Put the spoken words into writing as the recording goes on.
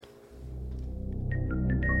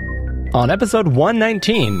On episode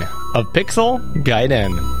 119 of Pixel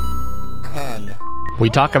Gaiden, 10, we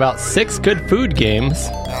talk about 6 good food games.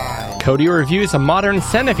 9, Cody reviews a modern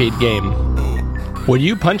Centipede game. Would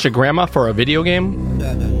you punch a grandma for a video game?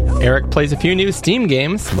 7, Eric plays a few new Steam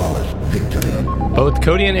games. Both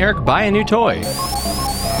Cody and Eric buy a new toy.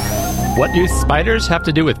 What do spiders have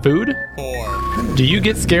to do with food? 4, Do you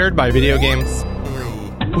get scared by video games?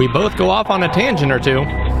 3, We both go off on a tangent or two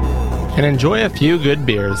and enjoy a few good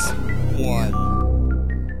beers. 1.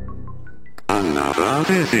 Another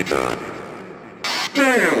visitor.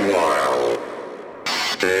 Stay a while.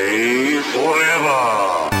 Stay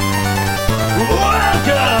forever.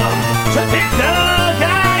 Welcome to Pixel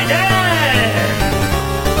Gaiden!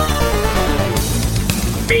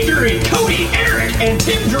 Featuring Cody, Eric, and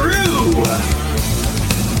Tim Drew.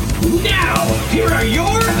 Now, here are your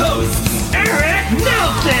hosts, Eric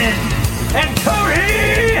Nelson and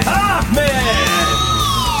Cody Hoffman.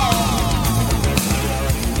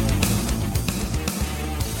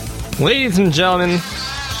 Ladies and gentlemen,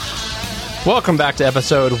 welcome back to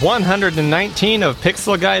episode 119 of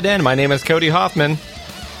Pixel Gaiden. My name is Cody Hoffman.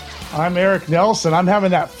 I'm Eric Nelson. I'm having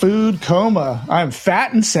that food coma. I'm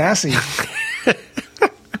fat and sassy.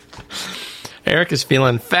 Eric is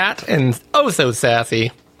feeling fat and oh so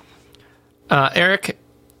sassy. Eric,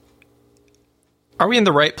 are we in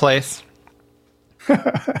the right place?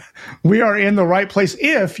 We are in the right place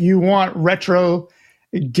if you want retro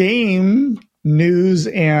game news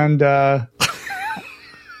and what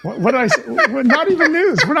did I say? Not even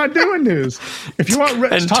news. We're not doing news. If you want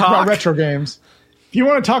to talk about retro games, if you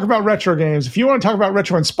want to talk about retro games, if you want to talk about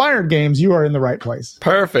retro inspired games, you are in the right place.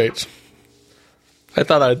 Perfect. I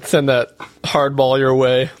thought I'd send that hardball your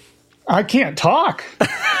way. I can't talk.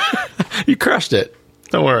 You crushed it.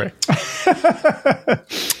 Don't worry.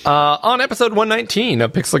 On episode 119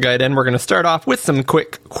 of Pixel Gaiden, we're going to start off with some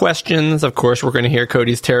quick questions. Of course, we're going to hear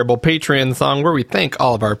Cody's terrible Patreon song where we thank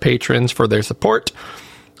all of our patrons for their support.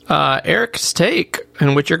 Eric's take,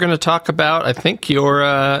 in which you're going to talk about, I think,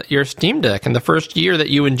 your Steam Deck and the first year that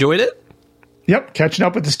you enjoyed it. Yep, catching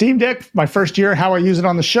up with the Steam Deck, my first year, how I use it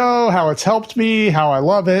on the show, how it's helped me, how I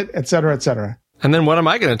love it, etc., etc. And then what am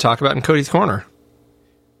I going to talk about in Cody's Corner?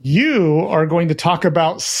 You are going to talk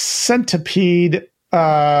about Centipede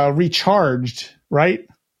Recharged, right?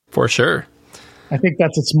 For sure. I think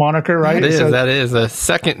that's its moniker, right? That is a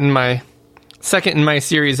second in my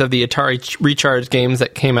series of the Atari Recharged games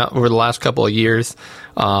that came out over the last couple of years.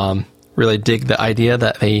 Really dig the idea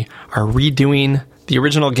that they are redoing the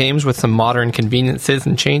original games with some modern conveniences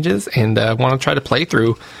and changes, and want to try to play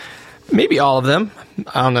through maybe all of them.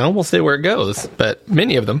 I don't know. We'll see where it goes, but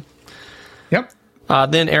many of them. Yep.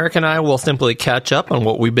 Then Eric and I will simply catch up on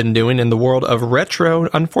what we've been doing in the world of retro.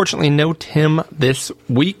 Unfortunately, no Tim this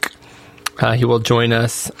week. He will join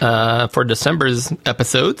us for December's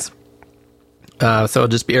episodes. So it'll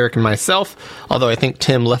just be Eric and myself, although I think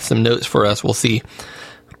Tim left some notes for us. We'll see.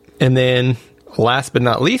 And then, last but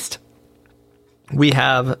not least, we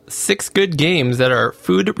have 6 good games that are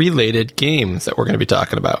food-related games that we're going to be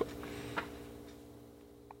talking about.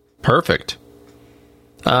 Perfect.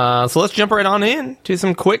 So let's jump right on in to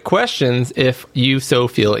some quick questions if you so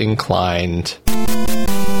feel inclined.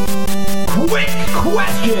 Quick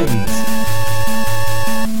questions.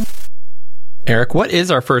 Eric, what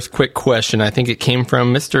is our first quick question? I think it came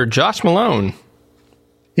from Mr. Josh Malone.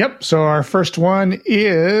 Yep. So our first one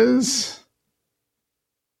is,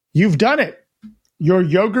 you've done it. Your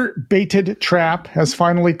yogurt-baited trap has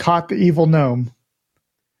finally caught the evil gnome.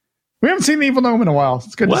 We haven't seen the evil gnome in a while.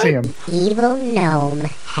 It's good to see him. Evil gnome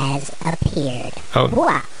has appeared.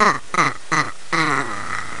 Oh,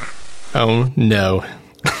 oh no.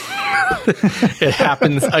 It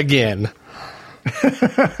happens again.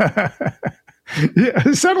 Yeah,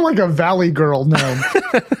 it sounded like a Valley Girl gnome.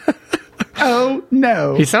 Oh,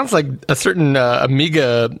 no. He sounds like a certain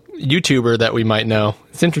Amiga YouTuber that we might know.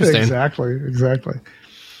 It's interesting. Exactly.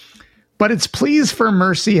 But its pleas for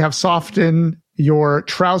mercy have softened your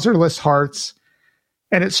trouserless hearts,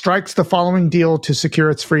 and it strikes the following deal to secure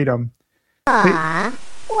its freedom. Aw,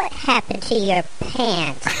 what happened to your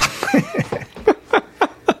pants?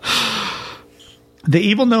 The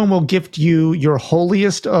evil gnome will gift you your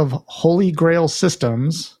holiest of holy grail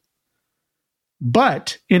systems,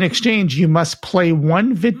 but in exchange, you must play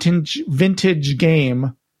one vintage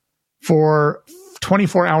game for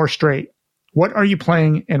 24 hours straight. What are you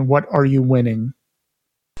playing, and what are you winning?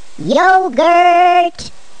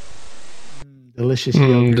 Yogurt! Delicious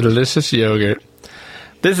yogurt. Delicious yogurt.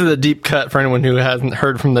 This is a deep cut for anyone who hasn't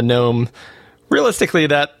heard from the gnome. Realistically,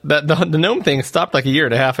 the gnome thing stopped like a year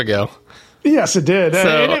and a half ago. Yes, it did. So-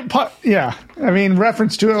 And yeah, I mean,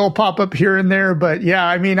 reference to it will pop up here and there, but yeah,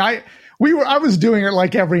 I mean, I was doing it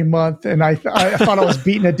like every month, and I thought I was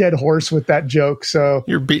beating a dead horse with that joke. So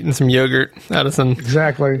You're beating some yogurt out of some.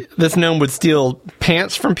 exactly. This gnome would steal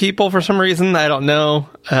pants from people for some reason. I don't know.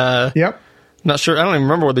 Yep. Not sure. I don't even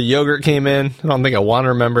remember where the yogurt came in. I don't think I want to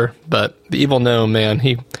remember. But the evil gnome, man,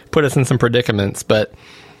 he put us in some predicaments. But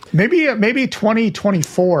Maybe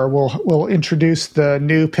 2024 will introduce the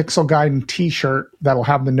new Pixel Gaiden T-shirt that'll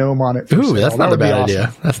have the gnome on it. For ooh, sale. that's That not a would be bad awesome.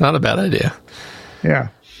 idea. That's not a bad idea. Yeah.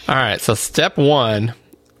 All right. So step one,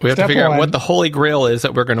 we have to Step figure out one. what the holy grail is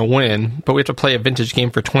that we're going to win. But we have to play a vintage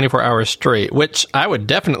game for 24 hours straight, which I would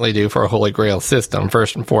definitely do for a holy grail system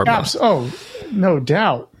first and foremost. Oh, no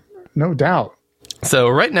doubt. No doubt. So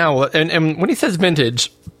right now, and when he says vintage,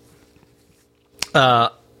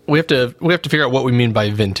 we have to figure out what we mean by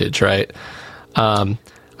vintage, right? I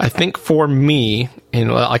think for me, and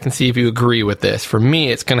I can see if you agree with this. For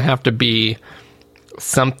me, it's going to have to be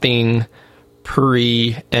something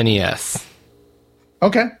pre-NES,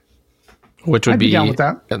 Okay. which would I'd be be down with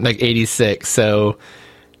that. like 86. So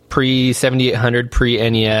pre-7800,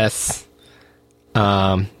 pre-NES.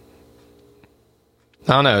 I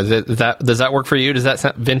don't know. Does that work for you? Does that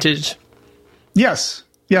sound vintage? Yes.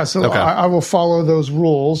 Yeah. So Okay. I will follow those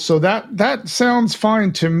rules. So that sounds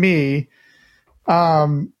fine to me.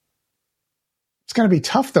 It's going to be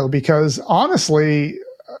tough though, because honestly,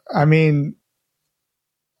 I mean,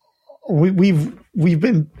 we've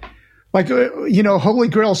been like, Holy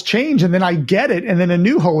Grails change, and then I get it, and then a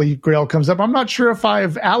new Holy Grail comes up. I'm not sure if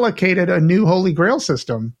I've allocated a new Holy Grail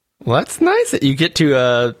system. Well, that's nice that you get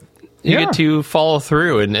to get to follow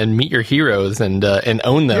through and meet your heroes and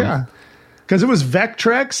own them. Yeah. Because it was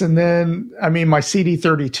Vectrex, and then, I mean, my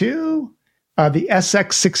CD32, the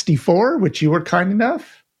SX64, which you were kind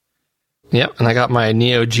enough. Yep, and I got my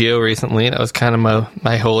Neo Geo recently. That was kind of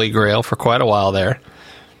my holy grail for quite a while there.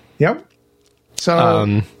 Yep.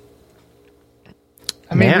 So,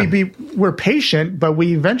 I man. mean, we're patient, but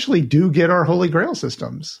we eventually do get our Holy Grail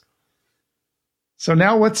systems. So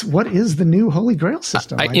now what is the new Holy Grail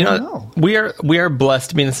system? I don't know. we are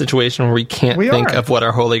blessed to be in a situation where we can't think of what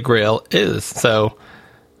our holy grail is. So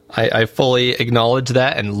I fully acknowledge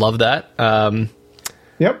that and love that.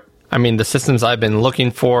 Yep. I mean, the systems I've been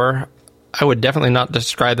looking for, I would definitely not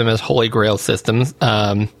describe them as holy grail systems.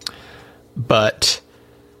 But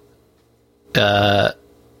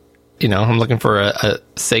I'm looking for a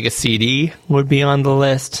Sega CD would be on the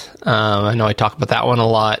list. I know I talk about that one a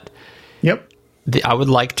lot. Yep. I would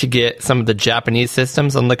like to get some of the Japanese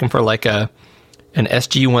systems. I'm looking for like an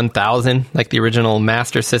SG-1000, like the original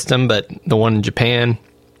Master System, but the one in Japan.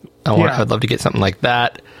 I'd love to get something like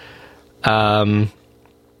that.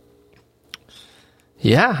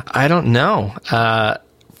 Yeah, I don't know. I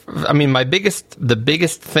mean, the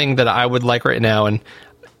biggest thing that I would like right now, and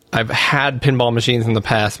I've had pinball machines in the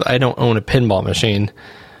past, but I don't own a pinball machine.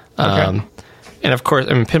 Okay. And of course,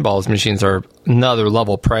 I mean, pinball machines are another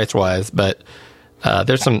level price-wise, but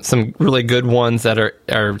there's some really good ones that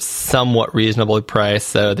are somewhat reasonably priced.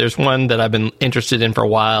 So there's one that I've been interested in for a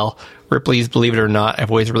while, Ripley's Believe It or Not. I've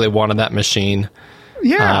always really wanted that machine.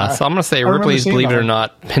 Yeah. So I'm going to say I remember Ripley's seeing Believe It that or one.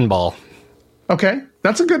 Not pinball. Okay.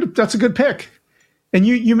 That's a good pick. And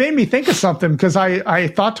you made me think of something, because I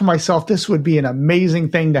thought to myself, this would be an amazing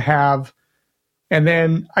thing to have. And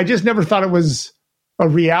then I just never thought it was a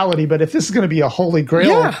reality. But if this is going to be a Holy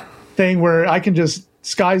Grail thing where I can just,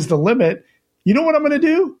 sky's the limit, you know what I'm going to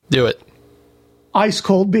do? Do it. Ice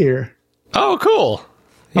cold beer. Oh, cool.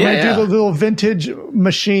 I'm going to do the little vintage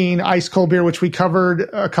machine ice cold beer, which we covered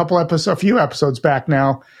a few episodes back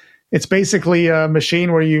now. It's basically a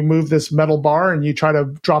machine where you move this metal bar and you try to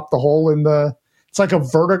drop the hole in it's like a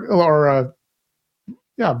vertical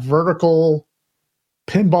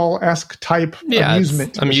pinball-esque type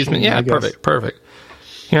amusement. Amusement. machine, Yeah, I guess. perfect.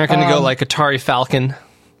 You're not going to go like Atari Falcon.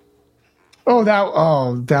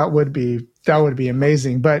 That would be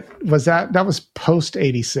amazing. But that was post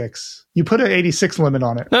 86. You put an 86 limit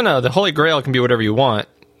on it. No, the Holy Grail can be whatever you want.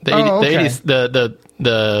 The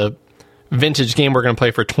vintage game we're going to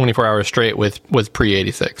play for 24 hours straight was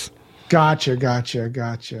pre-86. Gotcha.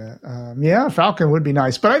 Yeah, Falcon would be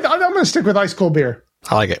nice, but I'm going to stick with ice cold beer.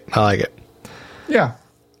 I like it. Yeah.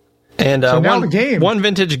 And So now one the game. One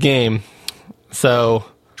vintage game. So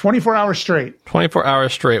 24 hours straight. 24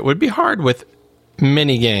 hours straight would be hard with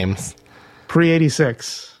mini games.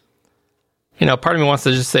 Pre-86. Part of me wants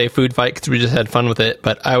to just say Food Fight because we just had fun with it,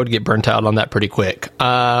 but I would get burnt out on that pretty quick.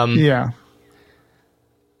 Yeah.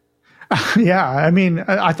 Yeah, I mean,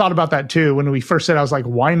 I thought about that too. When we first said, I was like,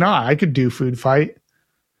 why not? I could do Food Fight.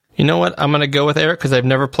 You know what? I'm going to go with Eric because I've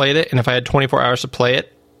never played it, and if I had 24 hours to play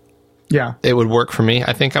it, Yeah. it would work for me.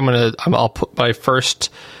 I think I'll put my first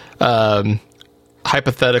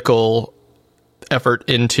hypothetical effort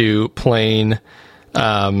into playing.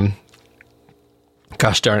 Gosh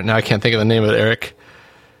darn it! Now I can't think of the name of it, Eric.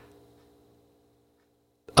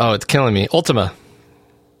 Oh, it's killing me. Ultima.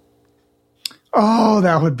 Oh,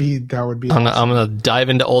 that would be I'm gonna dive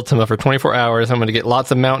into Ultima for 24 hours. I'm gonna get lots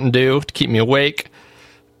of Mountain Dew to keep me awake.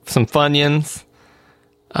 Some Funyuns.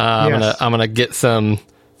 Yes. I'm gonna get some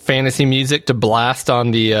fantasy music to blast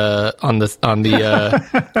on the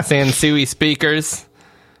Sansui speakers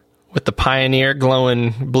with the Pioneer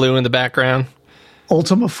glowing blue in the background.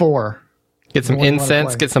 Ultima 4. Get some What do you wanna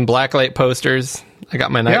incense. play? Get some blacklight posters. I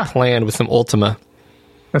got my night Yeah. planned with some Ultima.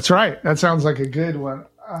 That's right. That sounds like a good one.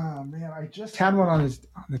 Oh man, I just had one I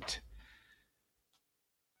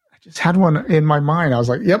just had one in my mind. I was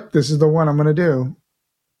like, "Yep, this is the one I'm going to do."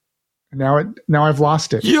 And now I've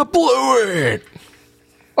lost it. You blew it.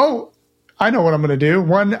 Oh, I know what I'm going to do.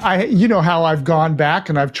 You know how I've gone back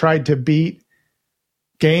and I've tried to beat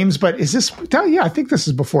games, but is this? Yeah, I think this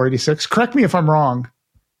is before 86. Correct me if I'm wrong.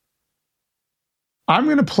 I'm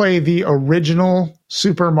going to play the original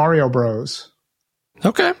Super Mario Bros.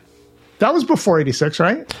 Okay. That was before 86,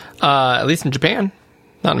 right? At least in Japan,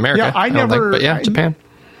 not in America. Yeah, I don't never- think, but yeah, Japan.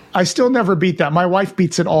 I still never beat that. My wife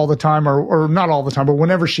beats it all the time, or not all the time, but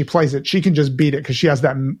whenever she plays it, she can just beat it because she has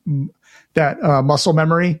that muscle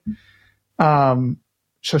memory.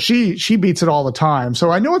 So she beats it all the time.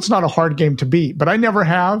 So I know it's not a hard game to beat, but I never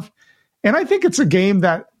have, and I think it's a game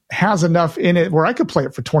that has enough in it where I could play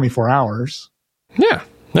it for 24 hours. Yeah.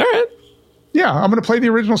 All right. Yeah, I'm going to play the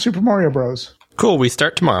original Super Mario Bros. Cool. We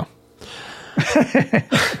start tomorrow.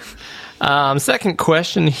 Second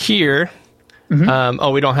question here. We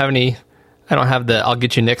don't have any. I don't have the "I'll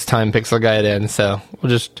get you next time" pixel guide in, so we'll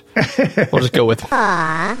just go with.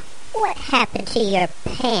 Aw, what happened to your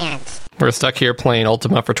pants? We're stuck here playing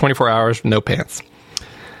Ultima for 24 hours, no pants.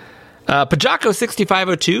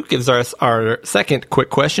 Pajako6502 gives us our second quick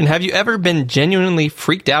question. Have you ever been genuinely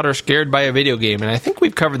freaked out or scared by a video game? And I think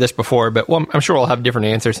we've covered this before, but I'm sure we'll have different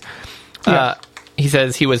answers. Yeah. He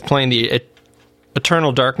says he was playing the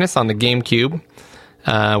Eternal Darkness on the GameCube,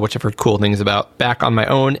 which I've heard cool things about. Back on my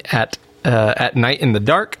own at night in the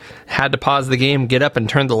dark, had to pause the game, get up, and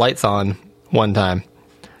turn the lights on one time.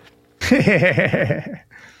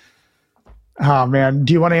 Oh man,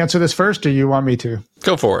 do you want to answer this first, or you want me to?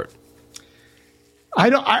 Go for it.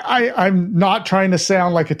 I'm not trying to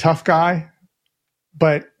sound like a tough guy,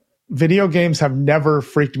 but video games have never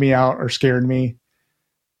freaked me out or scared me.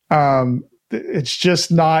 It's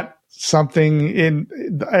just not something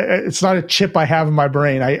it's not a chip I have in my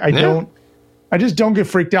brain. I just don't get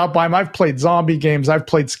freaked out by them. I've played zombie games. I've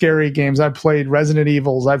played scary games. I've played Resident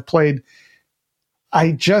Evils.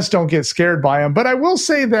 I just don't get scared by them. But I will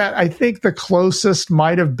say that I think the closest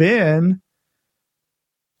might have been,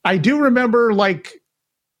 I do remember like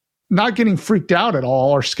not getting freaked out at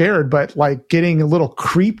all or scared, but like getting a little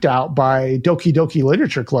creeped out by Doki Doki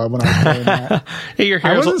Literature Club when I was playing that. Hey, your I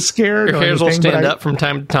hairs wasn't scared. Your or hairs will anything, stand but up from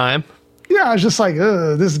time to time. Yeah, I was just like,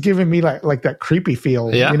 ugh, this is giving me like that creepy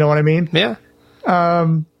feel. Yeah. You know what I mean? Yeah.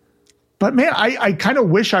 But man, I kind of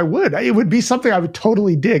wish I would. It would be something I would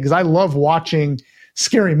totally dig because I love watching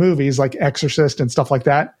scary movies like Exorcist and stuff like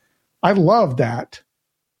that. I love that.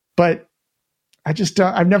 But I just,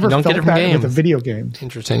 I've never felt get it from that games. with a video game.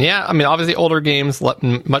 Interesting. Yeah, I mean, obviously older games,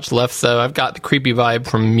 much less so. I've got the creepy vibe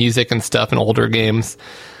from music and stuff in older games.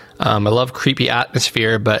 I love creepy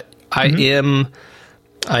atmosphere, but I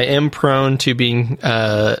am prone to being,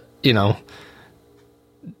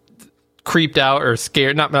 creeped out or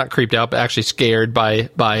scared. Not creeped out, but actually scared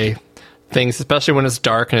by things, especially when it's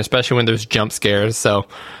dark and especially when there's jump scares. So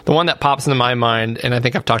the one that pops into my mind, and I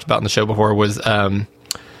think I've talked about in the show before, was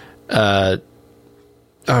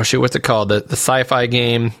what's it called? The sci-fi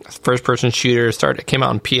game, first-person shooter. It came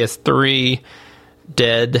out on PS3.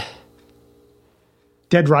 Dead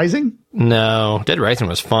Rising? No, Dead Rising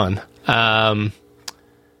was fun. Dead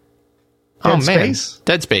Space?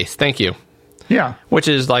 Dead Space. Thank you. Yeah. Which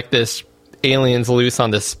is like this aliens loose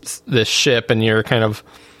on this ship, and you're kind of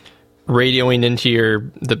radioing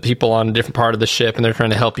into the people on a different part of the ship, and they're trying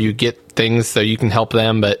to help you get things so you can help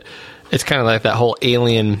them, but it's kind of like that whole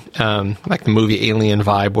Alien, like the movie Alien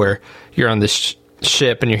vibe, where you're on this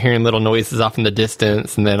ship and you're hearing little noises off in the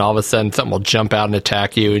distance, and then all of a sudden something will jump out and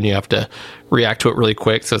attack you, and you have to react to it really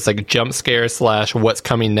quick. So it's like a jump scare / what's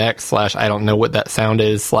coming next / I don't know what that sound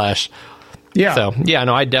is / Yeah. So yeah,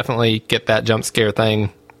 no, I definitely get that jump scare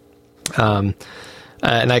thing.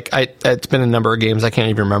 And it's been a number of games. I can't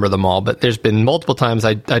even remember them all, but there's been multiple times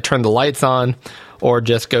I turn the lights on or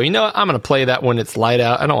just go, you know what, I'm going to play that when it's light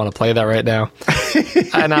out. I don't want to play that right now.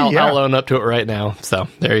 And I'll own up to it right now. So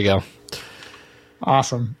there you go.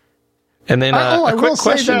 Awesome. And then a quick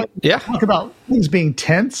question. Talk about things being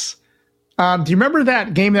tense. Do you remember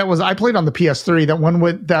that game I played on the PS3, that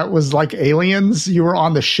one that was like Aliens? You were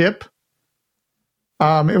on the ship.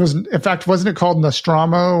 It was, in fact, wasn't it called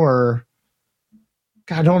Nostromo or...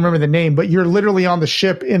 God, I don't remember the name, but you're literally on the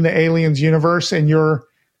ship in the Aliens universe, and you're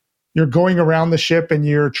going around the ship and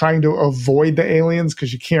you're trying to avoid the aliens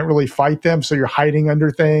because you can't really fight them, so you're hiding under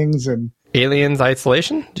things. And Aliens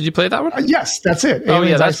Isolation? Did you play that one? Yes, that's it.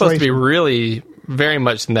 Aliens that's Isolation. Supposed to be really very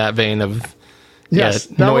much in that vein of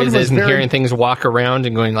noises and hearing things walk around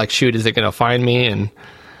and going like, shoot, is it going to find me? And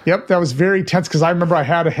yep, that was very tense because I remember I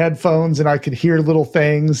had headphones and I could hear little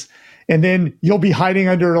things, and then you'll be hiding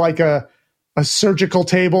under like a surgical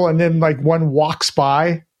table, and then like one walks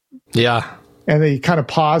by. Yeah. And then he kind of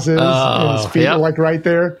pauses and his feet are like right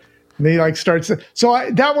there. And he like starts.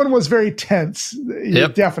 That one was very tense.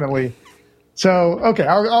 Yep. Definitely. So, okay.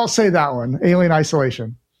 I'll say that one. Alien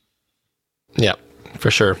Isolation. Yeah,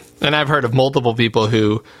 for sure. And I've heard of multiple people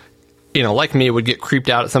who, like me, would get creeped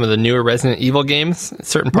out at some of the newer Resident Evil games,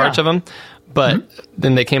 certain parts of them. But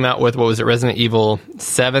then they came out with, what was it, Resident Evil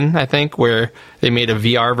 7, I think, where they made a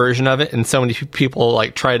VR version of it. And so many people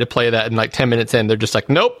like tried to play that, and like 10 minutes in, they're just like,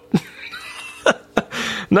 nope.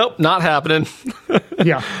 Nope, not happening.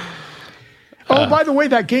 Yeah. Oh, by the way,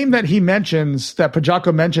 that game that he mentions, that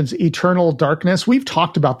Pajako mentions, Eternal Darkness, we've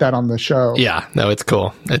talked about that on the show. Yeah, no, it's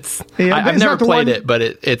cool. I've never played it, but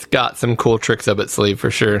it's got some cool tricks up its sleeve for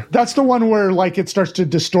sure. That's the one where like it starts to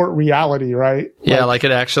distort reality, right? Yeah, like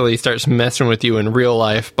it actually starts messing with you in real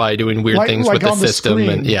life by doing weird things with the system.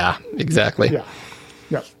 And yeah, exactly. Yeah.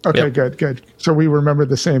 Yeah. Okay, good. So we remember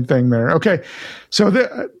the same thing there. Okay. So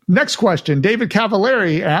the next question, David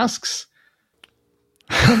Cavallari asks,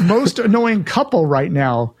 most annoying couple right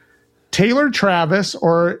now, Taylor Travis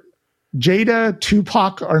or Jada,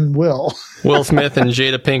 Tupac, and Will? Will Smith and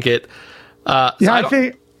Jada Pinkett. I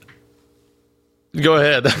think... Go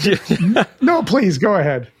ahead. No, please, go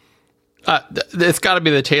ahead. It's got to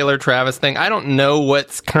be the Taylor Travis thing. I don't know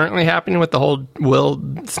what's currently happening with the whole Will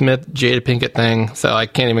Smith Jada Pinkett thing, so I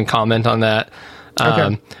can't even comment on that.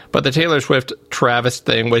 Okay. But the Taylor Swift Travis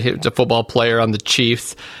thing, when he was a football player on the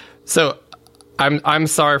Chiefs. So I'm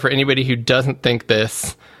sorry for anybody who doesn't think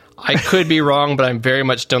this. I could be wrong, but I very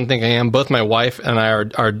much don't think I am. Both my wife and I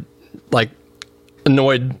are like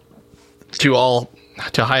annoyed to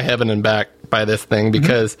high heaven and back by this thing,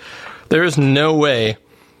 because there is no way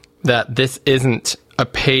that this isn't a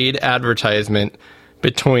paid advertisement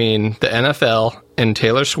between the NFL and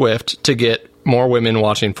Taylor Swift to get more women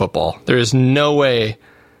watching football. There is no way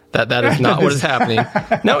that is not what is happening.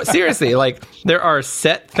 No, seriously, like there are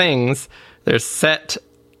set things, there's set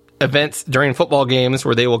events during football games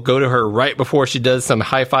where they will go to her right before she does some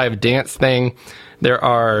high five dance thing. There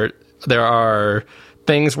are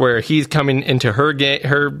things where he's coming into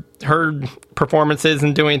her performances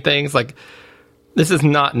and doing things like, this is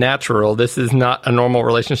not natural. This is not a normal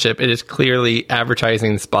relationship. It is clearly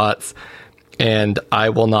advertising spots, and I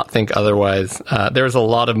will not think otherwise. There's a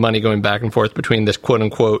lot of money going back and forth between this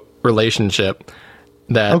quote-unquote relationship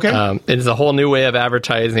that it is a whole new way of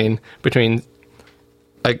advertising between,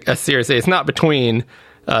 seriously, it's not between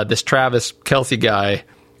this Travis Kelce guy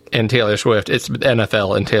and Taylor Swift. It's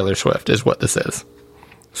NFL and Taylor Swift is what this is.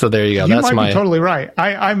 So there you go. You might be totally right.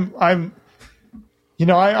 I'm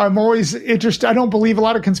always interested. I don't believe a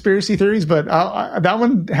lot of conspiracy theories, but that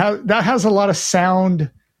one has a lot of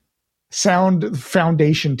sound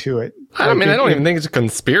foundation to it. I don't even think it's a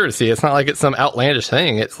conspiracy. It's not like it's some outlandish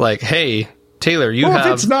thing. It's like, hey, Taylor, if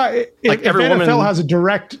it's not, if every NFL has a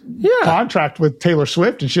direct contract with Taylor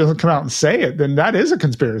Swift and she doesn't come out and say it, then that is a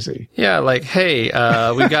conspiracy. Yeah, like, hey,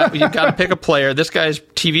 you got to pick a player. This guy's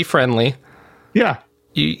TV friendly. Yeah,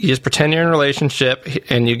 you just pretend you're in a relationship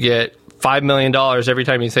and you get $5 million every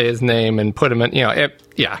time you say his name and put him in,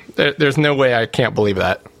 there's no way I can't believe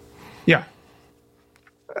that. Yeah.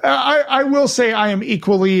 I will say I am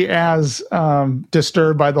equally as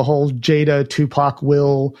disturbed by the whole Jada, Tupac,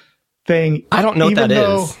 Will thing. I don't know what that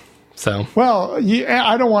is. So, well,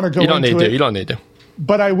 I don't want to go into it. You don't need to.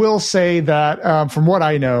 But I will say that from what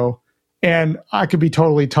I know, and I could be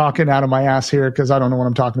totally talking out of my ass here because I don't know what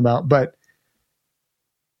I'm talking about, but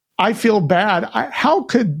I feel bad. How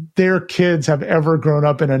could their kids have ever grown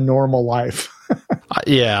up in a normal life?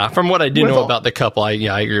 Yeah, from what I do know about the couple, I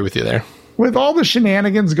agree with you there. With all the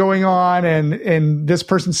shenanigans going on and this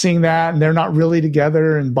person seeing that and they're not really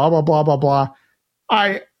together and blah, blah, blah, blah, blah.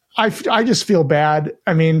 I just feel bad.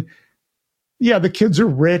 I mean, yeah, the kids are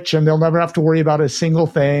rich and they'll never have to worry about a single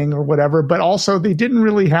thing or whatever, but also they didn't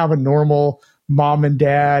really have a normal mom and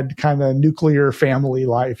dad kind of nuclear family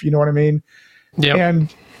life. You know what I mean? Yeah.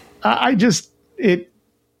 And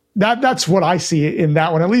that's what I see in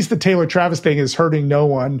that one. At least the Taylor Travis thing is hurting no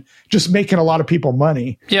one, just making a lot of people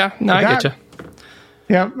money. Yeah, no, I get you.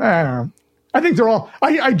 Yeah, I don't know. I think they're all.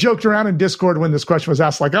 I joked around in Discord when this question was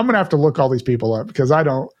asked, like, I'm gonna have to look all these people up because I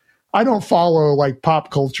don't follow like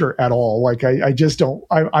pop culture at all. Like I just don't.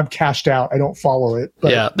 I'm cashed out. I don't follow it.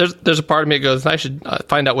 But, yeah, there's a part of me that goes, I should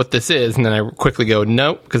find out what this is, and then I quickly go,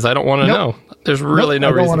 nope, because I don't want to know. There's really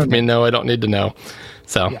no reason for me to know. I don't need to know.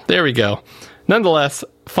 So There we go. Nonetheless,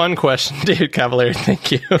 fun question, David Cavalieri.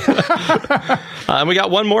 Thank you. And we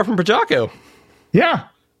got one more from Projako. Yeah.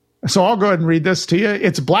 So I'll go ahead and read this to you.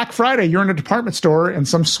 It's Black Friday. You're in a department store, and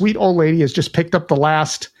some sweet old lady has just picked up the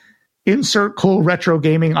last insert cool retro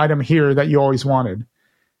gaming item here that you always wanted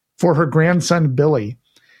for her grandson, Billy.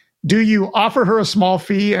 Do you offer her a small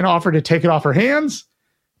fee and offer to take it off her hands?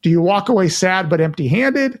 Do you walk away sad but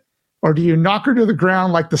empty-handed? Or do you knock her to the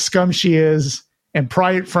ground like the scum she is and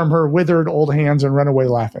pry it from her withered old hands and run away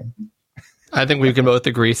laughing? I think we can both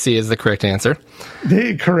agree C is the correct answer.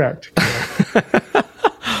 Correct.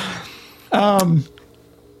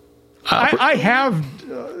 I have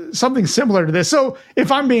something similar to this. So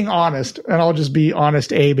if I'm being honest, and I'll just be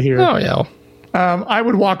honest, Abe here. Oh, yeah. I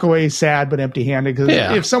would walk away sad but empty-handed because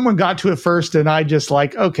if someone got to it first and I just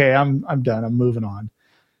like, okay, I'm done. I'm moving on.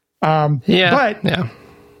 But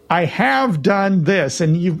I have done this,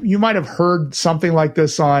 and you might have heard something like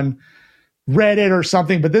this on Reddit or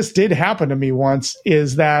something, but this did happen to me once,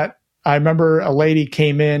 is that I remember a lady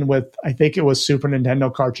came in with, I think it was Super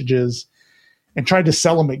Nintendo cartridges, and tried to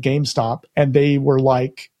sell them at GameStop, and they were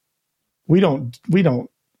like, we don't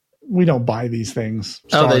buy these things.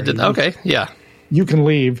 Sorry. Oh, they did. Okay. Yeah. You can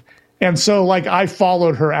leave. And so like I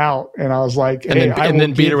followed her out, and I was like, hey, and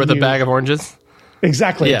then beat her with a bag of oranges.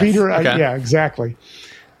 Exactly. Yes. Beat her. Okay. Yeah, exactly.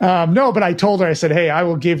 No, but I told her, I said, hey, I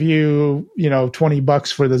will give you,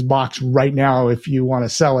 $20 for this box right now if you want to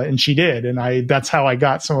sell it. And she did. And that's how I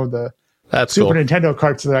got some of the Super Nintendo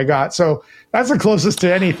carts that I got. So that's the closest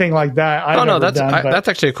to anything like that I've ever done. That's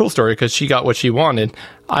actually a cool story because she got what she wanted.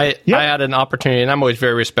 I had an opportunity, and I'm always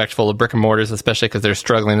very respectful of brick and mortars, especially because they're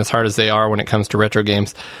struggling as hard as they are when it comes to retro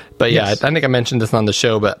games. But I think I mentioned this on the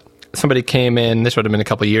show, but somebody came in, this would have been a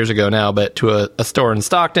couple of years ago now, but to a store in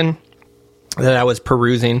Stockton that I was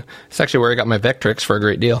perusing. It's actually where I got my Vectrix for a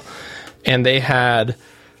great deal. And they had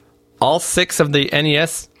all 6 of the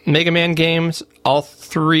NES Mega Man games, all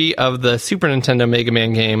 3 of the Super Nintendo Mega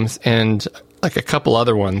Man games, and like a couple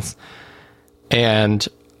other ones. And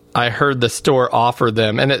I heard the store offer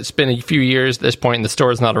them, and it's been a few years at this point, and the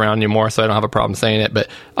store is not around anymore, so I don't have a problem saying it, but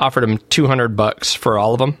offered them $200 for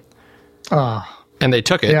all of them. And they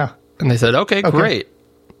took it. Yeah. And they said, okay, great.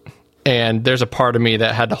 And there's a part of me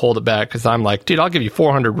that had to hold it back because I'm like, dude, I'll give you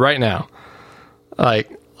 $400 right now.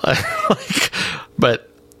 But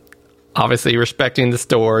obviously respecting the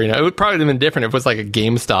store, it would probably have been different if it was like a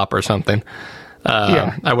GameStop or something.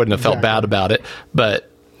 I wouldn't have felt bad about it, but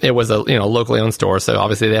it was a locally owned store, so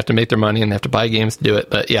obviously they have to make their money and they have to buy games to do it.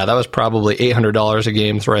 But yeah, that was probably $800 of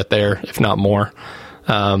games right there, if not more.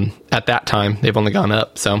 At that time, they've only gone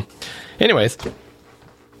up. So, anyways.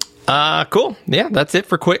 Cool. Yeah, that's it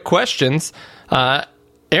for quick questions.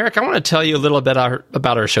 Eric, I want to tell you a little bit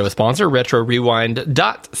about our show sponsor,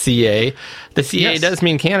 RetroRewind.ca. The CA does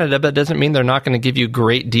mean Canada, but it doesn't mean they're not going to give you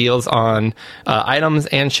great deals on items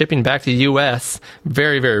and shipping back to the U.S.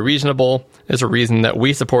 Very, very reasonable. There's a reason that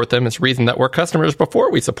we support them. It's a reason that we're customers before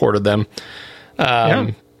we supported them.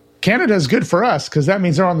 Canada is good for us because that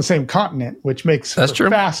means they're on the same continent, which makes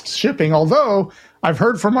fast shipping. Although I've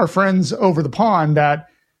heard from our friends over the pond that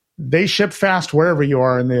they ship fast wherever you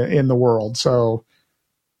are in the world. So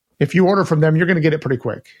if you order from them, you're going to get it pretty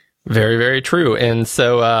quick. Very, very true. And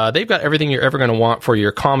so they've got everything you're ever going to want for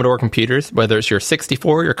your Commodore computers, whether it's your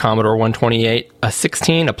 64, your Commodore 128, a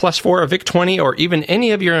 16, a Plus 4, a VIC-20, or even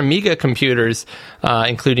any of your Amiga computers,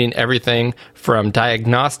 including everything from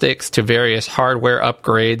diagnostics to various hardware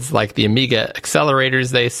upgrades like the Amiga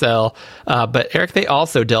accelerators they sell. But Eric, they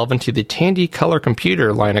also delve into the Tandy Color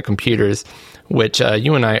Computer line of computers, which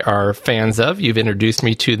you and I are fans of. You've introduced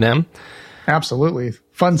me to them. Absolutely.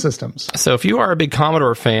 Fun systems. So if you are a big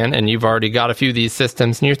Commodore fan and you've already got a few of these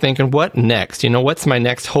systems and you're thinking, what next? What's my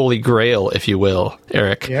next holy grail, if you will,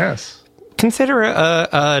 Eric? Yes. Consider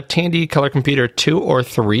a Tandy Color Computer 2 or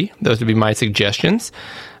 3. Those would be my suggestions.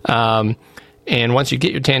 And once you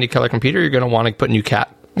get your Tandy Color Computer, you're going to want to put new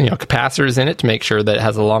capacitors in it to make sure that it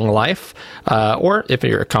has a long life. Or if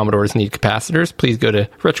your Commodores need capacitors, please go to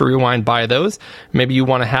Retro Rewind, buy those. Maybe you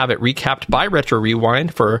want to have it recapped by Retro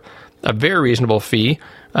Rewind for a very reasonable fee.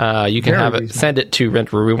 You can send it to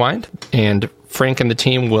Retro Rewind, and Frank and the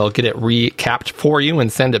team will get it recapped for you and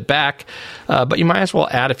send it back. But you might as well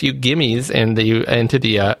add a few gimmies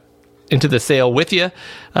into the sale with you.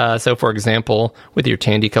 So, for example, with your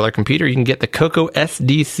Tandy Color computer, you can get the Coco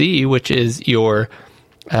SDC, which is your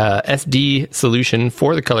SD solution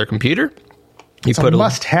for the color computer. It's a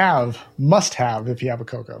must have if you have a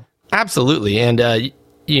Coco. Absolutely, and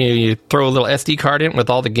you throw a little SD card in with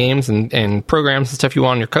all the games and programs and stuff you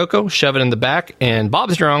want on your Coco, shove it in the back, and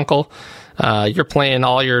Bob's your uncle. You're playing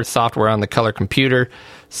all your software on the color computer.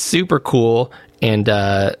 Super cool. And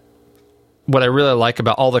what I really like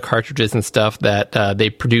about all the cartridges and stuff that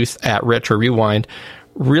they produce at Retro Rewind,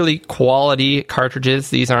 really quality cartridges.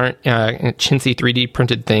 These aren't chintzy 3D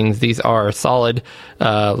printed things. These are solid.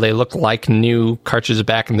 They look like new cartridges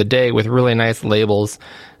back in the day with really nice labels.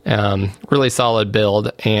 Really solid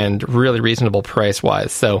build and really reasonable price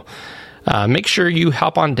wise. So make sure you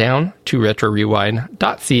hop on down to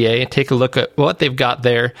retrorewind.ca and take a look at what they've got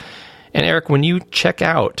there. And Eric, when you check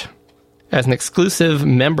out as an exclusive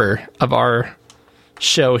member of our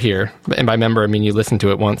show here, and by member I mean you listen to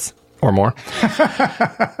it once or more,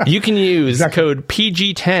 you can use code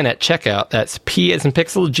PG10 at checkout. That's P as in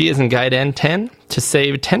pixel, G as in guide N 10 to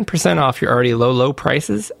save 10% off your already low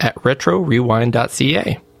prices at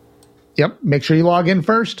retrorewind.ca. Yep. Make sure you log in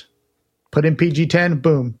first. Put in PG10.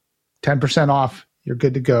 Boom. 10% off. You're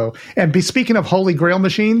good to go. And speaking of Holy Grail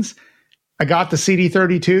machines, I got the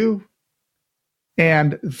CD32.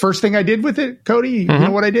 And first thing I did with it, Cody, you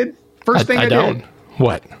know what I did? First thing I did.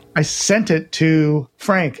 What? I sent it to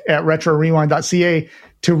Frank at retrorewind.ca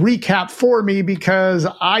to recap for me because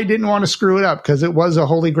I didn't want to screw it up because it was a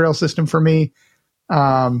Holy Grail system for me.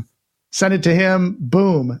 Sent it to him.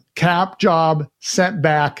 Boom. Cap job sent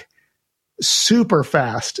back super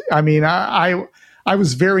fast. I mean, I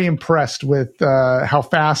was very impressed with how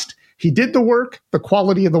fast he did the work, the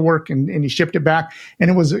quality of the work, and he shipped it back. And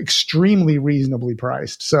it was extremely reasonably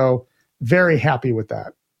priced. So very happy with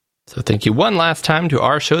that. So thank you one last time to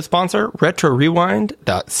our show sponsor,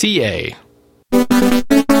 retrorewind.ca.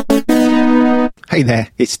 Hey there,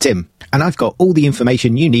 it's Tim, and I've got all the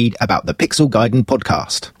information you need about the Pixel Gaiden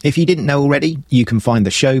podcast. If you didn't know already, you can find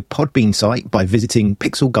the show Podbean site by visiting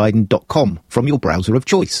pixelgaiden.com from your browser of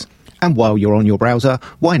choice. And while you're on your browser,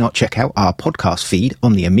 why not check out our podcast feed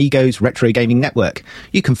on the Amigos Retro Gaming Network?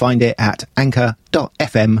 You can find it at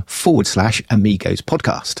anchor.fm/Amigos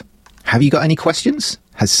podcast. Have you got any questions?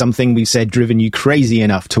 Has something we've said driven you crazy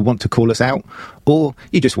enough to want to call us out? Or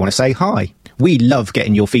you just want to say hi? We love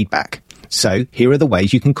getting your feedback. So here are the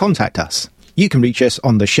ways you can contact us. You can reach us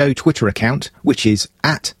on the show Twitter account, which is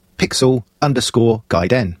at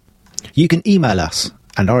pixel_gaiden. You can email us,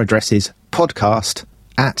 and our address is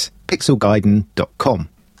podcast@pixelgaiden.com.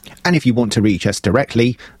 And if you want to reach us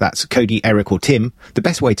directly, that's Cody, Eric or Tim, the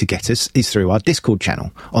best way to get us is through our Discord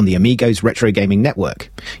channel on the Amigos Retro Gaming Network.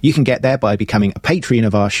 You can get there by becoming a Patreon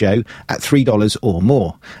of our show at $3 or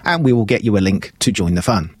more, and we will get you a link to join the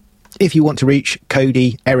fun. If you want to reach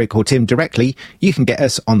Cody, Eric or Tim directly, you can get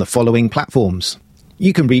us on the following platforms.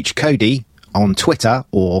 You can reach Cody on Twitter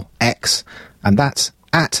or X, and that's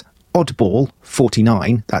at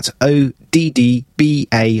Oddball49, that's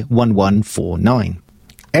ODDBA1149.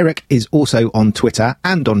 Eric is also on Twitter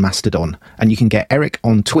and on Mastodon, and you can get Eric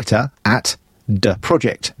on Twitter at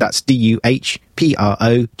DuhProject, that's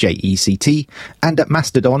DuhProject, and at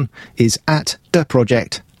Mastodon is at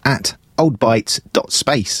DuhProject at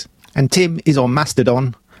oldbytes.space. And Tim is on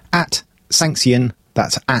Mastodon at Sanxion,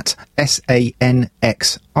 that's at SANXION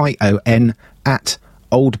at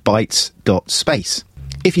oldbytes.space.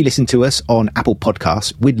 If you listen to us on Apple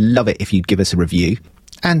Podcasts, we'd love it if you'd give us a review,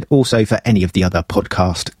 and also for any of the other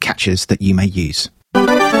podcast catchers that you may use.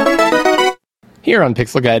 Here on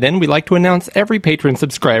Pixel Gaiden, we like to announce every patron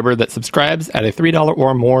subscriber that subscribes at a $3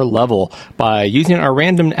 or more level by using our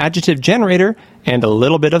random adjective generator and a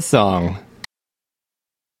little bit of song.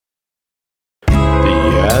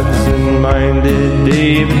 The absent-minded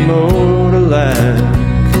David Modelac,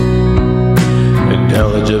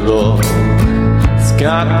 intelligible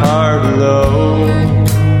Scott Harlow,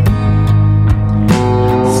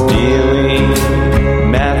 stealing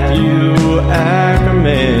Matthew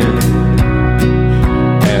Ackerman,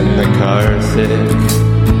 and the carsick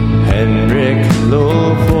Henrik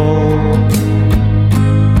Lofel,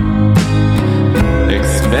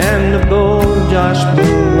 expendable Josh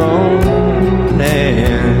Malone,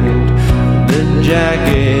 and the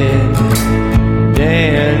jagged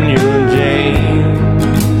Dan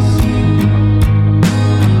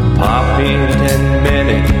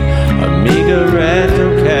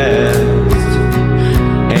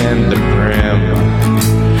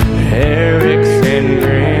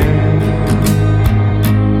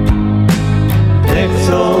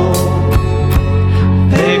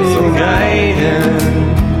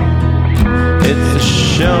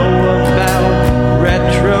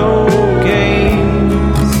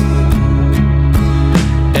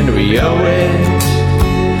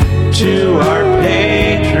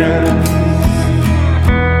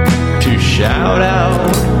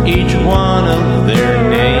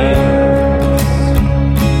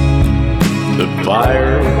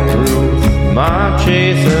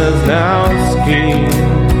Jasonowski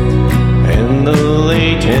and the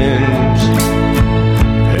latent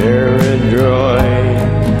paradroid.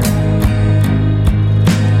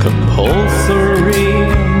 Compulsory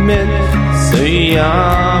Mitsuyama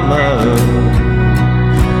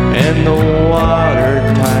and the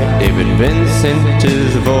watertight David Vincent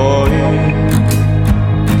is void.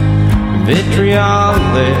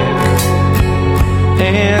 Vitriolic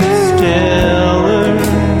and Stiller,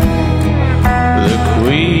 the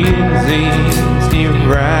Queasy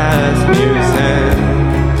Rasmussen,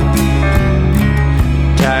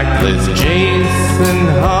 tactless Jason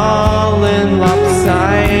Holland,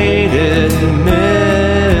 lopsided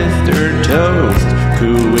Mr. Toast,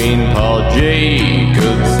 cooing Paul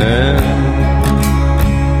Jacobson.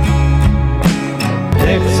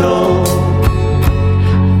 Pixel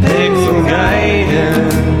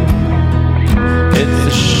Gaiden, it's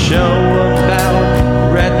a show about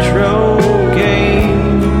retro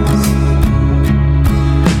games,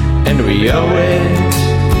 and we owe it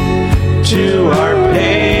to our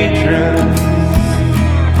patrons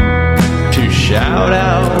to shout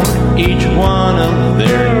out each one of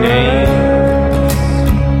their names.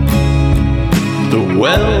 The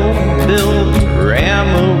well-built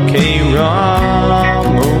Ram-OK,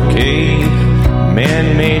 Rom-OK,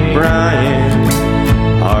 Man-Made Brian,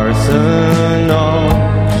 Arsenal,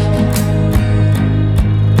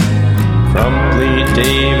 Crumply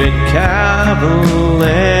David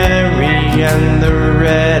Cavallari, and the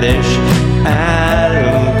reddish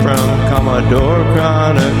Adam from Commodore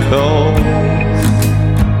Chronicles.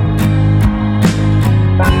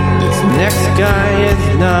 This next guy is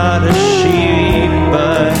not a sheep,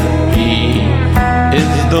 but he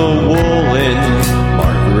is the woolen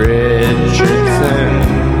Mark Richardson.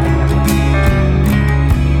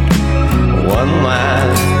 One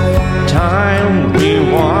last time we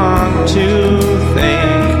want to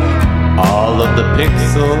thank all of the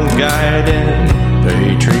Pixel Gaiden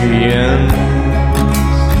Patreons.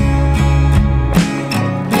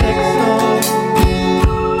 Pixel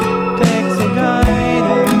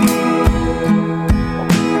Gaiden.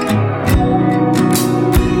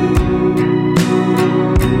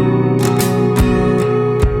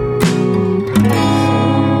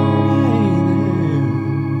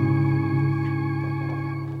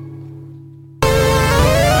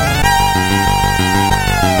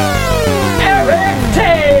 Eric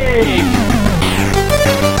Take!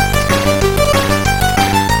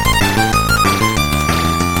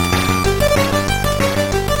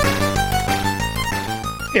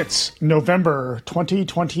 It's November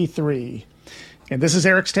 2023, and this is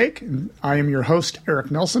Eric's Take. And I am your host,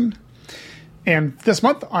 Eric Nelson. And this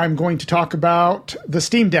month, I'm going to talk about the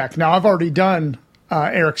Steam Deck. Now, I've already done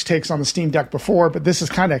Eric's Takes on the Steam Deck before, but this is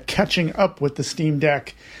kind of catching up with the Steam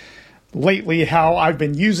Deck lately, how I've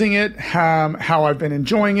been using it, how I've been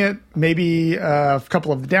enjoying it, maybe a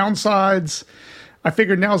couple of the downsides. I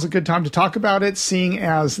figured now is a good time to talk about it, seeing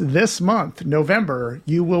as this month, November,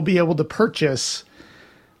 you will be able to purchase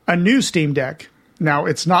a new Steam Deck. Now,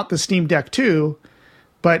 it's not the Steam Deck 2,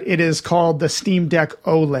 but it is called the Steam Deck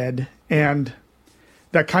OLED, and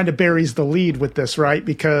that kind of buries the lead with this, right?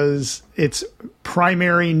 Because its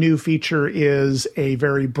primary new feature is a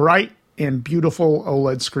very bright and beautiful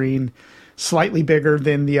OLED screen, slightly bigger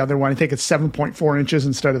than the other one. I think it's 7.4 inches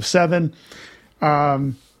instead of 7.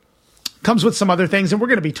 Comes with some other things, and we're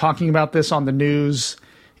going to be talking about this on the news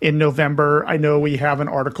in November. I know we have an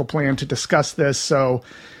article planned to discuss this, so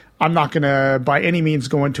I'm not going to by any means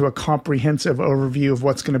go into a comprehensive overview of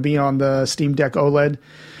what's going to be on the Steam Deck OLED.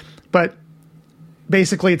 But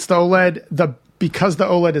basically, it's the OLED. Because the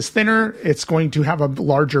OLED is thinner, it's going to have a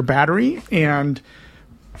larger battery. And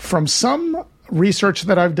from some research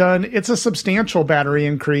that I've done, it's a substantial battery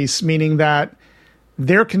increase, meaning that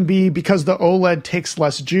there can be, because the OLED takes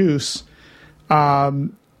less juice,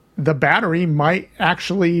 the battery might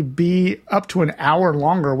actually be up to an hour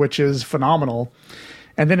longer, which is phenomenal.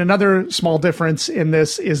 And then another small difference in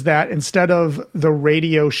this is that instead of the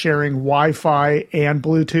radio sharing Wi-Fi and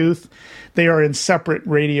Bluetooth, they are in separate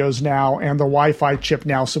radios now, and the Wi-Fi chip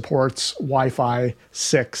now supports Wi-Fi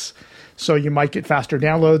 6. So you might get faster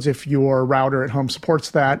downloads if your router at home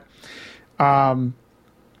supports that. But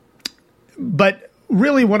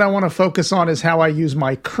really what I want to focus on is how I use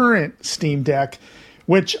my current Steam Deck,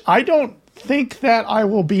 which I don't think that I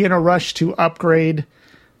will be in a rush to upgrade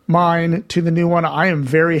mine to the new one. I am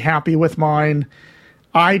very happy with mine.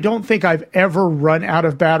 I don't think I've ever run out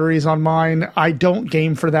of batteries on mine. I don't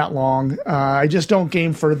game for that long. I just don't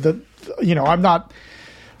game for I'm not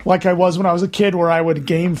like I was when I was a kid, where I would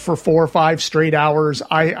game for 4 or 5 straight hours.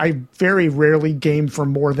 I very rarely game for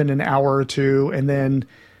more than an hour or two, and then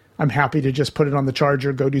I'm happy to just put it on the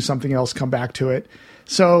charger, go do something else, come back to it.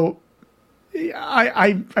 So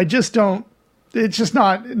I just don't. It's just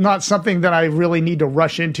not something that I really need to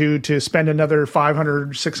rush into to spend another $500,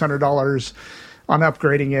 $600 on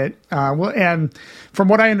upgrading it. And from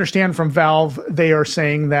what I understand from Valve, they are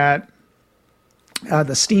saying that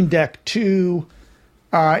the Steam Deck 2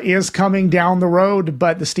 is coming down the road,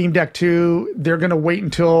 but the Steam Deck 2, they're going to wait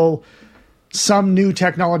until some new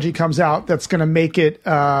technology comes out that's going to make it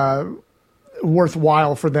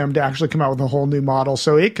worthwhile for them to actually come out with a whole new model.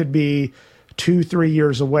 So it could be 2-3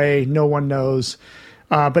 years away. No one knows.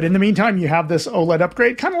 But in the meantime, you have this OLED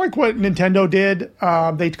upgrade, kind of like what Nintendo did.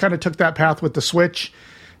 They kind of took that path with the Switch.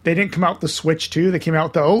 They didn't come out with the Switch 2. They came out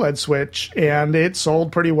with the OLED Switch, and it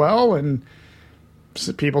sold pretty well, and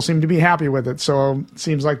people seem to be happy with it. So it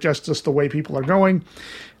seems like just the way people are going.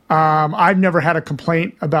 I've never had a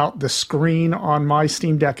complaint about the screen on my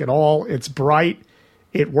Steam Deck at all. It's bright.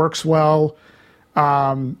 It works well.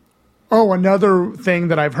 Another thing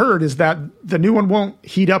that I've heard is that the new one won't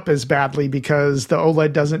heat up as badly because the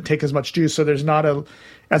OLED doesn't take as much juice, so there's not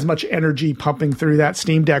as much energy pumping through that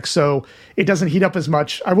Steam Deck, so it doesn't heat up as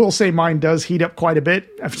much. I will say mine does heat up quite a bit.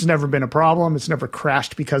 It's never been a problem. It's never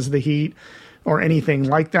crashed because of the heat or anything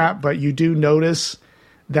like that, but you do notice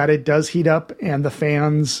that it does heat up, and the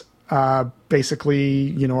fans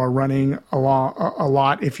basically, are running a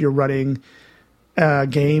lot if you're running a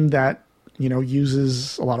game that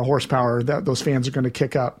uses a lot of horsepower. That those fans are going to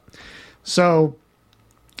kick up. So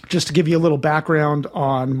just to give you a little background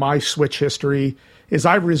on my Switch history, is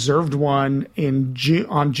I reserved one on June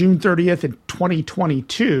 30th in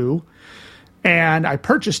 2022, and I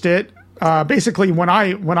purchased it. Basically, when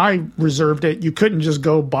I reserved it, you couldn't just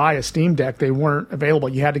go buy a Steam Deck. They weren't available.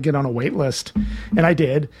 You had to get on a wait list, and I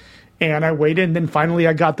did. And I waited, and then finally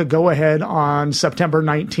I got the go-ahead on September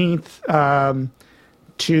 19th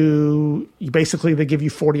basically they give you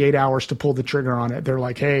 48 hours to pull the trigger on it. They're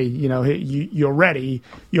like, hey, you're ready.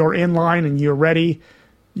 You're in line and you're ready.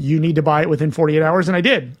 You need to buy it within 48 hours. And I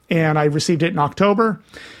did. And I received it in October.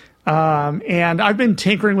 And I've been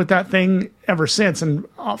tinkering with that thing ever since. And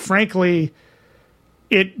frankly,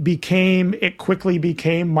 it quickly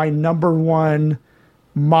became my number one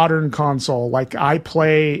modern console. Like, I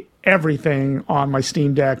play everything on my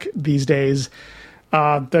Steam Deck these days.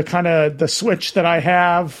 The Switch that I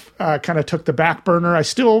have kind of took the back burner. I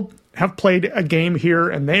still have played a game here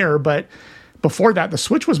and there, but before that, the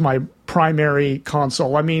Switch was my primary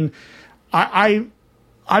console. I mean, I'm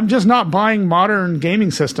just not buying modern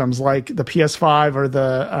gaming systems like the PS5 or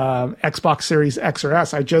the Xbox Series X or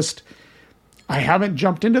S. I haven't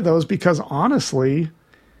jumped into those because honestly,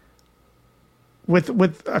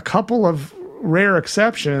 with a couple of rare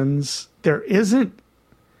exceptions, there isn't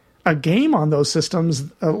a game on those systems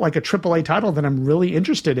like a AAA title that I'm really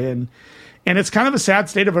interested in. And it's kind of a sad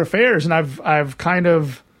state of affairs. And I've kind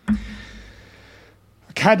of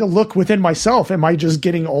had to look within myself. Am I just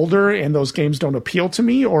getting older and those games don't appeal to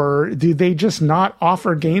me, or do they just not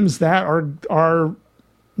offer games that are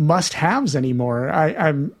must-haves anymore?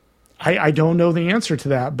 I don't know the answer to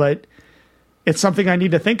that, but it's something I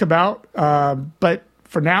need to think about. But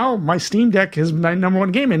for now, my Steam Deck is my number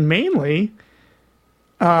one game, and mainly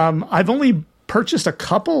I've only purchased a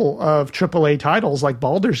couple of AAA titles like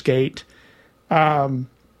Baldur's Gate, and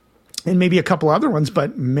maybe a couple other ones,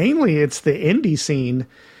 but mainly it's the indie scene,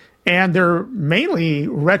 and they're mainly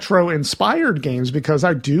retro-inspired games because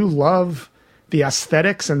I do love the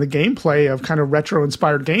aesthetics and the gameplay of kind of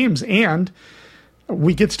retro-inspired games, and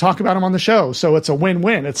we get to talk about them on the show. So it's a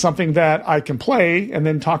win-win. It's something that I can play and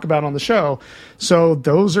then talk about on the show. So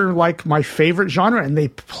those are like my favorite genre, and they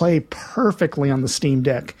play perfectly on the Steam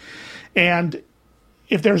Deck. And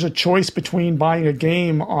if there's a choice between buying a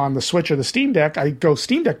game on the Switch or the Steam Deck, I go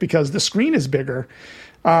Steam Deck because the screen is bigger.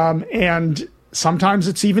 And sometimes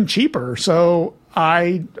it's even cheaper. So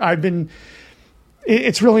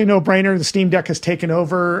it's really a no-brainer. The Steam Deck has taken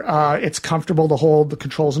over. It's comfortable to hold the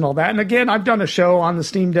controls and all that. And again, I've done a show on the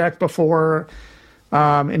Steam Deck before,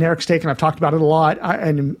 in Eric's Take, and I've talked about it a lot.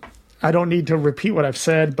 And I don't need to repeat what I've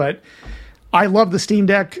said, but I love the Steam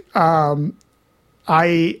Deck.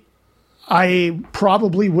 I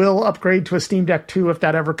probably will upgrade to a Steam Deck 2 if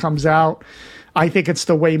that ever comes out. I think it's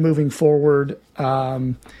the way moving forward.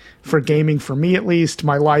 For gaming, for me at least.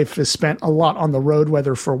 My life is spent a lot on the road,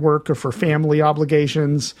 whether for work or for family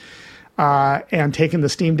obligations, and taking the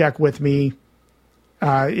Steam Deck with me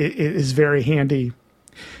is very handy.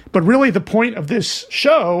 But really the point of this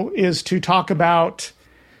show is to talk about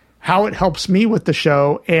how it helps me with the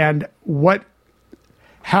show, and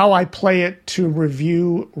how I play it to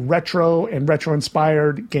review retro and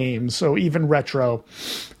retro-inspired games, so even retro.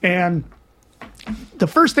 And the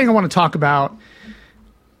first thing I want to talk about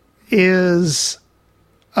is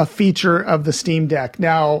a feature of the Steam Deck.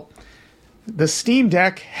 Now, the Steam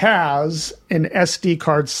Deck has an SD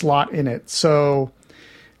card slot in it, so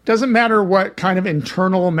it doesn't matter what kind of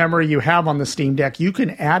internal memory you have on the Steam Deck, you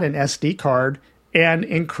can add an SD card and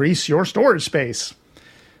increase your storage space.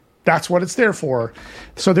 That's what it's there for.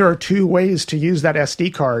 So there are two ways to use that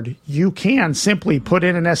SD card. You can simply put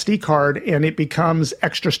in an SD card and it becomes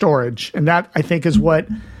extra storage. And that, I think, is what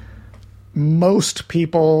most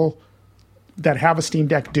people that have a Steam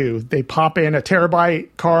Deck do. They pop in a terabyte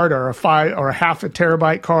card or a half a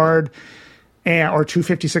terabyte card or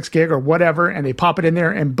 256 gig or whatever, and they pop it in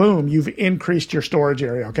there and boom, you've increased your storage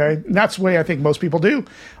area, okay? And that's the way I think most people do.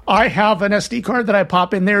 I have an SD card that I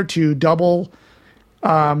pop in there to double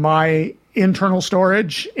my internal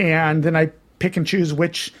storage, and then I pick and choose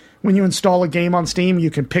which, when you install a game on Steam,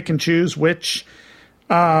 you can pick and choose which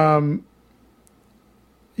game,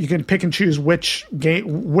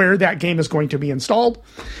 where that game is going to be installed.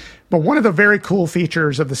 But one of the very cool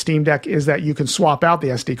features of the Steam Deck is that you can swap out the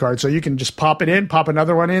SD card. So you can just pop it in, pop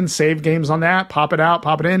another one in, save games on that, pop it out,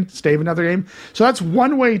 pop it in, save another game. So that's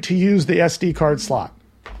one way to use the SD card slot.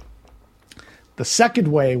 The second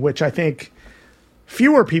way, which I think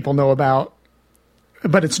fewer people know about,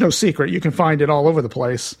 but it's no secret, you can find it all over the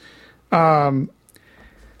place. You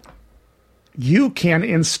can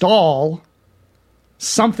install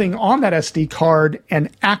something on that SD card and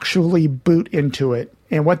actually boot into it.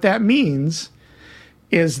 And what that means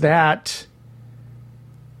is that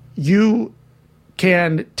you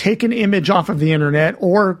can take an image off of the internet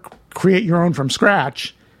or create your own from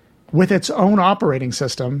scratch with its own operating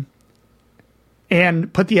system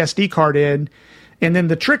and put the SD card in. And then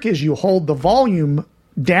the trick is you hold the volume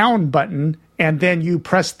down button and then you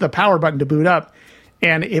press the power button to boot up,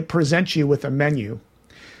 and it presents you with a menu.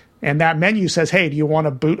 And that menu says, hey, do you want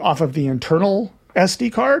to boot off of the internal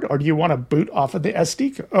SD card, or do you want to boot off of the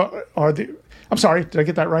I'm sorry, did I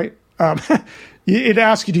get that right? It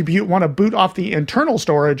asks you, do you want to boot off the internal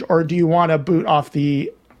storage, or do you want to boot off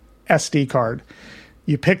the SD card?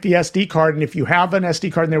 You pick the SD card, and if you have an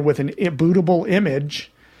SD card in there with a bootable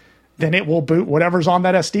image, then it will boot whatever's on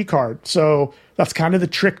that SD card. So that's kind of the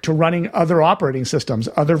trick to running other operating systems,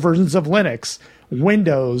 other versions of Linux,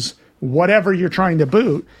 Windows, whatever you're trying to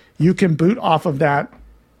boot. You can boot off of that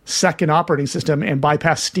second operating system and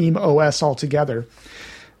bypass Steam OS altogether.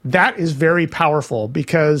 That is very powerful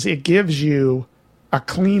because it gives you a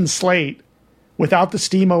clean slate without the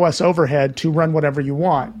Steam OS overhead to run whatever you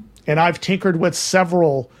want. And I've tinkered with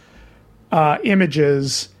several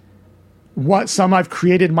images. Some I've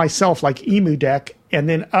created myself, like Emu Deck, and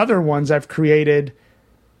then other ones I've created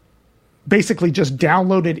basically just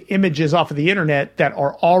downloaded images off of the internet that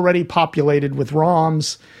are already populated with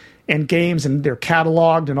ROMs and games, and they're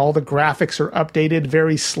cataloged and all the graphics are updated,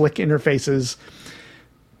 very slick interfaces.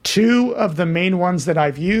 Two of the main ones that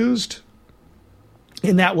I've used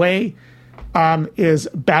in that way is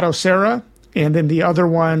Batocera, and then the other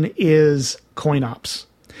one is CoinOps.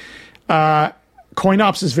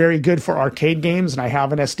 CoinOps is very good for arcade games, and I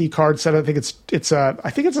have an SD card set. I think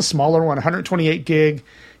it's a smaller one, 128 gig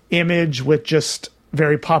image with just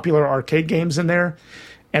very popular arcade games in there.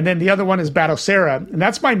 And then the other one is Batocera, and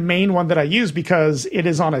that's my main one that I use because it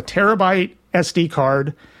is on a terabyte SD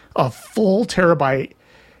card, a full terabyte.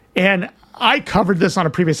 And I covered this on a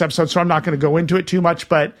previous episode, so I'm not going to go into it too much,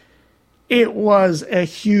 but it was a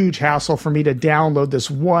huge hassle for me to download this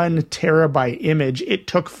 1 terabyte image. It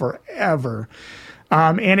took forever.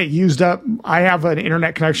 And it used up, I have an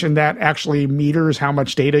internet connection that actually meters how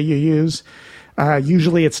much data you use.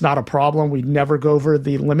 Usually it's not a problem. We never go over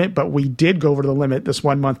the limit, but we did go over the limit this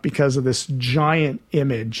 1 month because of this giant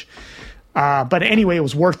image. But anyway, it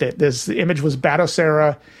was worth it. This image was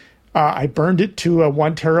Batocera. I burned it to a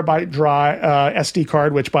 1 terabyte SD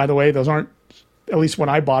card, which, by the way, those aren't, at least when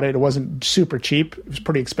I bought it, it wasn't super cheap. It was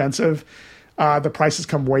pretty expensive. The prices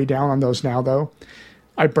come way down on those now, though.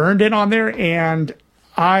 I burned it on there, and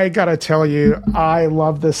I got to tell you, I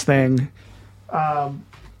love this thing.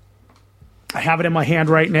 I have it in my hand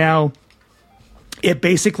right now. It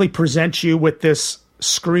basically presents you with this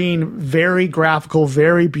screen, very graphical,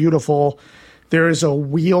 very beautiful. There is a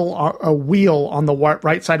wheel on the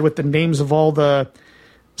right side with the names of all the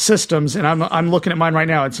systems, and I'm looking at mine right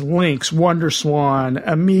now. It's Lynx, WonderSwan,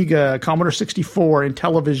 Amiga, Commodore 64,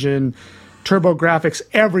 Intellivision, TurboGrafx,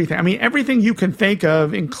 everything. I mean, everything you can think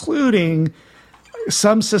of, including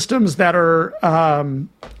some systems that are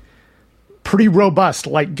pretty robust,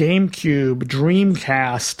 like GameCube,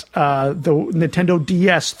 Dreamcast, the Nintendo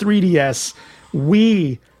DS, 3DS,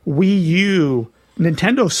 Wii U,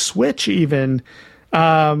 Nintendo Switch even.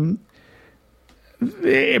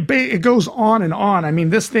 It goes on and on. I mean,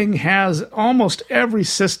 this thing has almost every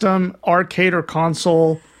system, arcade or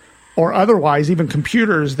console, or otherwise, even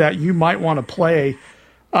computers that you might want to play.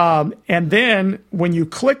 And then when you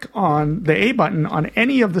click on the A button on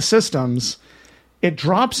any of the systems, it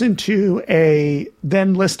drops into a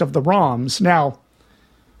then list of the ROMs. Now,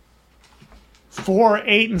 for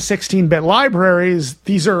 8 and 16-bit libraries,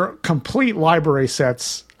 these are complete library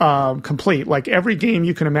sets, complete, like every game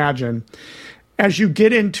you can imagine. As you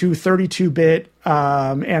get into 32-bit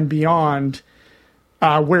and beyond,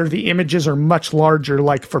 where the images are much larger,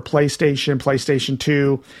 like for PlayStation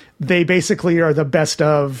 2, they basically are the best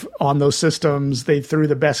of on those systems. They threw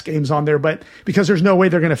the best games on there, but because there's no way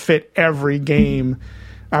they're going to fit every game.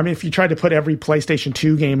 I mean, if you tried to put every PlayStation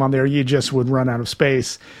 2 game on there, you just would run out of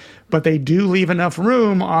space. But they do leave enough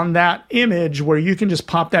room on that image where you can just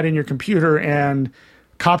pop that in your computer and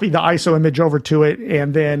copy the ISO image over to it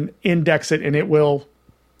and then index it, and it will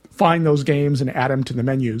find those games and add them to the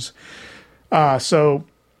menus. So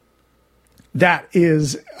that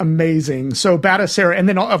is amazing. So Batocera, and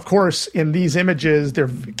then of course in these images, they're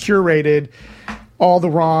curated. All the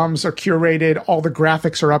ROMs are curated, all the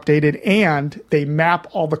graphics are updated, and they map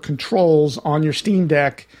all the controls on your Steam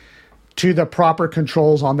Deck to the proper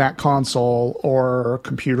controls on that console or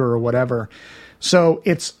computer or whatever. So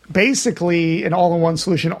it's basically an all-in-one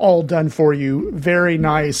solution, all done for you. Very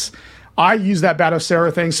nice. I use that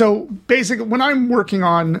Batocera thing. So basically, when I'm working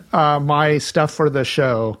on my stuff for the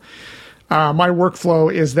show, my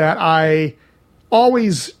workflow is that I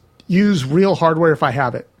always use real hardware if I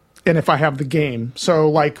have it and if I have the game. So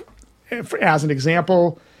like, as an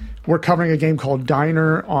example, we're covering a game called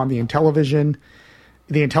Diner on the Intellivision.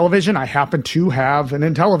 The Intellivision, I happen to have an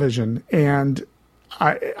Intellivision, and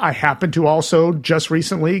I happen to also just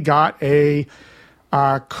recently got a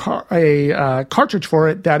cartridge for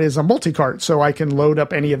it that is a multi-cart, so I can load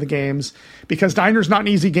up any of the games. Because Diner's not an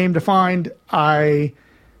easy game to find, I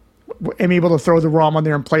am able to throw the ROM on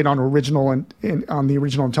there and play it on original and on the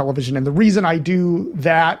original Intellivision. And the reason I do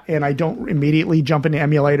that and I don't immediately jump into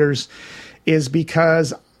emulators is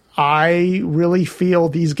because I really feel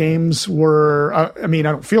these games were, I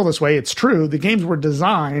don't feel this way, it's true. The games were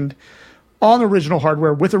designed on original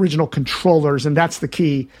hardware with original controllers, and that's the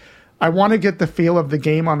key. I want to get the feel of the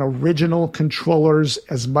game on original controllers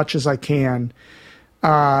as much as I can.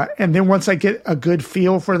 And then once I get a good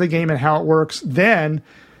feel for the game and how it works, then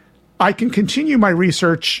I can continue my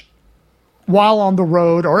research while on the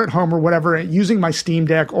road or at home or whatever, using my Steam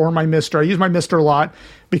Deck or my Mister. I use my Mister a lot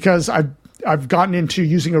because I've gotten into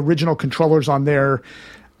using original controllers on there.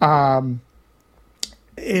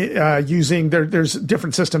 There's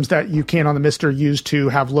different systems that you can on the Mister use to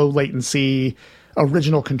have low latency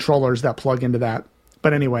original controllers that plug into that.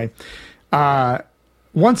 But anyway,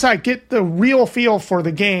 once I get the real feel for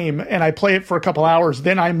the game and I play it for a couple hours,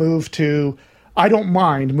 then I don't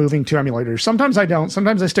mind moving to emulators. Sometimes I don't.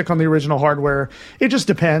 Sometimes I stick on the original hardware. It just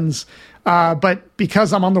depends. But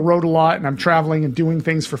because I'm on the road a lot and I'm traveling and doing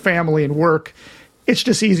things for family and work, it's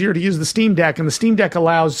just easier to use the Steam Deck. And the Steam Deck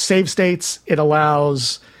allows save states. It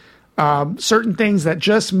allows certain things that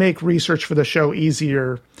just make research for the show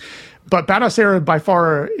easier. But Batocera, by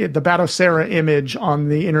far, the Batocera image on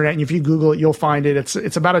the internet, and if you Google it, you'll find it.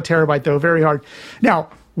 It's about a terabyte, though, very hard. Now,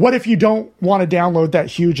 what if you don't want to download that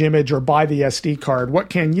huge image or buy the SD card? What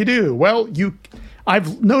can you do? Well,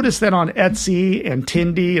 I've noticed that on Etsy and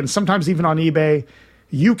Tindy and sometimes even on eBay,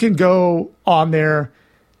 you can go on there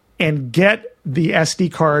and get the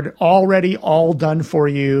SD card already all done for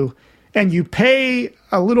you, and you pay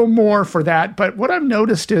a little more for that. But what I've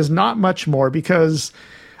noticed is not much more, because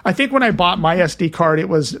I think when I bought my SD card, it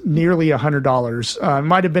was nearly $100. It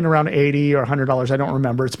might have been around $80 or $100. I don't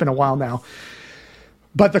remember. It's been a while now.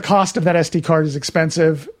 But the cost of that SD card is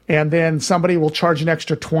expensive, and then somebody will charge an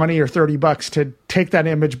extra $20 or $30 to take that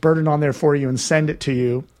image, burn it on there for you, and send it to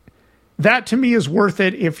you. That, to me, is worth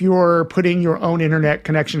it if you're putting your own internet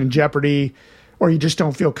connection in jeopardy, or you just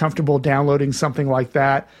don't feel comfortable downloading something like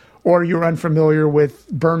that, or you're unfamiliar with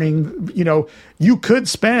burning. You could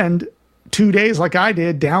spend 2 days like I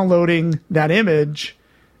did downloading that image,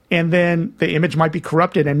 and then the image might be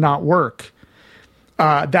corrupted and not work.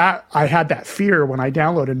 That I had that fear when I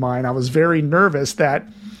downloaded mine. I was very nervous that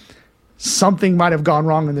something might have gone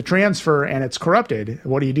wrong in the transfer and it's corrupted.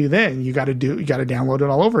 What do you do then? You got to download it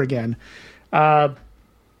all over again.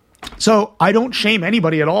 So I don't shame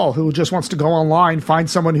anybody at all who just wants to go online, find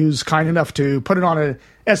someone who's kind enough to put it on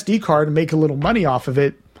SD card and make a little money off of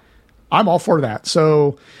it, I'm all for that.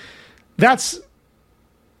 So that's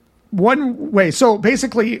one way. So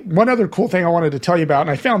basically, one other cool thing I wanted to tell you about, and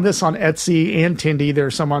I found this on Etsy and Tindy.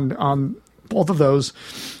 There's some on both of those.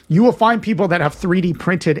 You will find people that have 3D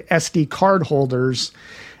printed SD card holders.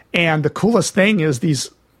 And the coolest thing is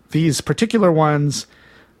these particular ones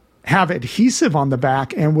have adhesive on the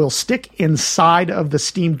back and will stick inside of the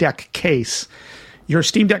Steam Deck case. Your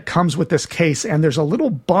Steam Deck comes with this case, and there's a little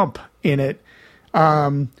bump in it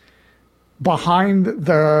behind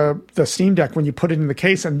the Steam Deck when you put it in the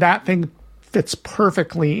case, and that thing fits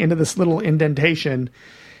perfectly into this little indentation.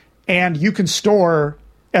 And you can store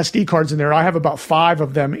SD cards in there. I have about 5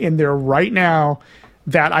 of them in there right now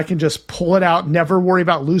that I can just pull it out, never worry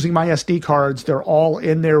about losing my SD cards. They're all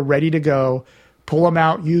in there ready to go. Pull them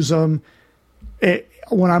out, use them.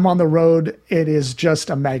 When I'm on the road, it is just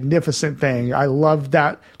a magnificent thing. I love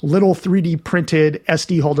that little 3D printed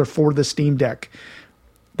SD holder for the Steam Deck.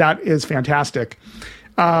 That is fantastic.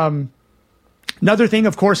 Another thing,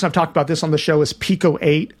 of course, I've talked about this on the show, is Pico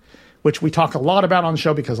 8, which we talk a lot about on the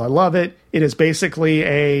show because I love it. It is basically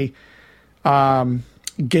a very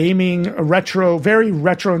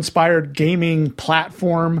retro inspired gaming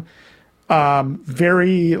platform.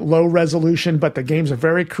 Very low resolution, but the games are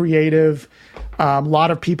very creative. A lot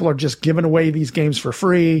of people are just giving away these games for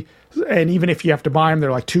free. And even if you have to buy them, they're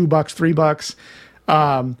like $2,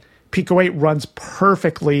 $3. Pico 8 runs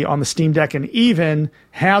perfectly on the Steam Deck and even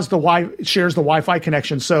has shares the Wi-Fi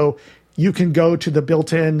connection. So you can go to the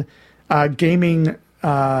built-in gaming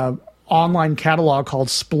online catalog called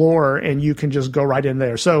Splore, and you can just go right in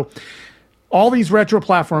there. So all these retro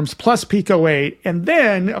platforms plus Pico 8, and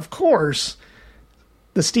then, of course,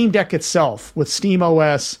 the Steam Deck itself with Steam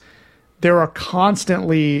OS. There are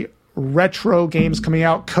constantly retro games coming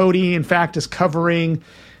out. Cody, in fact, is covering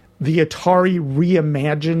the Atari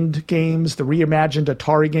reimagined games, the reimagined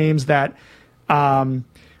Atari games that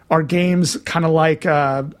are games kind of like,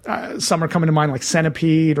 some are coming to mind like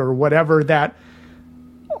Centipede or whatever, that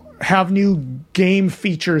have new game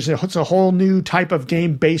features. It's a whole new type of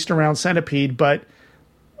game based around Centipede, but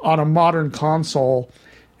on a modern console.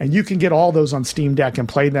 And you can get all those on Steam Deck and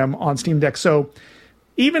play them on Steam Deck. So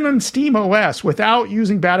even on Steam OS, without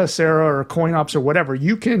using Batacera or CoinOps or whatever,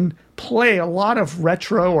 you can play a lot of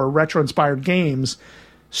retro or retro-inspired games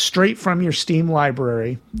straight from your Steam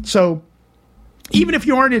library. So even if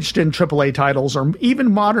you aren't interested in AAA titles or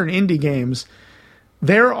even modern indie games,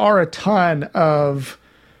 there are a ton of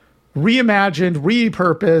reimagined,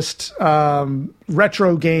 repurposed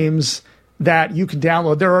retro games that you can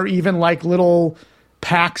download. There are even like little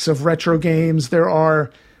packs of retro games. There are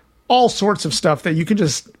all sorts of stuff that you can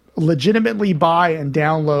just legitimately buy and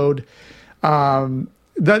download.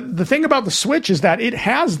 The thing about the Switch is that it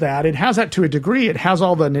has that to a degree. It has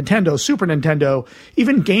all the Nintendo, Super Nintendo,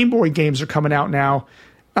 even Game Boy games are coming out now,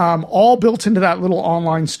 all built into that little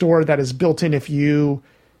online store that is built in. If you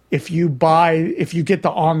get the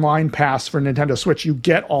online pass for Nintendo Switch, you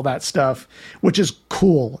get all that stuff, which is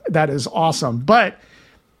cool. That is awesome. But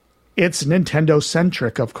it's Nintendo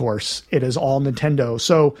centric, of course. It is all Nintendo.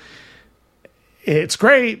 So it's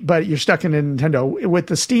great, but you're stuck in a Nintendo. With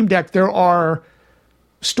the Steam Deck, there are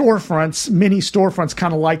storefronts, mini storefronts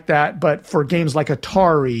kind of like that, but for games like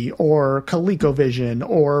Atari or ColecoVision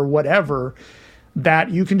or whatever, that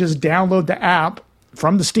you can just download the app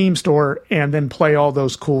from the Steam store and then play all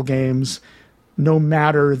those cool games, no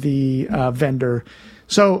matter the vendor.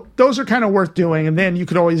 So those are kind of worth doing. And then you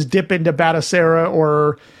could always dip into Batacera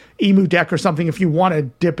or Emu Deck or something if you want to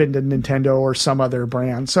dip into Nintendo or some other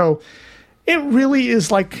brand. So it really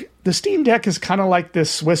is like the Steam Deck is kind of like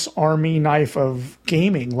this Swiss Army knife of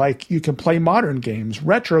gaming. Like you can play modern games,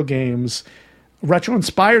 retro inspired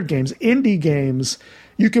games, indie games.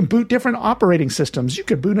 You can boot different operating systems. You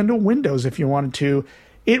could boot into Windows if you wanted to.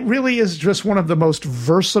 It really is just one of the most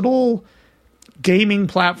versatile gaming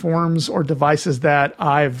platforms or devices that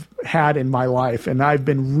I've had in my life, and I've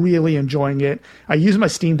been really enjoying it. I use my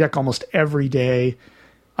Steam Deck almost every day.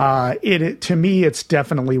 To me, it's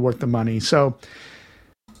definitely worth the money. So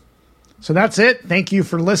that's it. Thank you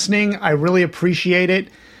for listening. I really appreciate it,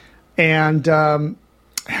 and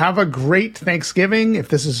have a great Thanksgiving. If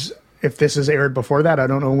this is aired before that, I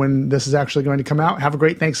don't know when this is actually going to come out. Have a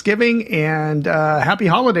great Thanksgiving and happy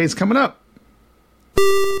holidays coming up.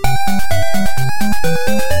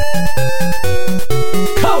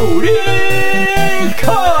 Cody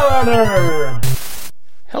Corner!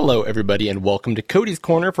 Hello, everybody, and welcome to Cody's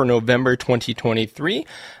Corner for November 2023.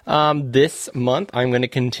 This month, I'm going to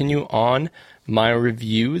continue on my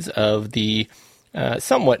reviews of the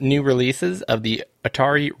somewhat new releases of the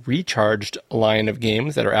Atari Recharged line of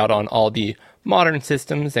games that are out on all the modern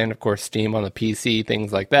systems and, of course, Steam on the PC,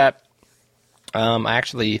 things like that. I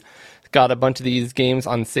actually got a bunch of these games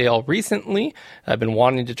on sale recently. I've been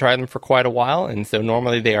wanting to try them for quite a while, and so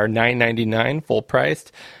normally they are $9.99 full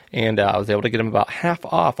priced, and I was able to get them about half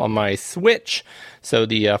off on my Switch. So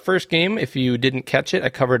the first game, if you didn't catch it, I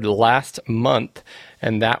covered last month,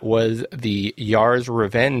 and that was the Yar's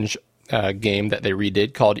Revenge game that they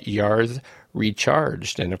redid called Yar's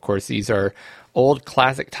Recharged. And of course, these are old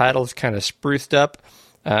classic titles kind of spruced up,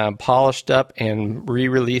 polished up, and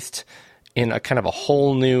re-released in a kind of a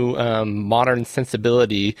whole new modern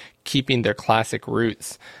sensibility, keeping their classic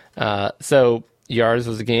roots. So Yar's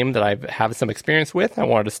was a game that I have some experience with. I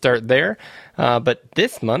wanted to start there. But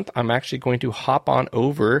this month, I'm actually going to hop on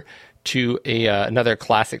over to another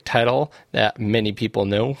classic title that many people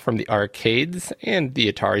know from the arcades and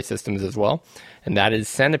the Atari systems as well, and that is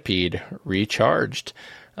Centipede Recharged.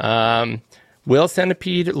 Will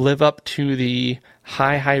Centipede live up to the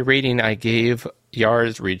high rating I gave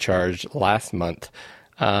Yar's Recharged last month?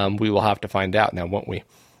 We will have to find out now, won't we?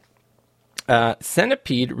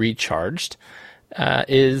 Centipede Recharged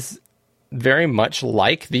is very much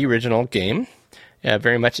like the original game.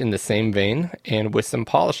 Very much in the same vein, and with some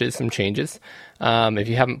polishes, some changes. If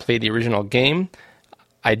you haven't played the original game,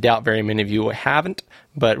 I doubt very many of you haven't,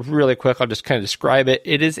 but really quick, I'll just kind of describe it.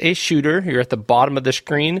 It is a shooter. You're at the bottom of the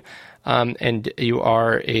screen, and you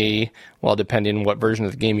are depending on what version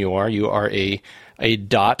of the game you are a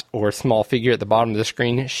dot or small figure at the bottom of the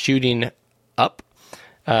screen shooting up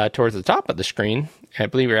towards the top of the screen. I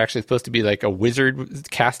believe you're actually supposed to be like a wizard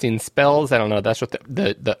casting spells. I don't know. That's what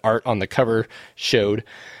the art on the cover showed.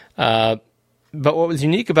 But what was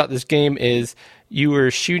unique about this game is you were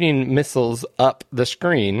shooting missiles up the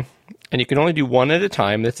screen, and you can only do one at a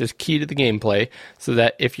time. This is key to the gameplay, so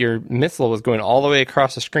that if your missile was going all the way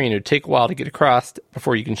across the screen, it would take a while to get across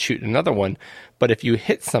before you can shoot another one. But if you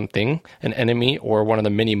hit something, an enemy or one of the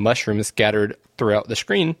many mushrooms scattered throughout the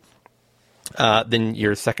screen, then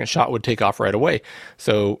your second shot would take off right away.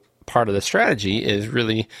 So part of the strategy is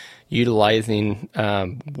really utilizing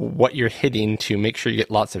what you're hitting to make sure you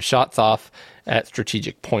get lots of shots off at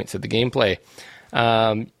strategic points of the gameplay.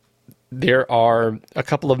 There are a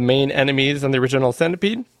couple of main enemies on the original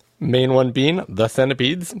Centipede, main one being the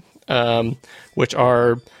Centipedes, which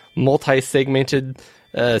are multi-segmented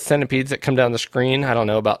centipedes that come down the screen, I don't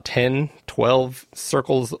know, about 10, 12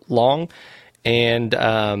 circles long, and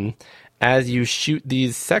as you shoot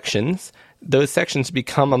these sections, those sections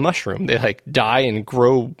become a mushroom. They die and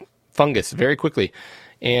grow fungus very quickly.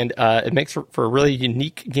 And it makes for a really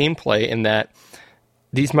unique gameplay in that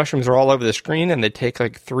these mushrooms are all over the screen, and they take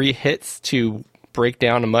 3 hits to break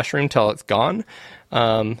down a mushroom till it's gone.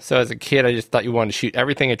 So as a kid, I just thought you wanted to shoot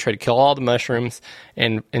everything and try to kill all the mushrooms.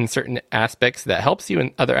 And in certain aspects, that helps you.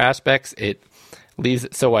 In other aspects, it leaves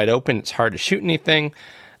it so wide open, it's hard to shoot anything.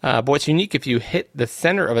 But what's unique, if you hit the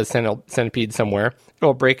center of a centipede somewhere, it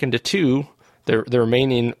will break into 2. The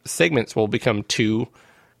remaining segments will become 2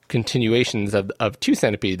 continuations of 2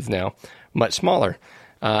 centipedes now, much smaller,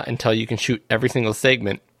 until you can shoot every single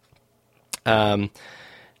segment.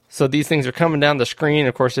 So these things are coming down the screen.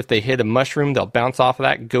 Of course, if they hit a mushroom, they'll bounce off of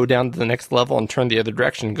that, go down to the next level, and turn the other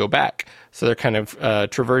direction and go back. So they're kind of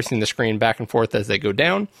traversing the screen back and forth as they go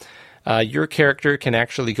down. Your character can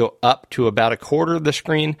actually go up to about a quarter of the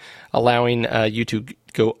screen, allowing you to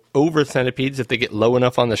go over centipedes if they get low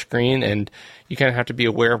enough on the screen, and you kind of have to be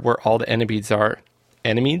aware of where all the enemies are.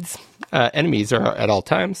 Enemies are at all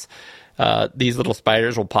times. These little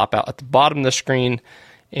spiders will pop out at the bottom of the screen,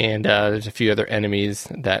 and there's a few other enemies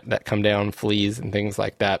that come down, fleas and things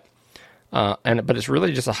like that. But it's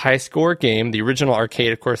really just a high score game. The original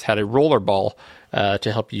arcade, of course, had a roller ball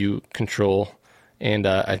to help you control. And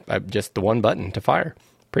I just the one button to fire.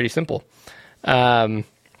 Pretty simple.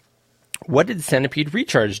 What did Centipede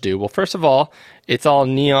Recharge do? Well, first of all, it's all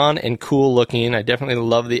neon and cool looking. I definitely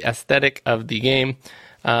love the aesthetic of the game.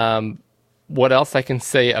 What else I can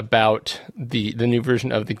say about the new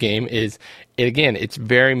version of the game is, it's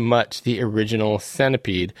very much the original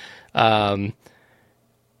Centipede. I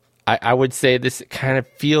would say this kind of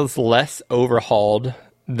feels less overhauled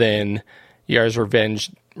than Yar's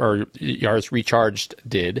Revenge or Yar's Recharged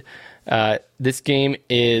did. This game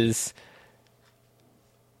is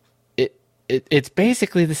it's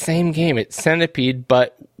basically the same game. It's Centipede,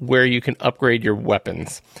 but where you can upgrade your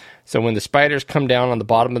weapons. So when the spiders come down on the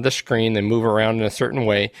bottom of the screen, they move around in a certain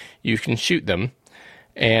way, you can shoot them,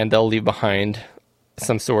 and they'll leave behind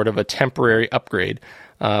some sort of a temporary upgrade.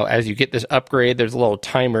 As you get this upgrade, there's a little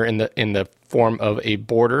timer in the form of a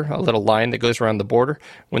border, a little line that goes around the border.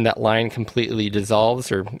 When that line completely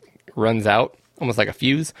dissolves or runs out, almost like a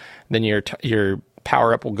fuse, then your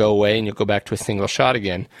power-up will go away and you'll go back to a single shot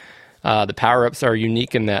again. The power-ups are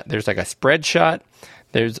unique in that there's like a spread shot.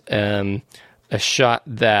 There's a shot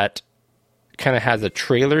that kind of has a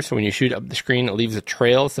trailer, so when you shoot up the screen, it leaves a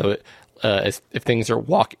trail, so if things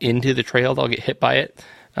walk into the trail, they'll get hit by it.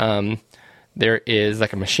 There is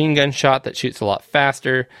like a machine gun shot that shoots a lot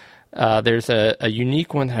faster. There's a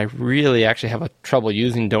unique one that I really actually have trouble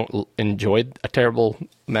using, don't enjoy a terrible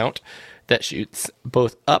amount, that shoots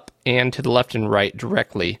both up and to the left and right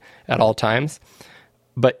directly at all times.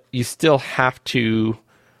 But you still have to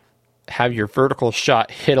have your vertical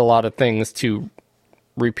shot hit a lot of things to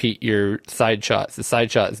repeat your side shots. The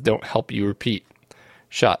side shots don't help you repeat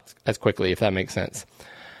shots as quickly, if that makes sense.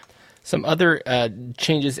 Some other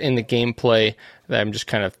changes in the gameplay that I'm just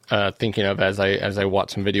kind of thinking of as I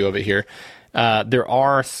watch some video of it here. There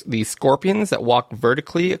are these scorpions that walk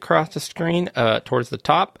vertically across the screen towards the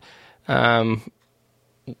top,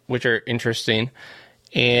 which are interesting.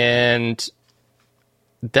 And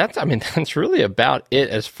that's really about it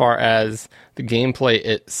as far as the gameplay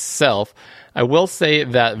itself. I will say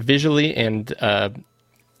that visually and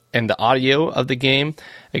the audio of the game,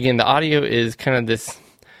 again, the audio is kind of this.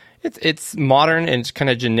 It's modern and it's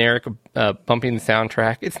kind of generic, bumping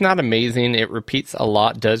soundtrack. It's not amazing. It repeats a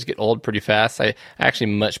lot, does get old pretty fast. I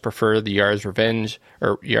actually much prefer the Yar's Revenge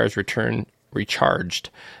or Yar's Return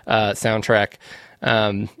Recharged soundtrack.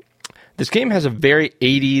 This game has a very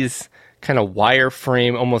 80s kind of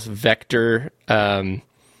wireframe, almost vector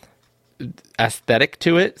aesthetic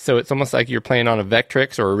to it. So it's almost like you're playing on a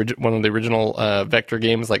Vectrex or one of the original Vector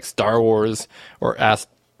games like Star Wars or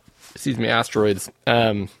Asteroids.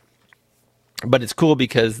 But it's cool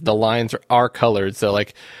because the lines are colored. So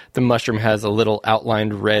like the mushroom has a little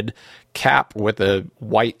outlined red cap with a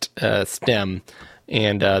white stem,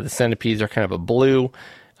 and the centipedes are kind of a blue.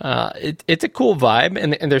 It's a cool vibe,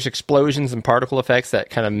 and there's explosions and particle effects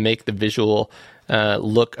that kind of make the visual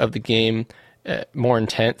look of the game more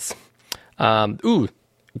intense.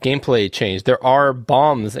 Gameplay change. There are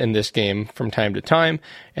bombs in this game from time to time,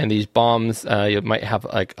 and these bombs, you might have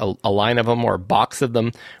like a line of them or a box of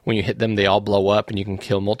them. When you hit them, they all blow up, and you can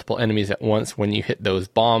kill multiple enemies at once when you hit those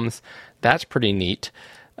bombs. That's pretty neat.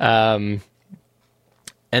 And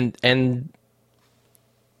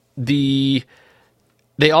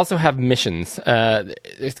they also have missions.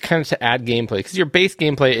 It's kind of to add gameplay, because your base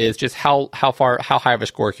gameplay is just how high of a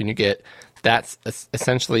score can you get. That's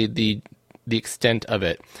essentially the extent of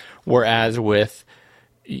it. Whereas with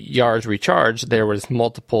Yar's Recharge, there was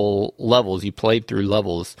multiple levels. You played through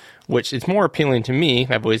levels, which is more appealing to me.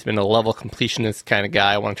 I've always been a level completionist kind of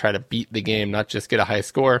guy. I want to try to beat the game, not just get a high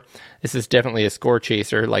score. This is definitely a score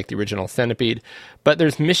chaser like the original Centipede, but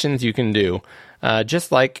there's missions you can do,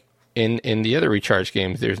 just like in the other Recharge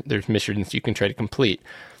games. There's missions you can try to complete.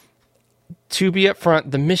 To be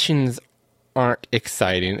upfront, the missions aren't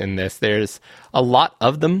exciting in this. There's a lot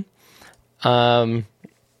of them.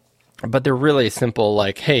 But they're really simple,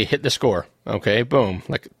 like, hey, hit the score. Okay, boom.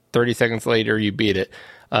 Like 30 seconds later, you beat it.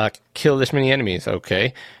 Kill this many enemies.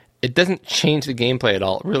 Okay. It doesn't change the gameplay at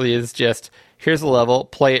all. It really is just, here's a level,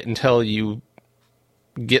 play it until you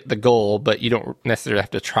get the goal, but you don't necessarily have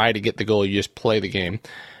to try to get the goal. You just play the game.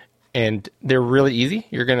 And they're really easy.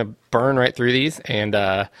 You're going to burn right through these. And,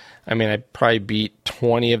 I probably beat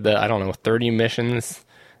 20 of the, 30 missions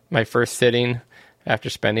my first sitting,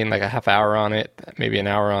 after spending like a half hour on it, maybe an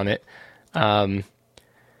hour on it. So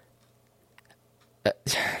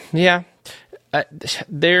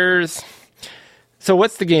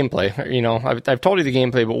what's the gameplay? I've told you the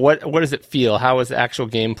gameplay, but what does it feel? How is the actual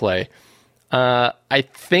gameplay? I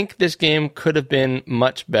think this game could have been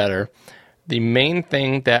much better. The main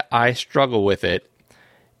thing that I struggle with it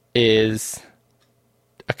is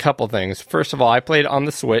a couple things. First of all, I played on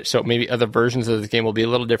the Switch, so maybe other versions of this game will be a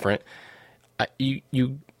little different. I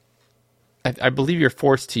believe you're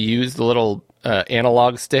forced to use the little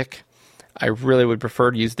analog stick. I really would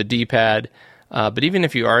prefer to use the D-pad. But even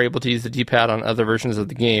if you are able to use the D-pad on other versions of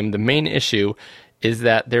the game, the main issue is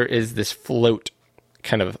that there is this float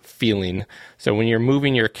kind of feeling. So when you're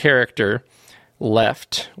moving your character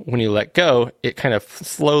left, when you let go, it kind of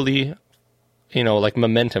slowly, like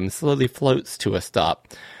momentum, slowly floats to a stop.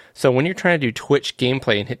 So when you're trying to do Twitch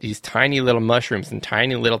gameplay and hit these tiny little mushrooms and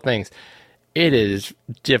tiny little things, it is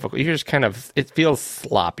difficult. You're just it feels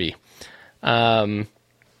sloppy. I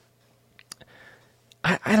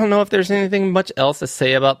don't know if there's anything much else to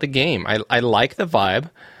say about the game. I like the vibe.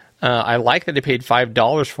 I like that they paid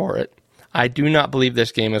 $5 for it. I do not believe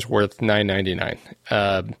this game is worth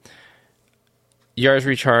 $9.99. Yours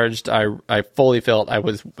Recharged, I fully felt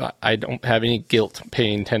I don't have any guilt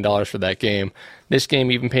paying $10 for that game. This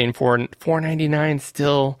game, even paying $4.99,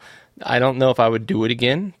 still, I don't know if I would do it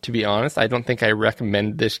again, to be honest. I don't think I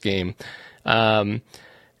recommend this game.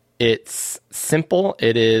 It's simple.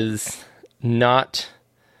 It doesn't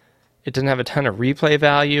have a ton of replay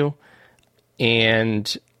value,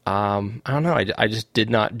 and I don't know. I just did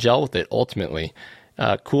not gel with it ultimately.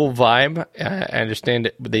 Cool vibe. I understand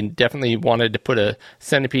it. They definitely wanted to put a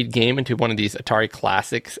Centipede game into one of these Atari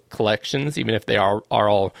Classics collections, even if they are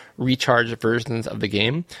all recharged versions of the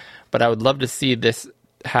game. But I would love to see this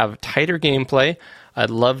have tighter gameplay. I'd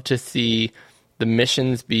love to see the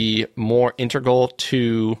missions be more integral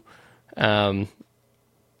to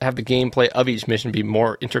have the gameplay of each mission be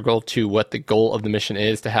more integral to what the goal of the mission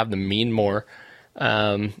is, to have them mean more.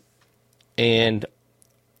 And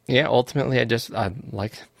yeah, ultimately, I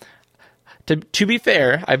like to be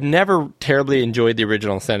fair, I've never terribly enjoyed the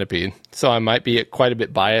original Centipede, so I might be quite a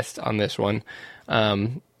bit biased on this one.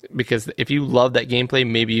 Because if you love that gameplay,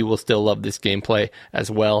 maybe you will still love this gameplay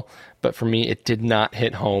as well. But for me, it did not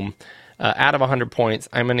hit home. Out of 100 points,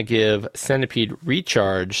 I'm going to give Centipede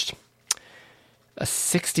Recharged a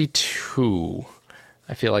 62.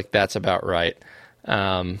 I feel like that's about right.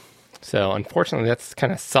 So unfortunately, that's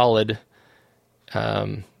kind of solid.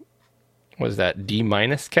 What is that,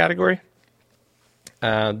 D- category?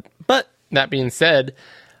 But that being said,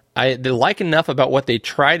 they like enough about what they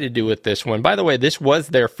try to do with this one. By the way, this was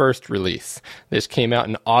their first release. This came out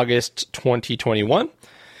in August 2021.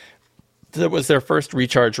 That was their first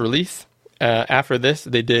Recharge release. After this,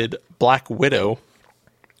 they did Black Widow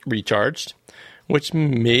Recharged, which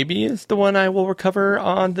maybe is the one I will recover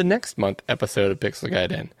on the next month episode of Pixel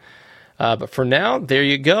Guide In. But for now, there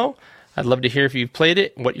you go. I'd love to hear if you've played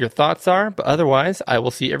it, what your thoughts are. But otherwise, I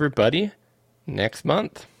will see everybody next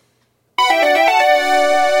month.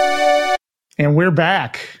 And we're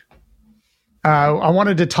back. I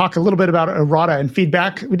wanted to talk a little bit about errata and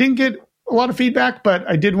feedback. We didn't get a lot of feedback, but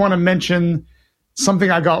I did want to mention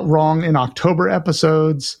something I got wrong in October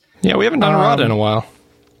episodes. Yeah, we haven't done errata in a while.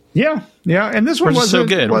 Yeah. And this one was so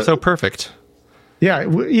good. We're so perfect. Yeah,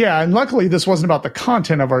 and luckily this wasn't about the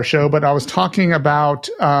content of our show, but I was talking about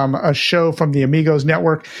a show from the Amigos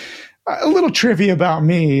Network. A little trivia about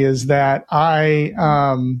me is that I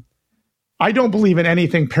don't believe in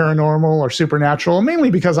anything paranormal or supernatural,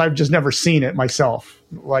 mainly because I've just never seen it myself.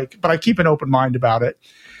 But I keep an open mind about it.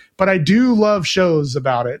 But I do love shows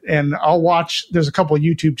about it, and I'll watch. There's a couple of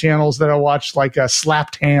YouTube channels that I watch, like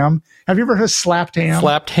Slapped Ham. Have you ever heard of Slapped Ham?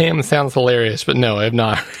 Slapped Ham sounds hilarious, but no, I have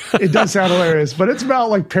not. It does sound hilarious, but it's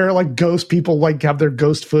about like ghost people, like have their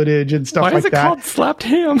ghost footage and stuff like that. Why is it called Slapped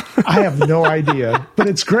Ham? I have no idea, but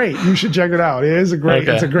it's great. You should check it out. It's a great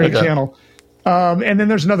channel. And then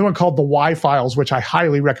there's another one called The Y Files, which I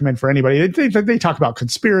highly recommend for anybody. They talk about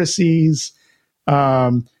conspiracies.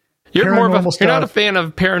 You're not a fan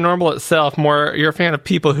of paranormal itself. You're a fan of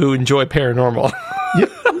people who enjoy paranormal. Yeah.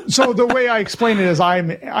 So the way I explain it is,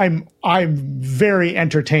 I'm very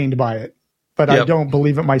entertained by it, but I don't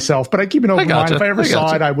believe it myself. But I keep an open mind. If I ever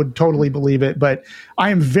saw it, I would totally believe it. But I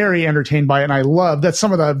am very entertained by it, and I love that's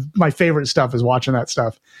some of my favorite stuff is watching that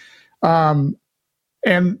stuff. But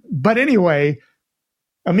anyway,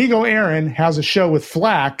 Amigo Aaron has a show with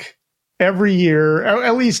Flack every year,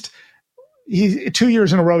 at least. 2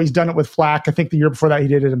 years in a row, he's done it with Flack. I think the year before that he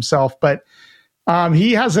did it himself. But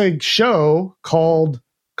he has a show called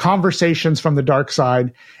Conversations from the Dark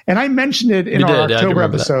Side. And I mentioned it in our October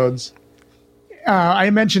episodes. I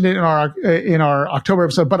mentioned it in our October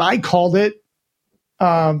episode, but I called it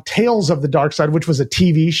Tales of the Dark Side, which was a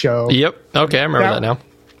TV show. Yep. Okay, I remember that now.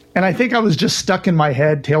 And I think I was just stuck in my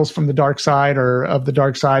head, Tales from the Dark Side or of the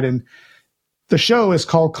Dark Side. And the show is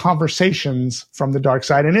called Conversations from the Dark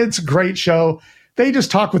Side, and it's a great show. They just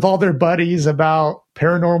talk with all their buddies about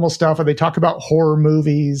paranormal stuff, or they talk about horror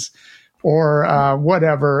movies or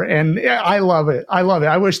whatever. And I love it.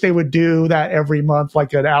 I wish they would do that every month,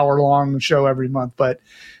 like an hour-long show every month. But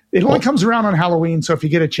it only comes around on Halloween, so if you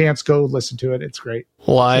get a chance, go listen to it. It's great.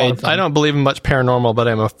 Well, I don't believe in much paranormal, but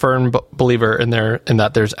I'm a firm believer in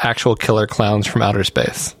that there's actual killer clowns from outer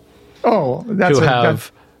space. Oh,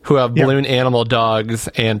 who have balloon animal dogs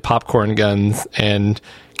and popcorn guns and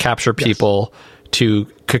capture people to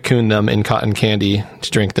cocoon them in cotton candy to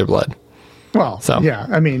drink their blood. Well,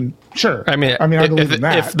 I mean, sure. I believe in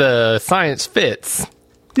that. If the science fits.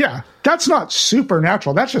 Yeah, that's not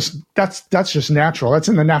supernatural. That's just natural. That's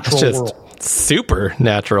in the natural world.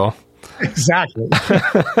 Supernatural. Exactly.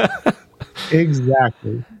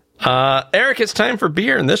 Exactly. Eric, it's time for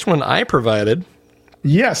beer, and this one I provided.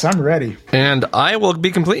 Yes, I'm ready. And I will be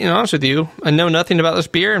completely honest with you. I know nothing about this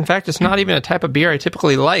beer. In fact, it's not even a type of beer I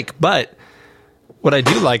typically like. But what I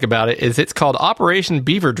do like about it is it's called Operation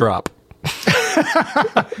Beaver Drop.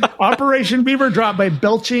 Operation Beaver Drop by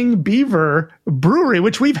Belching Beaver Brewery,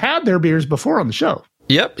 which we've had their beers before on the show.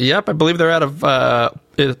 Yep. I believe they're out of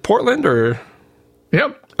is it Portland or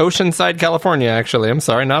Oceanside, California, actually. I'm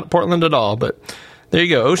sorry, not Portland at all. But there you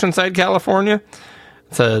go, Oceanside, California.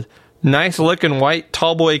 It's a nice looking white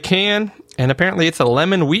tallboy can, and apparently it's a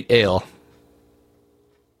lemon wheat ale.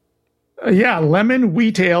 Yeah, lemon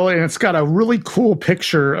wheat ale, and it's got a really cool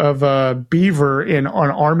picture of a beaver in an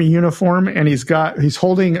army uniform, and he's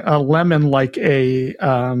holding a lemon like a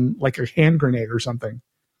hand grenade or something.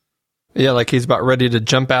 Yeah, like he's about ready to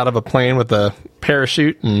jump out of a plane with a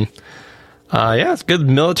parachute, and it's a good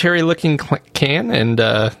military looking can, and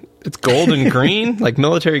it's gold and green, like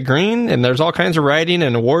military green, and there's all kinds of writing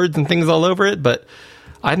and awards and things all over it. But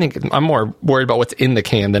I think I'm more worried about what's in the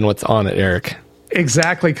can than what's on it, Eric.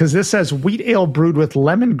 Exactly, because this says wheat ale brewed with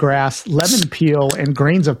lemongrass, lemon peel, and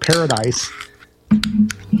grains of paradise.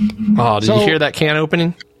 Oh, did you hear that can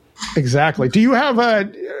opening? Exactly. Do you have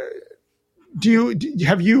have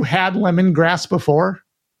you had lemongrass before?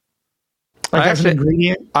 Like as an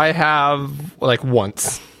ingredient? I have like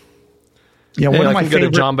once. Yeah, one of my favorite. Go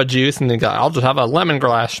to Jamba Juice and they go, I'll just have a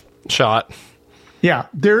lemongrass shot. Yeah,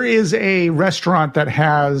 there is a restaurant that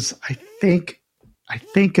has, I think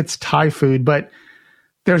it's Thai food, but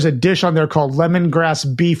there's a dish on there called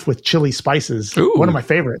lemongrass beef with chili spices. Ooh. One of my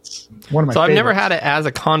favorites. I've never had it as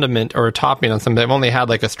a condiment or a topping on something. I've only had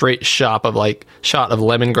like a straight shot of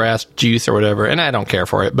lemongrass juice or whatever, and I don't care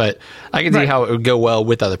for it, but I can see how it would go well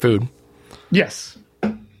with other food. Yes.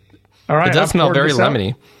 All right. It does smell very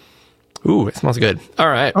lemony. Ooh, it smells good. All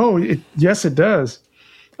right. Oh, yes, it does.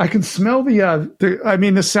 I can smell I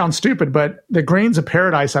mean, this sounds stupid, but the grains of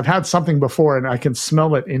paradise, I've had something before, and I can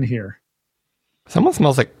smell it in here. Someone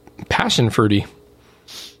smells like passion fruity.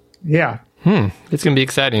 Yeah. It's going to be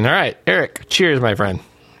exciting. All right, Eric, cheers, my friend.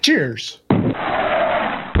 Cheers.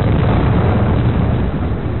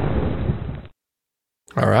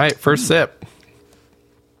 All right, first sip.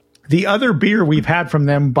 The other beer we've had from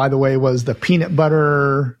them, by the way, was the peanut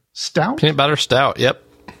butter stout. Peanut butter stout, yep.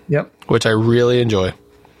 Which I really enjoy.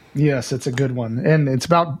 Yes, it's a good one. And it's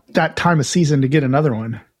about that time of season to get another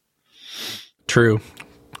one. True.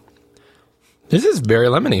 This is very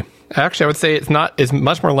lemony. Actually, I would say it's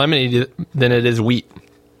much more lemony than it is wheat.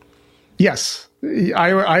 Yes,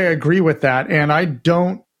 I agree with that. And I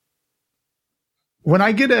don't,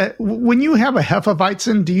 when you have a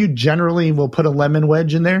Hefeweizen, do you generally will put a lemon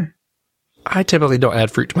wedge in there? I typically don't add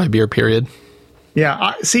fruit to my beer, period. Yeah.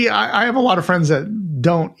 I have a lot of friends that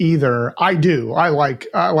don't either. I do.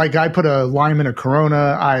 I put a lime in a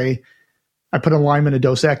Corona. I put a lime in a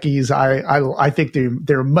Dos Equis. I think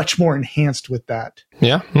they're much more enhanced with that.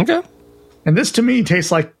 Yeah. Okay. And this to me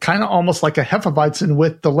tastes like kind of almost like a Hefeweizen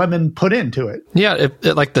with the lemon put into it. Yeah.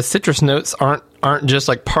 It like the citrus notes aren't just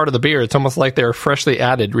like part of the beer. It's almost like they're freshly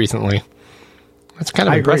added recently. That's kind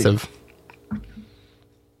of impressive.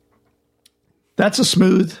 That's a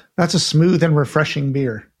smooth and refreshing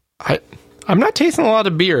beer. I'm not tasting a lot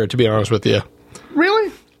of beer, to be honest with you.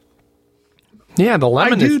 Really? Yeah, the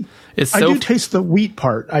lemon is so... I do taste the wheat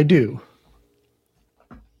part. I do.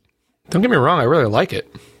 Don't get me wrong. I really like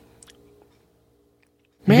it.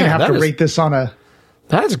 Man, you're going to have to rate this on a...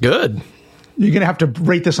 That's good. You're going to have to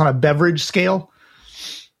rate this on a beverage scale?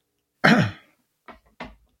 Yeah,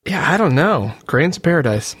 I don't know. Grains of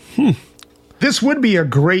Paradise. This would be a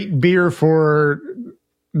great beer for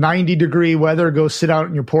 90-degree weather. Go sit out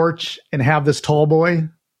on your porch and have this tall boy.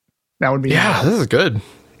 That would be nice. This is good.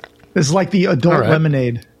 This is like the adult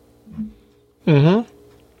lemonade. Mm-hmm.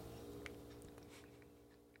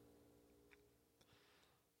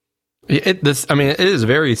 It is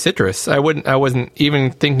very citrus. I wasn't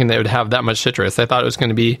even thinking that it would have that much citrus. I thought it was going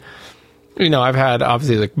to be, I've had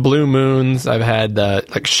obviously like Blue Moons. I've had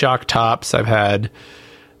like Shock Tops. I've had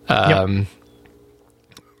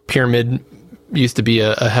Pyramid used to be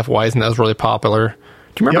a Hefeweizen that was really popular.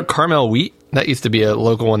 Do you remember Carmel Wheat? That used to be a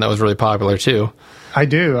local one that was really popular too. I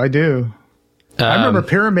do. I remember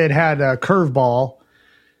Pyramid had a Curveball.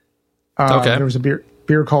 There was a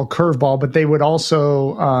beer called Curveball, but they would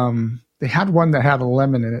also they had one that had a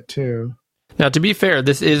lemon in it too. Now, to be fair,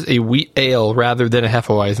 this is a wheat ale rather than a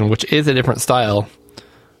Hefeweizen, which is a different style,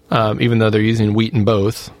 even though they're using wheat in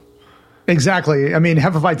both. Exactly. I mean,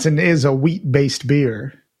 Hefeweizen is a wheat-based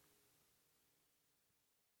beer.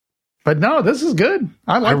 But no, this is good.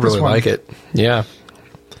 I like this one. I really like it. Yeah.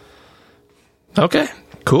 Okay,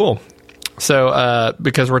 cool. So,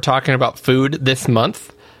 because we're talking about food this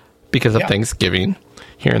month, because of Thanksgiving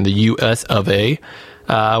here in the U.S. of A.,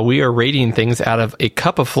 we are rating things out of a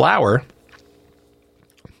cup of flour.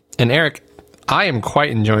 And Eric, I am quite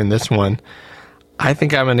enjoying this one. I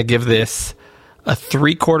think I'm going to give this a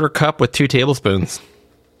 3/4 cup with 2 tablespoons.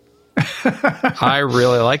 I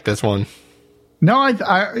really like this one. No,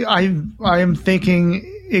 I am thinking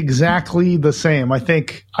exactly the same. I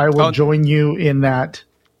think I will join you in that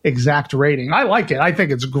exact rating. I like it. I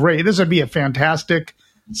think it's great. This would be a fantastic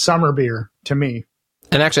summer beer to me.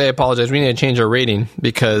 And actually, I apologize. We need to change our rating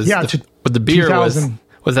because the beer was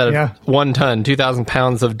at a 1 ton, 2,000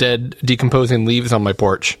 pounds of dead, decomposing leaves on my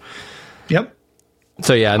porch. Yep.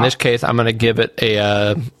 So yeah, in this case, I'm going to give it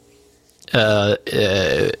a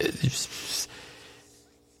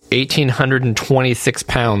 1,826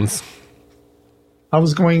 pounds. I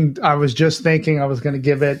was just thinking I was going to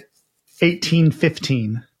give it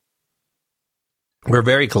 1815. We're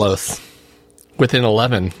very close. Within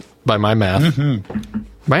 11 by my math. Mm-hmm.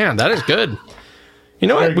 Man, that is good. You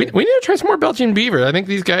know what? We need to try some more Belgian beaver. I think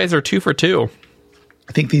these guys are 2 for 2.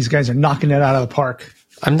 I think these guys are knocking it out of the park.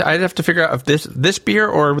 I'd have to figure out if this beer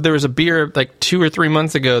or there was a beer like 2 or 3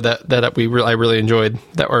 months ago that I really enjoyed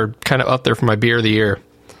that were kind of up there for my beer of the year.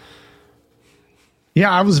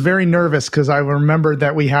 Yeah, I was very nervous because I remembered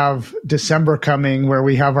that we have December coming where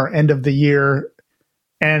we have our end of the year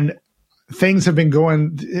and things have been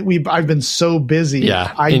going. I've been so busy.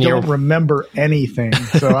 Yeah, I don't remember anything.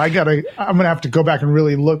 So I'm going to have to go back and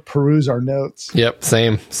really peruse our notes. Yep.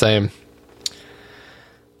 Same.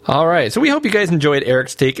 All right. So we hope you guys enjoyed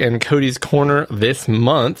Eric's Take and Cody's Corner this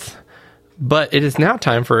month. But it is now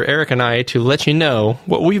time for Eric and I to let you know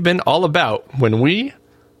what we've been all about when we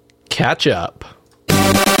catch up.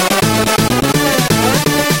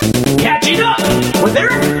 Catching up with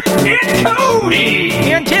Eric and Cody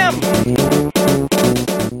and Tim.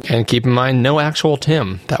 And keep in mind, no actual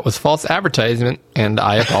Tim. That was false advertisement, and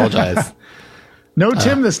I apologize. No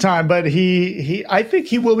Tim this time, but I think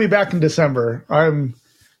he will be back in December. I'm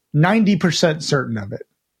 90% certain of it.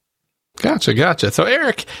 Gotcha. So,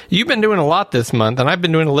 Eric, you've been doing a lot this month, and I've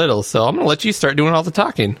been doing a little, so I'm going to let you start doing all the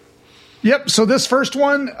talking. Yep. So this first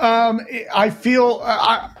one, I feel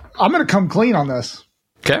I'm going to come clean on this.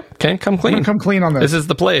 Okay, come clean. I'm going to come clean on this. This is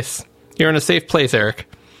the place. You're in a safe place,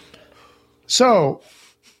 Eric. So,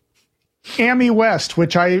 Amy West,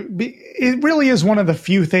 it really is one of the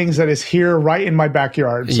few things that is here right in my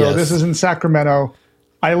backyard. So This is in Sacramento.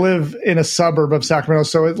 I live in a suburb of Sacramento,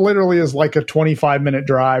 so it literally is like a 25-minute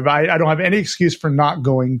drive. I don't have any excuse for not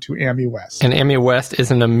going to Amy West. And Amy West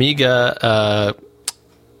is an Amiga,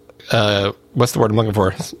 what's the word I'm looking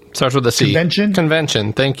for? Starts with a C.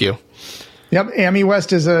 Convention, thank you. Yep, Amy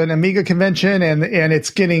West is an Amiga convention, and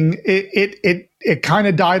it's getting it kind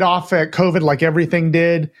of died off at COVID, like everything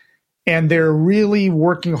did, and they're really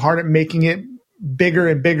working hard at making it bigger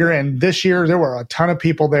and bigger. And this year there were a ton of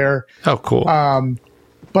people there. Oh, cool.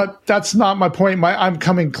 But that's not my point. I'm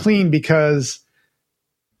coming clean because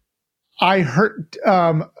I heard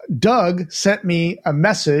Doug sent me a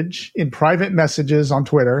message in private messages on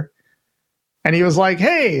Twitter, and he was like,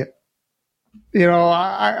 "Hey,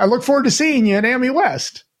 I look forward to seeing you in Amy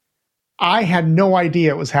West." I had no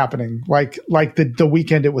idea it was happening, like the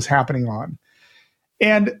weekend it was happening on.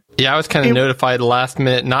 And yeah, I was kind of notified last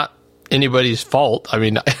minute, not anybody's fault. I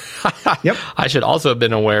mean, yep. I should also have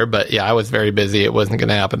been aware, but yeah, I was very busy. It wasn't going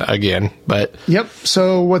to happen again. But yep.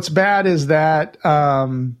 So what's bad is that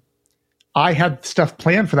I had stuff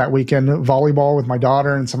planned for that weekend, volleyball with my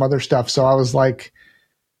daughter and some other stuff. So I was like,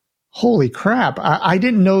 holy crap. I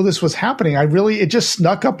didn't know this was happening. It just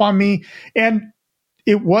snuck up on me. And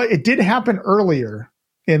it did happen earlier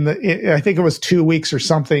I think it was 2 weeks or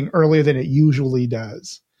something earlier than it usually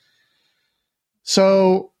does.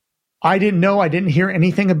 So I didn't know. I didn't hear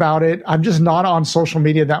anything about it. I'm just not on social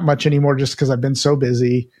media that much anymore just because I've been so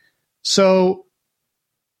busy. So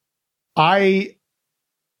I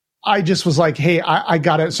just was like, hey, I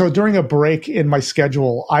got it. So during a break in my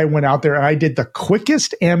schedule, I went out there and I did the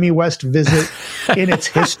quickest Amy West visit in its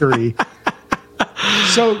history.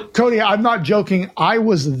 So, Cody, I'm not joking. I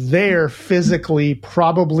was there physically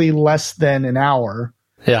probably less than an hour.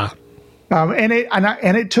 Yeah. And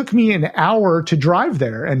it took me an hour to drive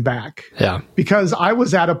there and back. Yeah. Because I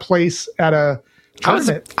was at a place at a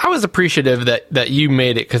tournament. I was appreciative that you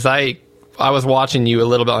made it because I was watching you a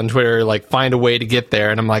little bit on Twitter, like find a way to get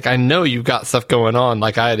there. And I'm like, I know you've got stuff going on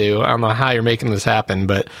like I do. I don't know how you're making this happen,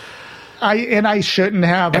 but I shouldn't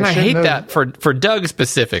have. And I hate that for Doug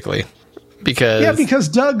specifically. Because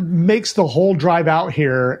Doug makes the whole drive out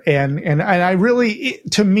here, and I really,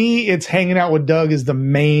 to me, it's hanging out with Doug is the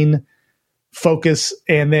main focus,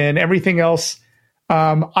 and then everything else.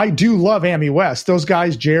 I do love Amy West. Those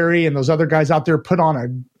guys, Jerry and those other guys out there, put on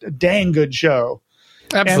a dang good show.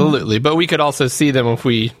 Absolutely. But we could also see them if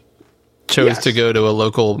we chose to go to a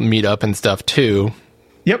local meetup and stuff too.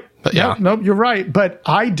 Yep. But yeah. Nope, you're right. But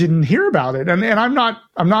I didn't hear about it. And I'm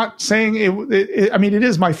not saying it. I mean, it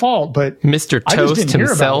is my fault, but Mr. Toast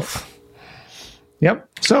himself. Yep.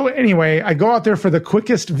 So anyway, I go out there for the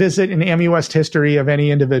quickest visit in Amy West history of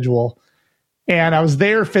any individual. And I was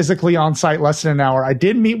there physically on site less than an hour. I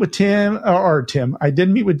did meet with Tim. I did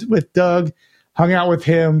meet with Doug, hung out with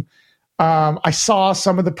him. I saw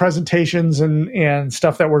some of the presentations and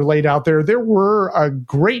stuff that were laid out there. There were a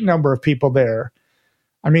great number of people there.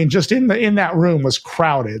 I mean, just in that room was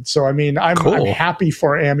crowded. So I mean, I'm happy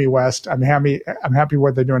for Amy West. I'm happy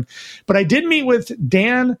what they're doing. But I did meet with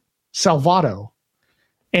Dan Salvato,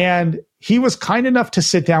 and he was kind enough to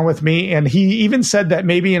sit down with me, and he even said that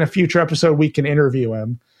maybe in a future episode we can interview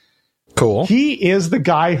him. Cool. He is the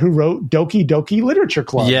guy who wrote Doki Doki Literature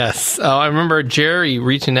Club. Yes. I remember Jerry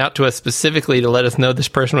reaching out to us specifically to let us know this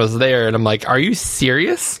person was there. And I'm like, are you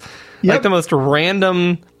serious? Yep. Like the most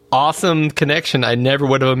random, awesome connection I never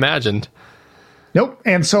would have imagined. Nope.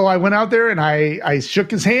 And so I went out there and I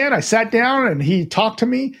shook his hand. I sat down and he talked to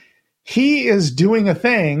me. He is doing a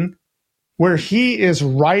thing where he is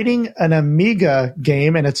writing an Amiga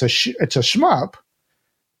game, and it's a shmup.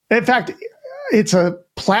 In fact, it's a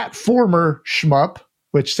platformer shmup,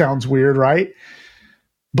 which sounds weird, right?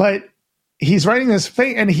 But he's writing this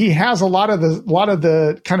thing, and he has a lot of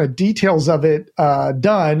the kind of details of it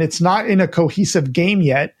done. It's not in a cohesive game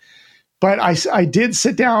yet, but I did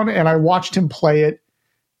sit down and I watched him play it.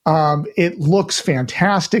 It looks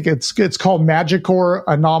fantastic. It's called Magicor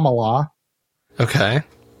Anomala. Okay.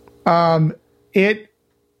 It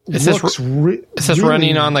is looks this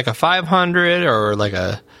running on like a 500 or like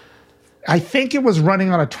a? I think it was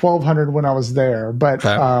running on a 1200 when I was there, but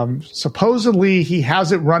supposedly he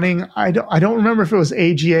has it running. I don't remember if it was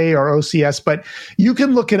AGA or OCS, but you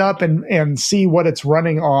can look it up and see what it's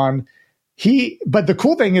running on. But the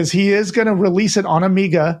cool thing is he is going to release it on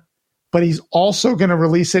Amiga, but he's also going to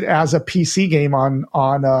release it as a PC game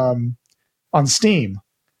on Steam.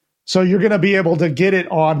 So you're going to be able to get it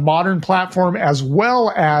on modern platform as well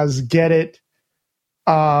as get it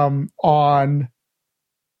on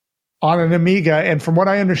an Amiga. And from what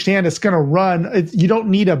I understand, it's going to run. You don't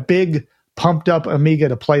need a big pumped up Amiga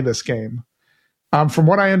to play this game. From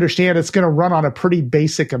what I understand, it's going to run on a pretty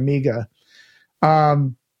basic Amiga.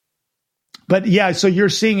 But yeah, so you're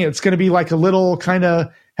seeing it. It's going to be like a little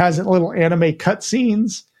has a little anime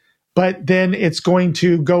cutscenes. But then it's going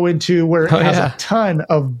to go into where it has a ton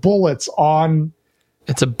of bullets on.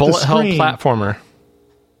 It's a bullet hell platformer.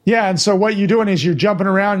 Yeah, and so what you're doing is you're jumping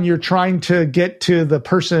around and you're trying to get to the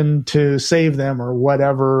person to save them or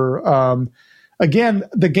whatever. Again,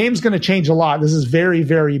 the game's going to change a lot. This is very,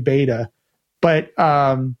 very beta. But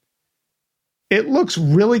it looks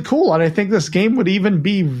really cool, and I think this game would even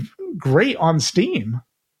be great on Steam.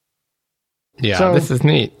 Yeah, so, this is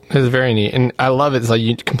neat. This is very neat. And I love it. It's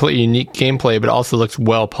like completely unique gameplay, but it also looks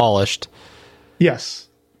well polished. Yes.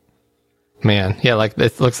 Man, yeah, like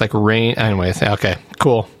it looks like rain. Anyways, okay,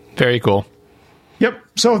 cool. Very cool. Yep.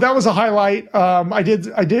 So that was a highlight. I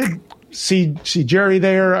did see Jerry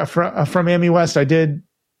there from Amy West. I did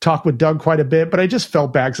talk with Doug quite a bit, but I just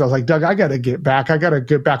felt bad because I was like, Doug, I got to get back. I got to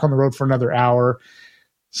get back on the road for another hour.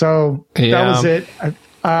 So that was it.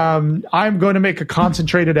 I'm going to make a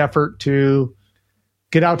concentrated effort to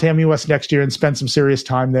get out to Amy West next year and spend some serious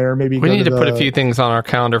time there. Maybe we need to put a few things on our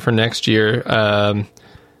calendar for next year.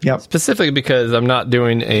 Specifically because I'm not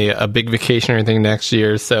doing a big vacation or anything next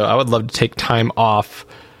year, so I would love to take time off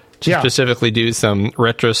to specifically do some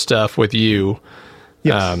retro stuff with you.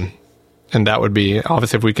 Yes. And that would be,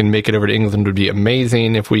 obviously, if we can make it over to England, would be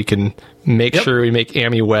amazing. If we can make sure we make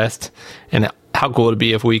Amy West, and how cool it would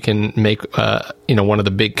be if we can make one of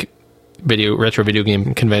the big retro video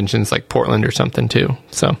game conventions like Portland or something too.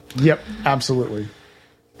 So yep, absolutely.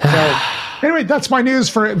 So anyway, that's my news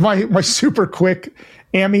for my super quick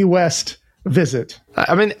Amy West visit.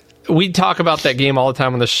 I mean, we talk about that game all the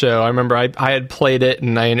time on the show. I remember I had played it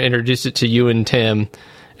and I introduced it to you and Tim,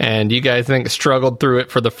 and you guys struggled through it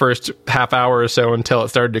for the first half hour or so until it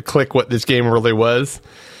started to click what this game really was.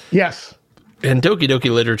 Yes. And Doki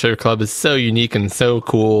Doki Literature Club is so unique and so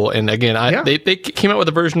cool. And again, they came out with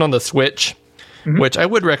a version on the Switch, which I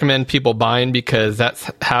would recommend people buying because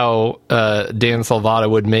that's how Dan Salvato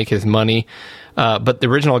would make his money. But the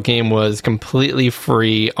original game was completely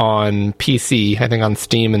free on PC, I think on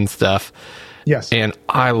Steam and stuff. Yes. And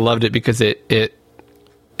I loved it because it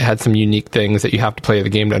had some unique things that you have to play the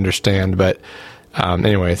game to understand. But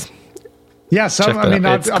anyways. Yeah, I'm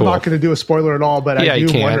not going to do a spoiler at all, but Yeah, I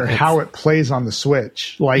do wonder how it plays on the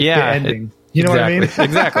Switch, like the ending. You know what I mean?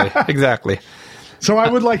 Exactly. So I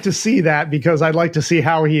would like to see that because I'd like to see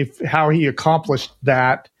how he accomplished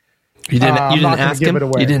that. You didn't ask him?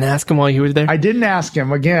 You didn't ask him while you were there? I didn't ask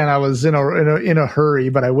him. Again, I was in a hurry,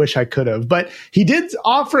 but I wish I could have. But he did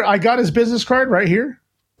offer. I got his business card right here.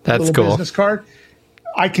 That's cool. Business card.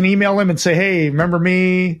 I can email him and say, "Hey, remember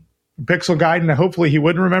me, Pixel Guide?" And hopefully he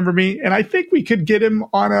wouldn't remember me. And I think we could get him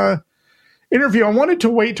on a interview. I wanted to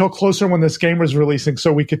wait till closer when this game was releasing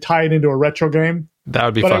so we could tie it into a retro game. That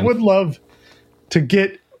would be fun. But I would love to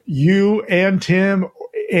get you and Tim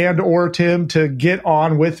to get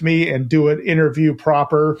on with me and do an interview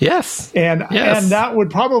proper. Yes. And that would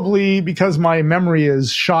probably, because my memory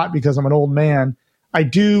is shot because I'm an old man,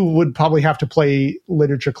 would probably have to play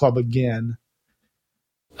Literature Club again.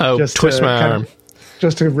 Oh, just twist my arm.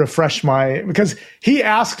 Just to refresh because he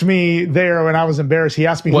asked me there when I was embarrassed, he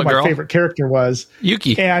asked me who my favorite character was.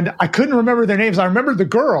 Yuki. And I couldn't remember their names. I remembered the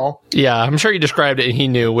girl. Yeah, I'm sure you described it and he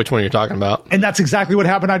knew which one you're talking about. And that's exactly what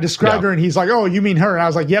happened. I described her and he's like, "Oh, you mean her?" And I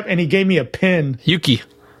was like, "Yep." And he gave me a pin. Yuki.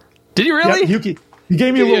 Did he really? Yep, Yuki. He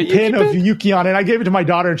gave me a little pin of Yuki on it. I gave it to my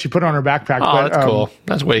daughter and she put it on her backpack. Oh, that's cool.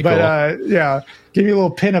 That's way cool. Yeah, gave me a little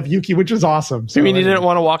pin of Yuki, which was awesome. So, you mean you didn't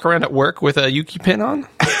want to walk around at work with a Yuki pin on?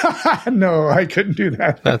 No, I couldn't do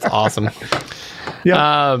that. That's awesome.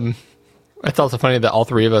 Yeah. It's also funny that all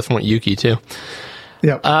three of us want Yuki too.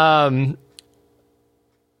 Yeah.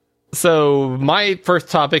 So my first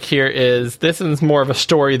topic here is, this is more of a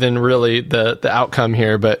story than really the outcome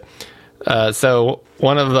here, but so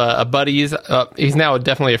one of the buddies, he's now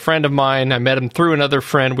definitely a friend of mine. I met him through another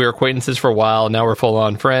friend. We were acquaintances for a while. Now we're full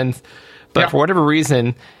on friends. But for whatever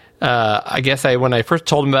reason, I guess when I first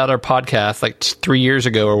told him about our podcast, like 3 years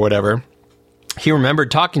ago or whatever, he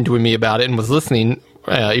remembered talking to me about it and was listening,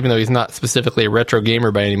 even though he's not specifically a retro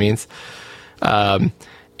gamer by any means, and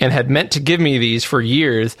had meant to give me these for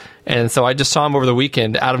years. And so I just saw him over the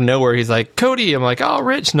weekend out of nowhere. He's like, "Cody." I'm like, "Oh,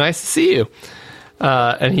 Rich, nice to see you."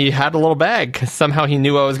 And he had a little bag. Somehow he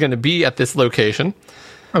knew I was going to be at this location.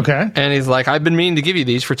 Okay. And he's like, "I've been meaning to give you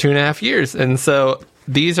these for 2.5 years." And so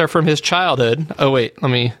these are from his childhood. Oh, wait,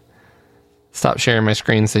 let me stop sharing my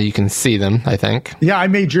screen so you can see them, I think. Yeah, I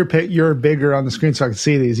made your bigger on the screen so I can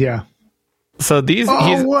see these, yeah. So these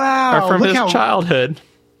wow. are from his childhood.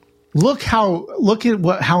 Look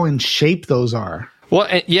at how in shape those are. Well,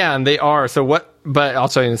 and they are. So what? But I'll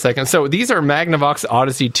show you in a second. So these are Magnavox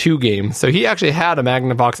Odyssey 2 games. So he actually had a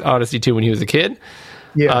Magnavox Odyssey 2 when he was a kid.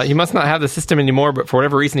 Yes. He must not have the system anymore, but for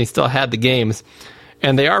whatever reason, he still had the games.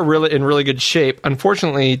 And they are really in really good shape.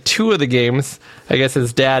 Unfortunately, 2 of the games, I guess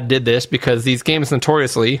his dad did this because these games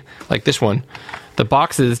notoriously, like this one, the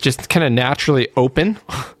boxes just kind of naturally open.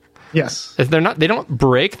 Yes. They don't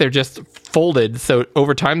break, they're just folded. So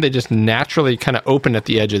over time, they just naturally kind of open at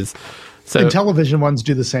the edges. So, and television ones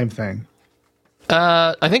do the same thing.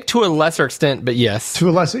 I think to a lesser extent, but yes. To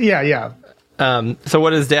a lesser, yeah. So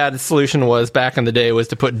what his dad's solution was back in the day was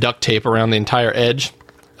to put duct tape around the entire edge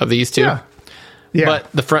of these 2. Yeah.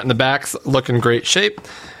 But the front and the backs look in great shape.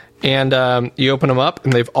 And you open them up,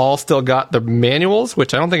 and they've all still got the manuals,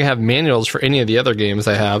 which I don't think I have manuals for any of the other games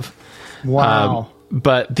I have. Wow.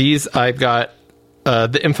 But these, I've got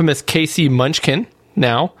the infamous KC Munchkin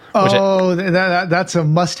now. That's a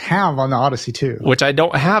must-have on the Odyssey 2. Which I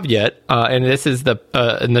don't have yet. And this is the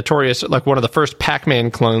notorious, like one of the first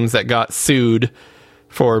Pac-Man clones that got sued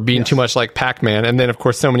for being too much like Pac-Man. And then, of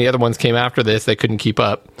course, so many other ones came after this, they couldn't keep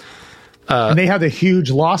up. And they had a huge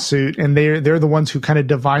lawsuit, and they're the ones who kind of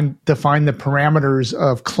define the parameters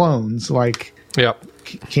of clones. Like,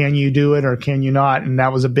 can you do it or can you not? And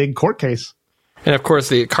that was a big court case. And of course,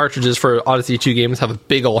 the cartridges for Odyssey 2 games have a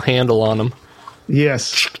big old handle on them.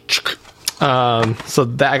 Yes.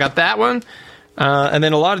 So I got that one. And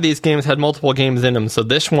then a lot of these games had multiple games in them. So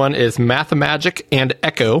this one is Mathemagic and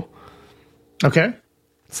Echo. Okay.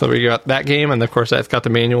 So we got that game, and of course, that's got the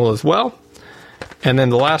manual as well. And then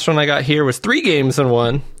the last one I got here was 3 games in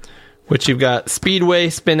one, which you've got Speedway,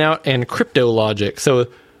 Spin Out, and Crypto Logic. So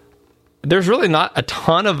there's really not a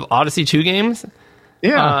ton of Odyssey 2 games.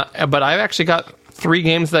 Yeah. But I've actually got 3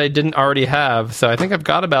 games that I didn't already have. So I think I've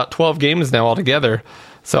got about 12 games now altogether.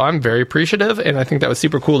 So I'm very appreciative, and I think that was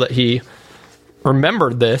super cool that he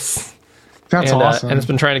remembered this. That's awesome. And it's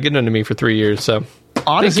been trying to get into me for 3 years. So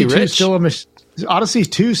Odyssey 2 Odyssey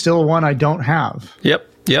 2 still one I don't have. Yep.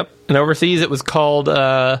 And overseas, it was called,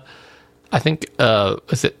 I think, it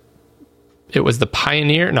was the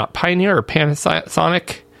Pioneer, not Pioneer or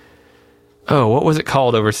Panasonic. Oh, what was it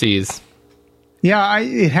called overseas? Yeah,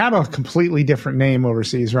 it had a completely different name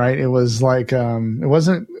overseas, right? It was like it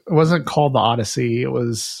wasn't called the Odyssey. It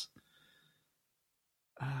was,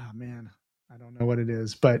 man, I don't know what it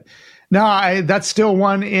is, but no, that's still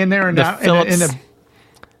one in there. And It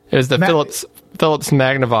was the Philips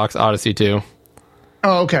Magnavox Odyssey 2.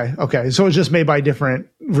 Oh, okay. So it was just made by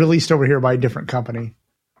released over here by a different company.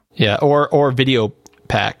 Yeah, or Video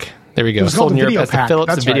Pack. There we go. It was called in Europe Video as the Pack.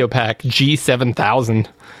 Philips That's Video right. Pack G7000.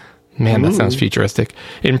 Man, that sounds futuristic.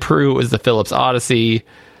 In Peru, it was the Philips Odyssey.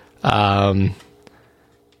 Also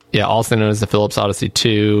known as the Philips Odyssey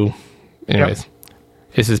 2. Anyways,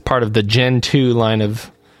 This is part of the Gen 2 line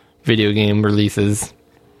of video game releases.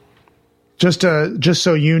 Just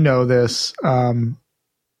so you know this,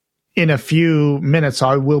 in a few minutes,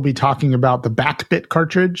 I will be talking about the Backbit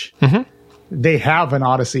cartridge. Mm-hmm. They have an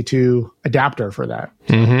Odyssey 2 adapter for that.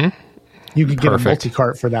 Mm-hmm. You can get a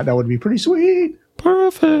multi-cart for that. That would be pretty sweet.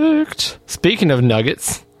 Perfect. Speaking of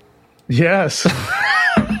nuggets. Yes.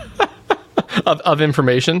 of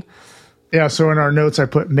information. Yeah, so in our notes, I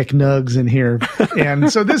put McNugs in here.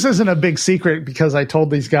 And so this isn't a big secret because I told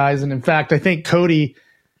these guys. And in fact, I think Cody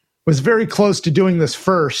was very close to doing this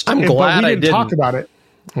first. I'm glad we didn't talk about it.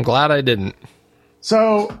 I'm glad I didn't.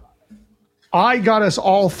 So I got us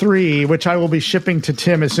all three, which I will be shipping to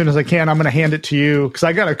Tim as soon as I can. I'm going to hand it to you because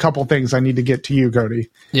I got a couple things I need to get to you, Cody.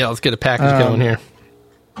 Yeah, let's get a package going here.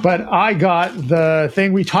 But I got the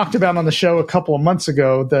thing we talked about on the show a couple of months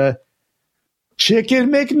ago, the Chicken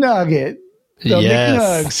McNugget.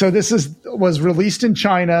 Yes. McNug. So this was released in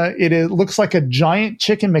China. It looks like a giant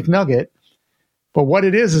chicken McNugget, but what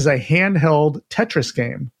it is a handheld Tetris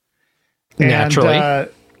game. Naturally. And,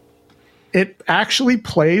 it actually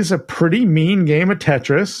plays a pretty mean game of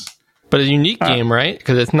Tetris. But a unique game, right?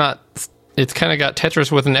 Because it's kind of got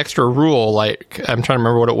Tetris with an extra rule. Like, I'm trying to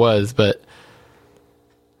remember what it was, but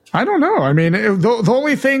I don't know. I mean, the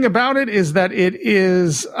only thing about it is that it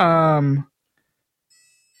is,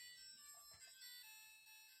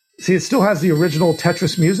 see, it still has the original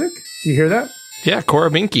Tetris music. Do you hear that? Yeah,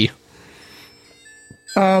 Korobinki.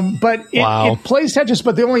 But it plays Tetris,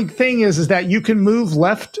 but the only thing is that you can move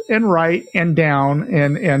left and right and down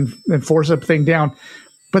and force a thing down.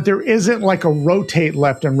 But there isn't like a rotate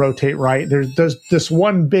left and rotate right. There's this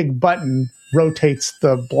one big button rotates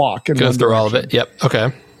the block and goes through all of it. Yep.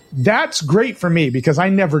 Okay. That's great for me because I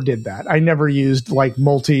never did that. I never used like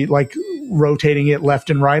rotating it left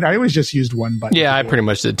and right. I always just used one button. Yeah, I pretty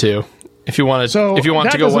much did too. If you want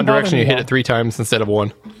to go one direction, you hit it 3 times instead of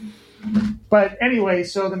 1. But anyway,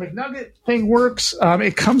 so the McNugget thing works.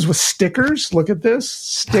 It comes with stickers. Look at this.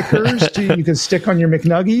 Stickers you can stick on your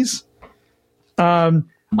McNuggies.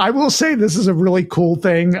 I will say this is a really cool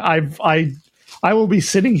thing. I will be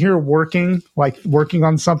sitting here working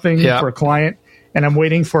on something for a client, and I'm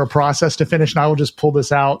waiting for a process to finish, and I will just pull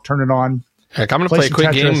this out, turn it on. Heck, I'm going to play a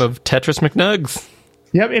quick game of Tetris McNugs.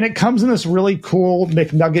 Yep, and it comes in this really cool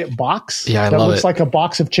McNugget box. Yeah, that looks like a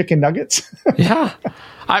box of chicken nuggets. Yeah.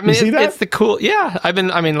 I mean, it's the cool. Yeah,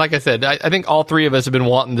 like I said, I think all three of us have been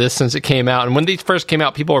wanting this since it came out. And when these first came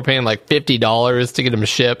out, people were paying like $50 to get them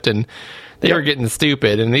shipped, and they were getting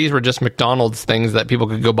stupid. And these were just McDonald's things that people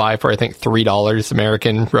could go buy for, I think, $3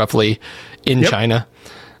 American, roughly, in China.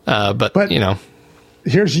 But you know,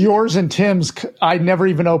 here's yours and Tim's. I never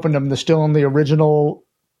even opened them. They're still in the original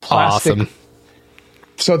plastic. Awesome.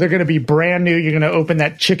 So they're going to be brand new. You're going to open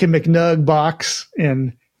that Chicken McNug box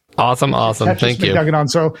and awesome. Thank you. On.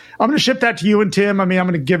 So I'm going to ship that to you and Tim. I mean, I'm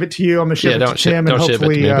going to give it to you. I'm going to ship it to Tim, and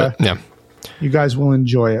hopefully you guys will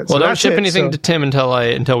enjoy it. Well, don't ship anything to Tim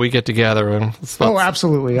until we get together.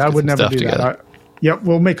 Absolutely. I would never do that. Yep,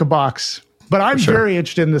 we'll make a box. But I'm very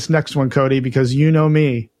interested in this next one, Cody, because you know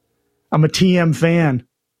me. I'm a TM fan.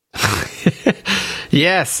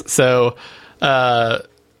 Yes. So I'm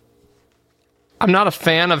not a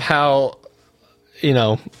fan of how,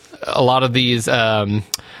 a lot of these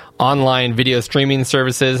online video streaming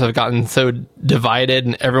services have gotten so divided,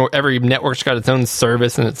 and every network's got its own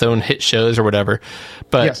service and its own hit shows or whatever.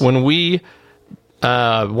 But when we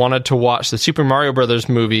wanted to watch the Super Mario Brothers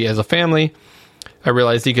movie as a family, I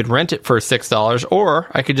realized you could rent it for $6, or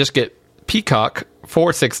I could just get Peacock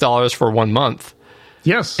for $6 for 1 month.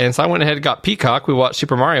 Yes. And so I went ahead and got Peacock. We watched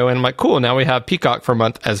Super Mario, and I'm like, cool, now we have Peacock for a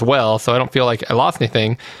month as well, so I don't feel like I lost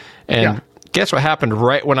anything. And guess what happened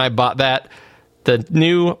right when I bought that? The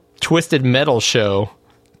new Twisted Metal show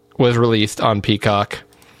was released on Peacock.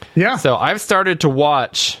 Yeah. So I've started to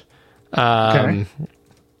watch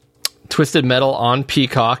Twisted Metal on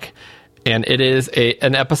Peacock, and it is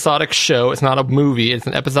an episodic show. It's not a movie. It's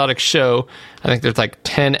an episodic show. I think there's like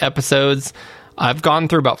 10 episodes. I've gone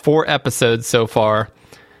through about 4 episodes so far.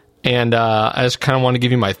 and I just kind of want to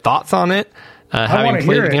give you my thoughts on it, having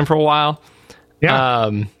played the game for a while.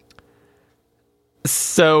 Yeah.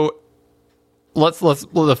 So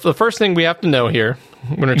the first thing we have to know here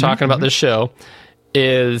when we're talking about this show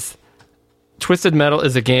is Twisted Metal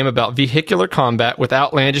is a game about vehicular combat with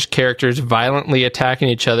outlandish characters violently attacking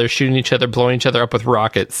each other, shooting each other, blowing each other up with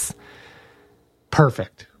rockets.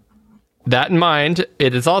 Perfect. That in mind,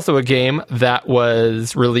 it is also a game that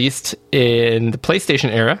was released in the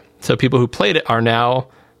PlayStation era. So people who played it are now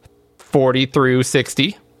 40 through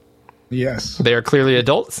 60. Yes. They are clearly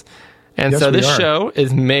adults. And so this show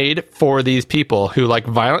is made for these people who like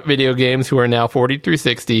violent video games, who are now 40 through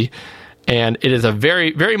 60. And it is a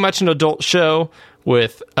very, very much an adult show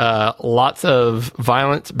with lots of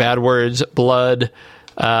violence, bad words, blood,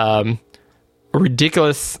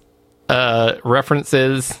 ridiculous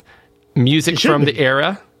references, music from the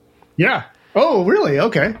era. Yeah. Oh, really?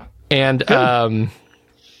 Okay. And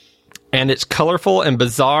it's colorful and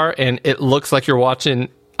bizarre, and it looks like you're watching.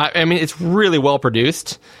 I mean, it's really well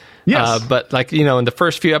produced. Yes. But like, you know, in the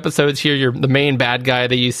first few episodes here, you're the main bad guy.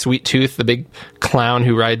 They use Sweet Tooth, the big clown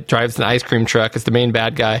who drives an ice cream truck, is the main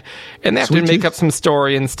bad guy. And they have to make up some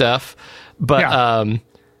story and stuff. But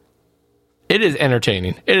it is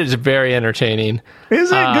entertaining. It is very entertaining.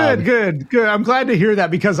 Is it? Good. I'm glad to hear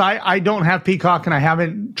that, because I don't have Peacock and I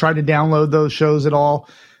haven't tried to download those shows at all.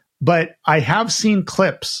 But I have seen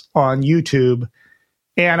clips on YouTube.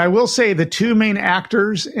 And I will say the two main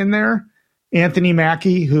actors in there, Anthony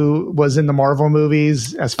Mackie, who was in the Marvel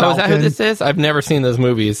movies as Falcon. Oh, is that who this is? I've never seen those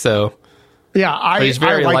movies, so... Yeah, but he's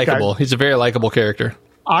very likable. He's a very likable character.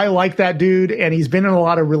 I like that dude, and he's been in a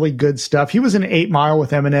lot of really good stuff. He was in 8 Mile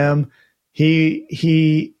with Eminem.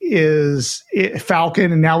 He is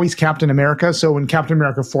Falcon, and now he's Captain America. So when Captain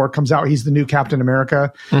America 4 comes out, he's the new Captain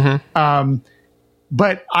America. Mm-hmm.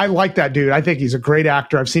 But I like that dude. I think he's a great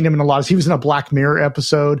actor. I've seen him in a lot of... He was in a Black Mirror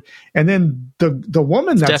episode. And then the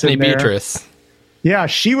woman that's Stephanie in there... Beatrice. Yeah,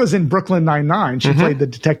 she was in Brooklyn Nine-Nine. She played the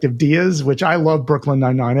Detective Diaz, which I love Brooklyn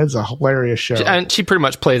Nine-Nine. It's a hilarious show. And she pretty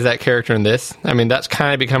much plays that character in this. I mean, that's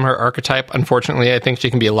kind of become her archetype. Unfortunately, I think she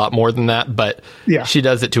can be a lot more than that, but she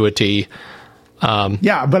does it to a T.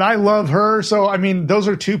 Yeah, but I love her. So, I mean, those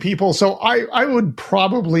are two people. So I would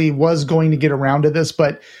probably was going to get around to this,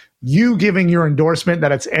 but you giving your endorsement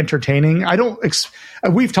that it's entertaining.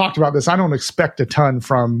 We've talked about this. I don't expect a ton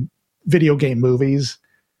from video game movies.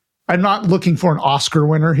 I'm not looking for an Oscar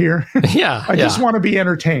winner here. Yeah. I just want to be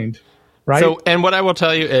entertained. Right. So, and what I will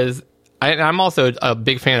tell you is I'm also a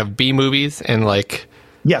big fan of B movies and like,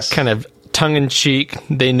 kind of tongue in cheek.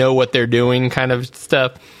 They know what they're doing kind of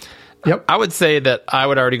stuff. Yep. I would say that I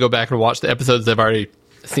would already go back and watch the episodes I've already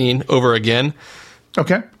seen over again.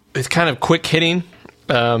 Okay. It's kind of quick hitting.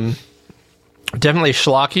 Definitely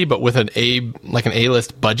schlocky, but with an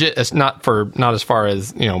A-list budget. It's not as far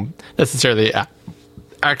as, you know, necessarily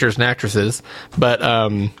actors and actresses, but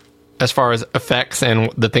as far as effects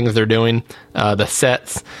and the things they're doing, the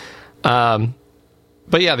sets. But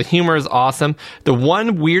yeah, the humor is awesome. The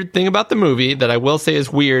one weird thing about the movie that I will say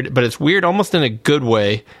is weird, but it's weird almost in a good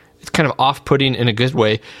way. It's kind of off-putting in a good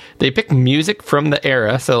way. They pick music from the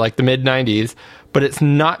era, so like the mid-90s, but it's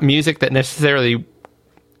not music that necessarily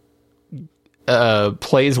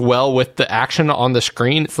plays well with the action on the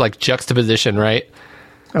screen. It's like juxtaposition, right?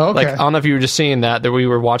 Okay. Like, I don't know if you were just seeing that we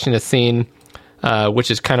were watching a scene,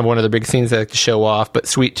 which is kind of one of the big scenes they like to show off, but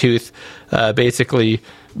Sweet Tooth basically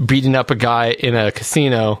beating up a guy in a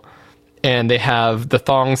casino, and they have the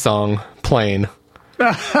thong song playing.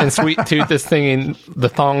 And Sweet Tooth is singing the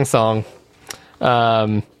thong song.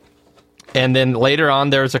 And then later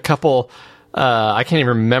on, there's a couple... I can't even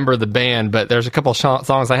remember the band, but there's a couple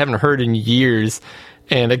songs I haven't heard in years.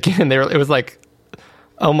 And again, it was like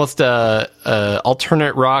almost a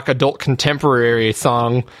alternate rock, adult contemporary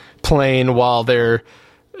song playing while they're,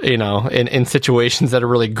 you know, in situations that are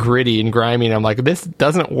really gritty and grimy. And I'm like, this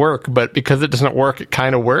doesn't work, but because it doesn't work, it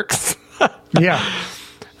kind of works. Yeah.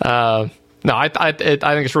 No, I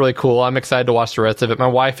think it's really cool. I'm excited to watch the rest of it. My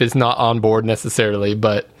wife is not on board necessarily,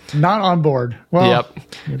 but not on board. Well,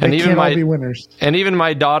 yep. And even all be winners. And even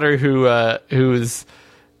my daughter, who's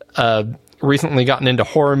recently gotten into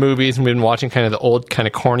horror movies and we've been watching kind of the old, kind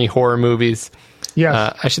of corny horror movies.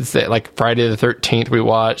 Yes. I should say like Friday the 13th we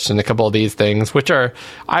watched, and a couple of these things, which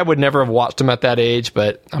I would never have watched them at that age,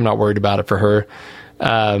 but I'm not worried about it for her.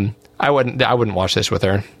 I wouldn't watch this with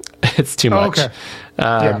her. It's too much. Okay.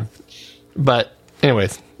 Yeah. But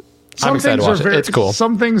anyways, I'm excited to watch it. It's cool.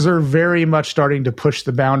 Some things are very much starting to push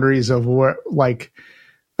the boundaries of what, like,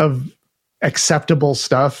 of acceptable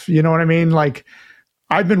stuff. You know what I mean? Like,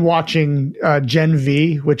 I've been watching Gen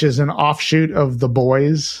V, which is an offshoot of The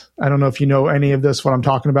Boys. I don't know if you know any of this, what I'm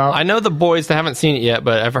talking about. I know The Boys. I haven't seen it yet,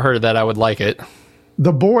 but I've heard that I would like it.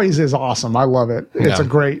 The Boys is awesome. I love it. It's a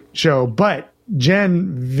great show. But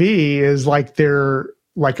Gen V is like they're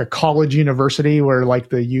like a college university where like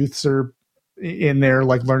the youths are in there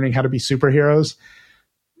like learning how to be superheroes.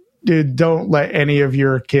 Dude, don't let any of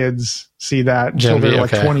your kids see that until they're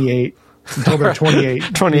like 28. Until they're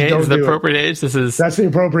 28. 28 is the appropriate age. That's the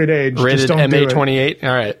appropriate age. Rated MA 28. All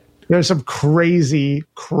right. There's some crazy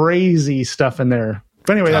stuff in there.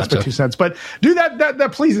 But anyway, that's my 2 cents. But dude,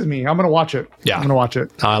 that pleases me. I'm gonna watch it. Yeah, I'm gonna watch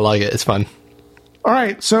it. I like it. It's fun. All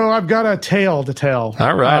right, so I've got a tale to tell.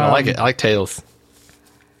 All right, I like it. I like tales.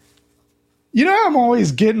 You know, I'm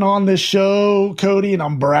always getting on this show, Cody, and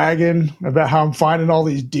I'm bragging about how I'm finding all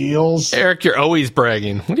these deals. Eric, you're always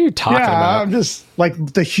bragging. What are you talking about? I'm just like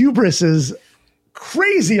the hubris is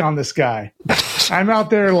crazy on this guy. I'm out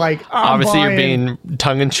there like obviously you're being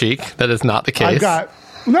tongue in cheek. That is not the case.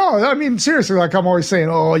 No, I mean, seriously, like I'm always saying,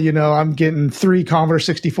 oh, you know, I'm getting 3 Commodore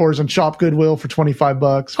 64s on Shop Goodwill for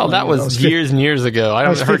 $25. Oh, that was years and years ago. That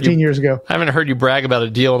was 15 years ago. I haven't heard you brag about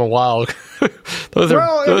a deal in a while. those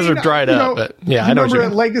are dried up. But yeah, I know. Remember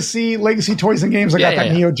at Legacy Toys and Games, I got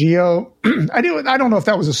that Neo Geo. I don't know if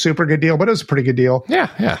that was a super good deal, but it was a pretty good deal.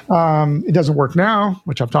 Yeah. It doesn't work now,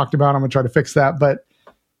 which I've talked about. I'm gonna try to fix that. But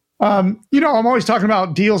you know, I'm always talking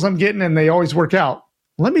about deals I'm getting, and they always work out.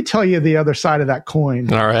 Let me tell you the other side of that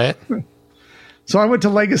coin. All right. So I went to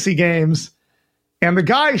Legacy Games, and the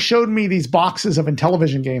guy showed me these boxes of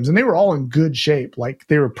Intellivision games, and they were all in good shape. Like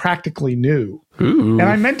they were practically new. Ooh. And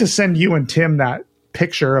I meant to send you and Tim that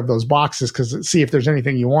picture of those boxes because see if there's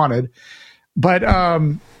anything you wanted. But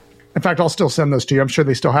in fact, I'll still send those to you. I'm sure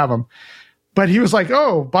they still have them. But he was like,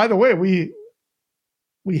 oh, by the way,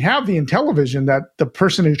 we have the Intellivision that the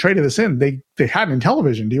person who traded this in, they had an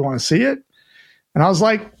Intellivision. Do you want to see it? And I was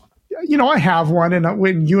like, you know, I have one. And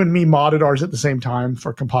when you and me modded ours at the same time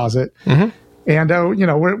for composite. Mm-hmm. And, you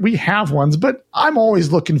know, we have ones, but I'm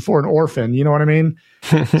always looking for an orphan. You know what I mean?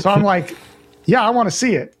 So I'm like, yeah, I want to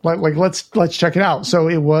see it. Like, let's check it out. So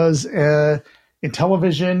it was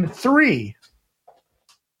Intellivision 3.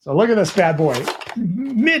 So look at this bad boy.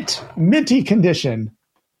 Minty condition.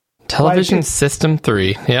 Television System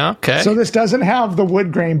 3. Yeah, okay. So this doesn't have the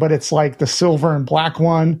wood grain, but it's like the silver and black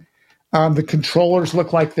one. The controllers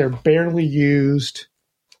look like they're barely used.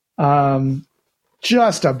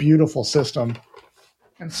 Just a beautiful system.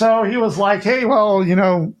 And so he was like, hey, well,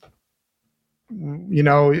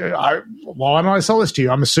 why don't I sell this to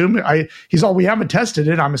you? I'm assuming we haven't tested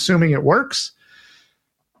it. I'm assuming it works.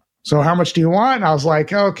 So how much do you want? And I was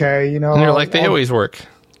like, okay, And you're like, they always work.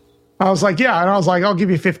 I was like, yeah. And I was like, I'll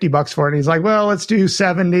give you $50 for it. And he's like, well, let's do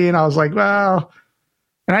 70. And I was like, well,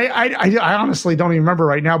 and I honestly don't even remember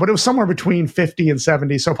right now, but it was somewhere between 50 and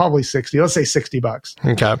 70. So probably 60, let's say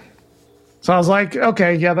 $60. Okay. So I was like,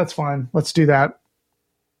 okay, yeah, that's fine. Let's do that.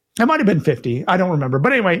 It might've been 50. I don't remember,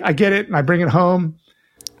 but anyway, I get it and I bring it home.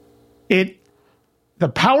 The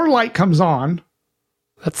power light comes on.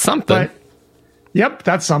 That's something. Yep.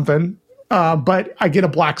 That's something. But I get a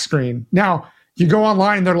black screen. Now, you go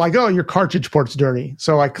online, they're like, oh, your cartridge port's dirty.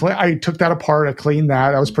 So I took that apart. I cleaned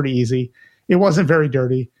that. That was pretty easy. It wasn't very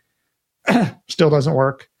dirty. Still doesn't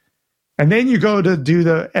work. And then you go to do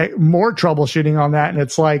the more troubleshooting on that. And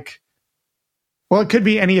it's like, well, it could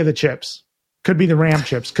be any of the chips. Could be the RAM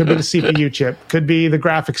chips. Could be the CPU chip. Could be the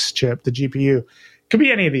graphics chip, the GPU. Could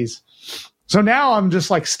be any of these. So now I'm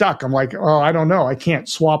just like stuck. I'm like, oh, I don't know. I can't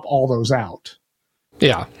swap all those out.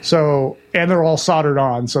 Yeah. So, and they're all soldered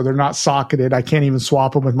on, so they're not socketed. I can't even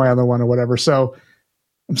swap them with my other one or whatever. So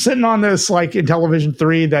I'm sitting on this like Intellivision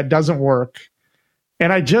 3 that doesn't work.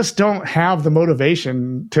 And I just don't have the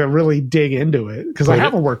motivation to really dig into it because I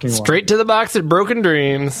have a working one. Straight to the box of Broken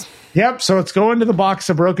Dreams. Yep. So it's going to the box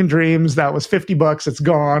of Broken Dreams. That was $50. It's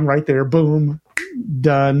gone right there. Boom.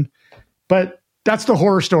 Done. But that's the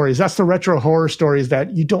horror stories. That's the retro horror stories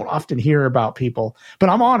that you don't often hear about people. But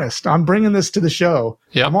I'm honest. I'm bringing this to the show.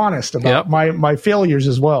 Yep. I'm honest about my failures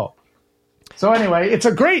as well. So anyway, it's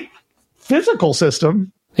a great physical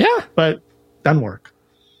system. Yeah. But doesn't work.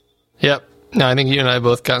 Yep. No, I think you and I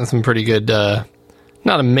both gotten some pretty good,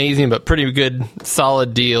 not amazing, but pretty good,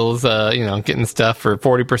 solid deals, getting stuff for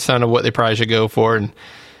 40% of what they probably should go for. And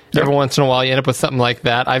every once in a while you end up with something like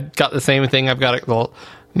that. I've got the same thing. I've got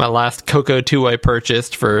my last Coco 2 I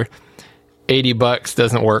purchased for $80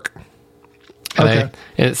 doesn't work. And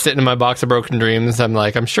it's sitting in my box of Broken Dreams. I'm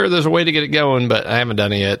like, I'm sure there's a way to get it going, but I haven't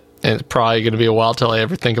done it yet. And it's probably going to be a while till I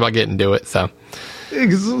ever think about getting to it. So,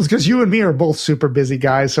 because you and me are both super busy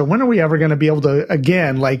guys. So when are we ever going to be able to,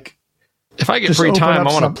 again, like If I get Just free open time, up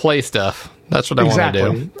I want some- to play stuff. That's what I want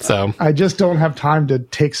to do. So I just don't have time to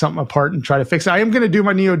take something apart and try to fix it. I am going to do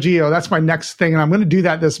my Neo Geo. That's my next thing, and I'm going to do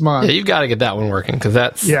that this month. yeah, you've got to get that one working because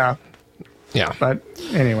that's Yeah. yeah. But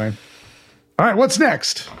anyway. All right, what's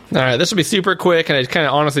next? All right, this will be super quick, and I kind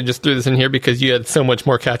of honestly just threw this in here because you had so much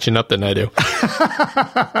more catching up than I do.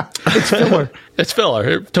 It's filler. It's filler.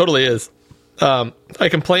 It totally is. I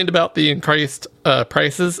complained about the increased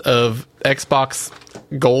prices of Xbox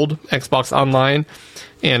Gold, Xbox Online,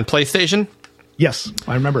 and PlayStation. Yes,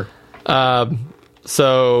 I remember.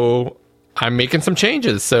 So I'm making some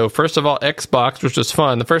changes. So first of all, Xbox, which was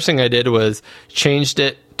fun. The first thing I did was changed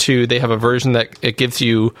it to, they have a version that it gives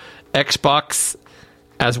you Xbox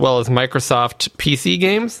as well as Microsoft PC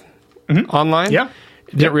games online. Yeah.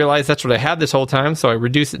 Didn't realize that's what I had this whole time, so I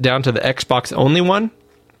reduced it down to the Xbox only one.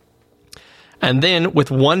 And then with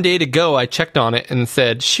 1 day to go, I checked on it and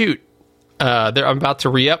said, shoot, I'm about to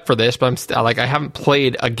re-up for this, but I'm still I haven't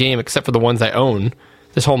played a game except for the ones I own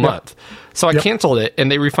this whole month. So I canceled it, and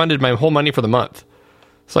they refunded my whole money for the month.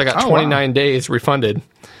 So I got 29 days refunded.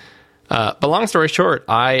 But long story short,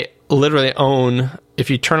 I literally own, if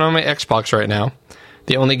you turn on my Xbox right now,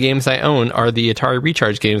 the only games I own are the Atari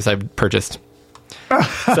Recharge games I've purchased. But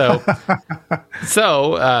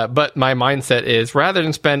my mindset is, rather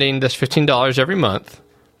than spending this $15 every month,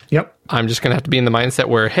 I'm just going to have to be in the mindset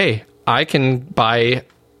where, hey, I can buy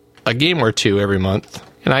a game or two every month,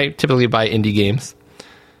 and I typically buy indie games.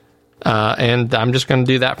 And I'm just going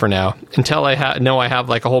to do that for now until I know I have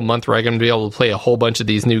like a whole month where I'm going to be able to play a whole bunch of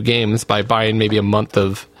these new games by buying maybe a month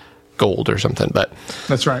of gold or something. But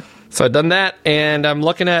that's right. So I've done that, and I'm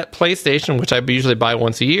looking at PlayStation, which I usually buy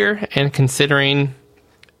once a year, and considering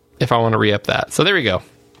if I want to re-up that. So there we go.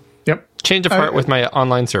 Yep. Change of heart with my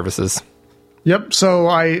online services. Yep. So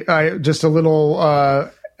I just a little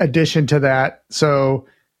addition to that. So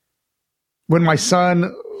when my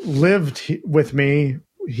son lived with me,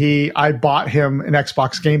 I bought him an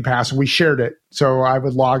Xbox Game Pass, and we shared it. So I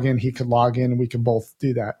would log in, he could log in, and we could both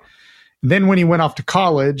do that. And then when he went off to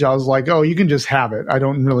college, I was like, oh, you can just have it. I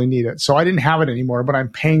don't really need it. So I didn't have it anymore, but I'm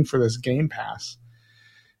paying for this Game Pass.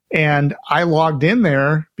 And I logged in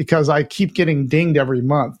there because I keep getting dinged every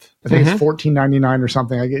month. I think it's $14.99 or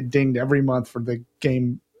something. I get dinged every month for the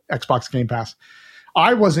Xbox Game Pass.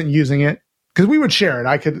 I wasn't using it because we would share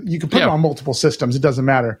it. You could put it on multiple systems. It doesn't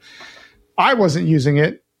matter. I wasn't using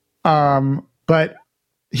it, but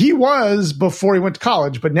he was before he went to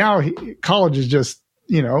college. But now college is just,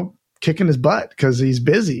 kicking his butt because he's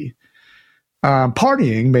busy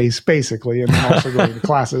partying, basically, and also going to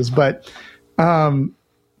classes. But I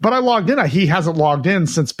logged in. He hasn't logged in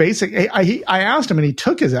since basic. I asked him, and he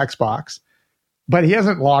took his Xbox, but he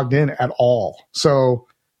hasn't logged in at all. So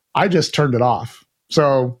I just turned it off.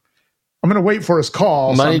 So I'm going to wait for his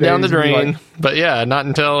call. Money down the drain. But yeah, not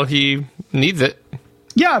until he needs it.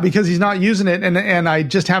 Yeah, because he's not using it, and I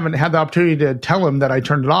just haven't had the opportunity to tell him that I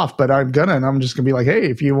turned it off, but I'm just gonna be like, hey,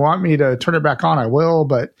 if you want me to turn it back on, I will.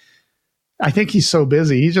 But I think he's so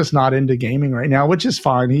busy, he's just not into gaming right now, which is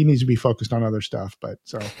fine. He needs to be focused on other stuff. But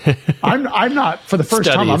so I'm not, for the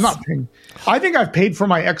first time, I'm not paying. I think I've paid for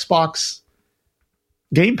my Xbox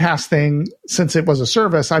Game Pass thing since it was a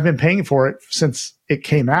service. I've been paying for it since it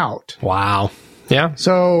came out. Wow. Yeah.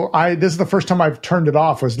 So this is the first time I've turned it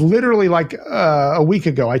off. It was literally like a week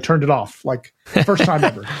ago. I turned it off, like first time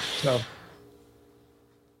ever. So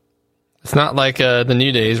it's not like the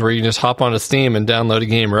new days where you can just hop onto Steam and download a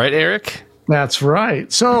game, right, Eric? That's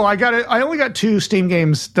right. So I only got 2 Steam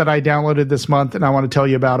games that I downloaded this month, and I want to tell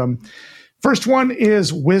you about them. First one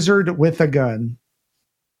is Wizard with a Gun,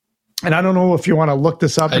 and I don't know if you want to look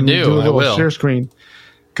this up and do a little share screen.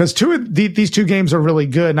 Because these 2 games are really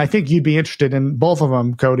good, and I think you'd be interested in both of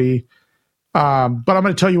them, Cody. But I'm going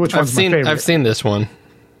to tell you which one's my favorite. I've seen this one.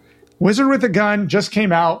 Wizard with a Gun just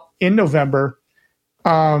came out in November.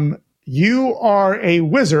 You are a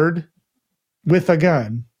wizard with a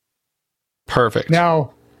gun. Perfect.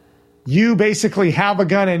 Now, you basically have a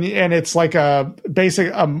gun, and it's like a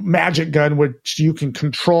magic gun which you can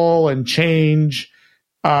control and change.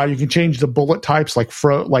 You can change the bullet types, like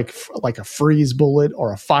a freeze bullet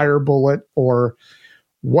or a fire bullet or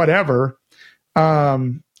whatever.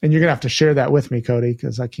 And you're gonna have to share that with me, Cody,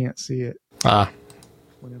 because I can't see it.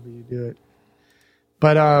 Whenever you do it.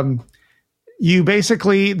 But you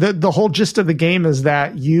basically the whole gist of the game is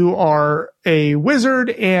that you are a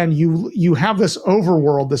wizard, and you have this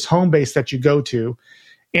overworld, this home base that you go to,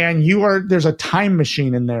 and there's a time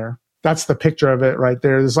machine in there. That's the picture of it right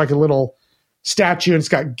there. There's like a little statue, and it's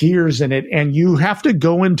got gears in it, and you have to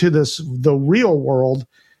go into the real world,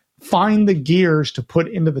 find the gears to put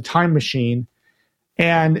into the time machine,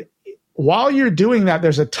 and while you're doing that,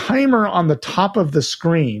 there's a timer on the top of the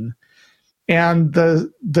screen, and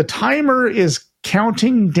the timer is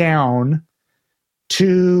counting down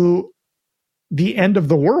to the end of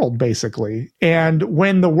the world, basically. And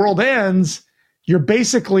when the world ends, you're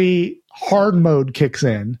basically hard mode kicks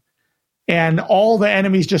in, and all the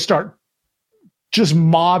enemies just start just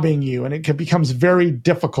mobbing you, and it becomes very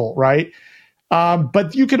difficult, right?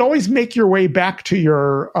 But you can always make your way back to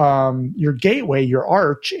your gateway, your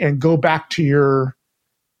arch, and go back to your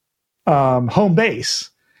home base.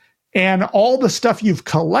 And all the stuff you've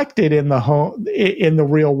collected in the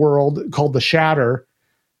real world, called the Shatter,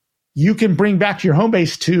 you can bring back to your home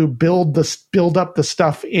base to build up the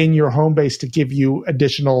stuff in your home base to give you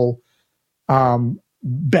additional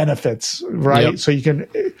benefits, right? Yep. So you can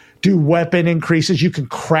do weapon increases. You can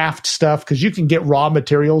craft stuff because you can get raw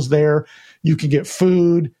materials there. You can get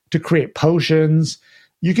food to create potions.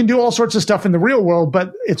 You can do all sorts of stuff in the real world,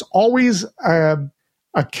 but it's always a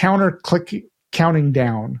counter-click counting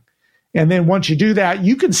down. And then once you do that,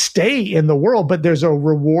 you can stay in the world, but there's a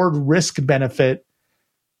reward risk benefit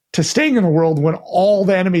to staying in the world when all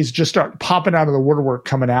the enemies just start popping out of the woodwork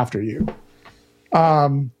coming after you.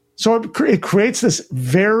 So it creates this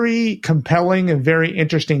very compelling and very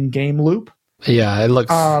interesting game loop. Yeah, it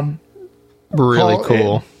looks really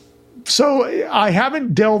cool. So I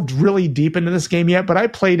haven't delved really deep into this game yet, but I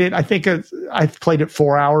played it. I think I've played it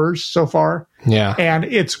 4 hours so far. Yeah. And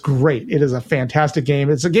it's great. It is a fantastic game.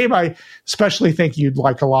 It's a game I especially think you'd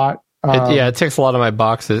like a lot. It ticks a lot of my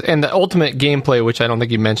boxes. And the ultimate gameplay, which I don't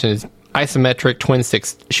think you mentioned, is isometric twin stick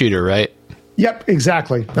shooter, right? Yep,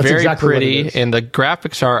 exactly. That's very exactly pretty, what it is. and the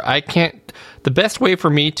graphics are, the best way for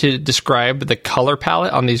me to describe the color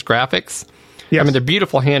palette on these graphics, Yes. I mean, they're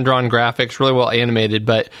beautiful hand-drawn graphics, really well animated,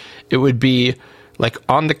 but it would be like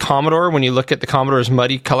on the Commodore, when you look at the Commodore's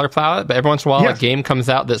muddy color palette, but every once in a while Yes. a game comes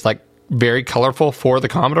out that's like very colorful for the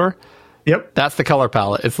Commodore. Yep. That's the color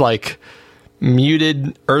palette. It's like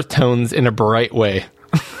muted earth tones in a bright way.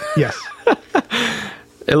 Yes.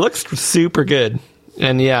 It looks super good.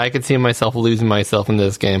 And yeah, I could see myself losing myself in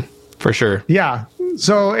this game for sure. Yeah.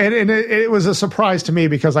 So, and it was a surprise to me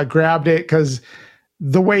because I grabbed it because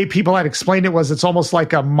the way people had explained it was it's almost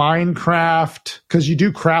like a Minecraft, because you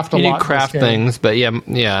do craft a lot. You do craft things, but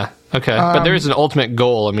yeah. Okay. But there's an ultimate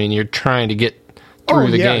goal. I mean, you're trying to get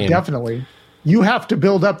through the game. Definitely. You have to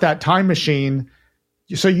build up that time machine.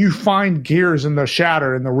 So you find gears in the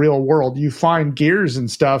Shatter in the real world. You find gears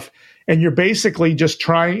and stuff, and you're basically just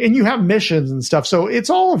trying, and you have missions and stuff. So it's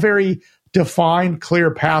all a very defined,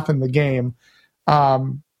 clear path in the game.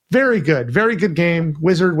 Very good game.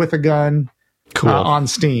 Wizard with a gun. Cool. On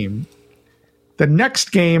Steam. The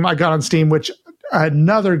next game I got on Steam, which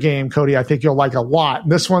another game, Cody, I think you'll like a lot.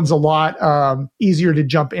 This one's a lot easier to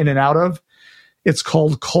jump in and out of. It's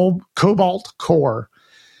called Cobalt Core.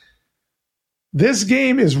 This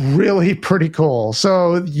game is really pretty cool.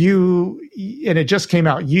 So and it just came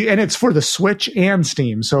out. And it's for the Switch and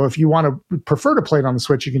Steam. So if you want to prefer to play it on the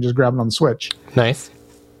Switch, you can just grab it on the Switch. Nice.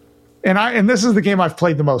 And this is the game I've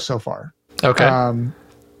played the most so far. Okay.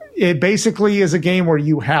 It basically is a game where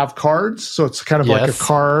you have cards, so it's kind of like a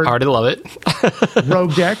card. Already love it.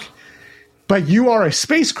 Rogue deck. But you are a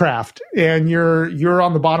spacecraft, and you're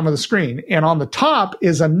on the bottom of the screen. And on the top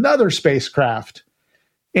is another spacecraft.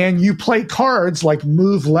 And you play cards like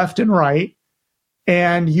move left and right,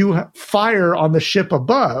 and you fire on the ship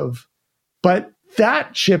above. But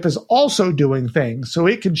that ship is also doing things. So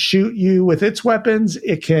it can shoot you with its weapons.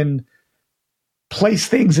 It can place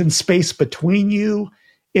things in space between you.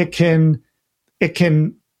 It can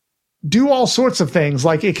do all sorts of things,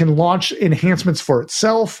 like it can launch enhancements for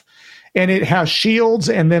itself, and it has shields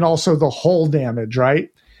and then also the hull damage, right?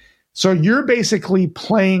 So you're basically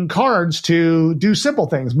playing cards to do simple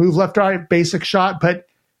things, move left, right, basic shot. But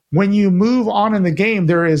when you move on in the game,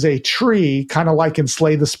 there is a tree, kind of like in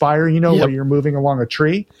Slay the Spire, where you're moving along a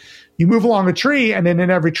tree. You move along a tree, and then in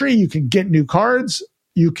every tree, you can get new cards.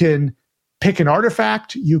 You can pick an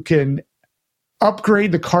artifact. You can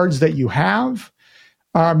upgrade the cards that you have.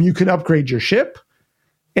 You can upgrade your ship,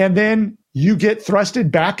 and then you get thrusted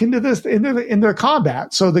back into the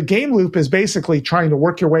combat. So the game loop is basically trying to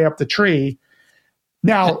work your way up the tree.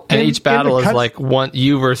 Now, and each battle is like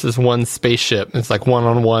you versus one spaceship. It's like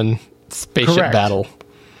one-on-one spaceship battle.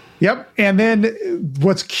 Yep. And then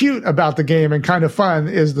what's cute about the game and kind of fun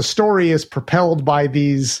is the story is propelled by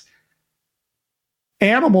these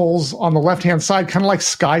animals on the left-hand side, kind of like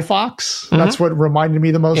Skyfox. Mm-hmm. That's what reminded me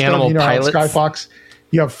the most Animal of. pilots. Skyfox,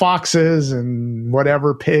 you have foxes and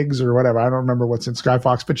whatever, pigs or whatever. I don't remember what's in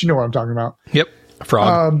Skyfox, but you know what I'm talking about. Yep.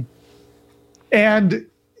 Frog. And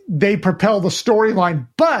they propel the storyline,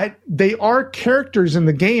 but they are characters in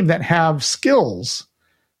the game that have skills.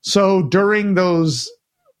 So during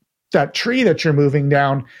that tree that you're moving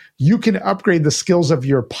down, you can upgrade the skills of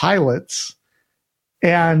your pilots,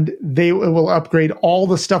 and they will upgrade all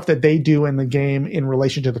the stuff that they do in the game in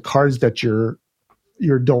relation to the cards that you're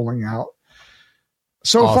doling out.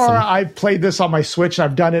 So Awesome. far, I've played this on my Switch.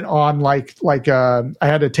 I've done it on I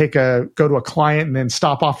had to go to a client and then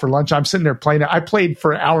stop off for lunch. I'm sitting there playing it. I played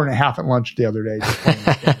for an hour and a half at lunch the other day. Just playing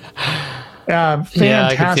this game. Yeah,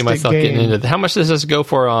 I can see myself game. getting into it. How much does this go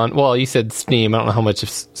for on? Well, you said Steam. I don't know how much.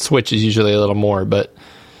 Switch is usually a little more, but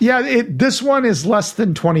yeah, this one is less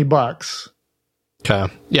than $20.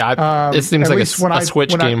 Okay, yeah, it seems like a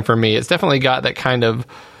Switch game for me. It's definitely got that kind of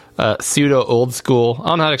pseudo old school. I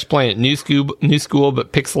don't know how to explain it. New school,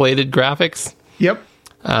 but pixelated graphics. Yep.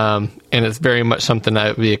 And it's very much something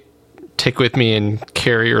I would take with me and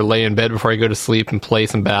carry or lay in bed before I go to sleep and play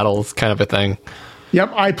some battles, kind of a thing.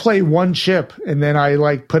 Yep, I play one chip and then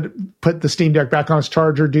I put the Steam Deck back on its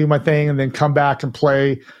charger, do my thing, and then come back and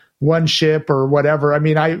play one ship or whatever. I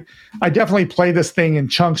mean, I definitely play this thing in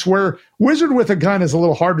chunks, where Wizard with a Gun is a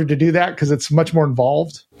little harder to do that because it's much more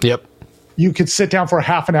involved. Yep. You could sit down for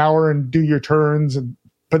half an hour and do your turns,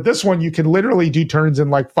 but this one you can literally do turns in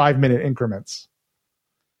 5-minute increments.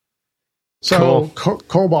 So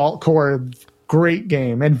Cobalt Core, great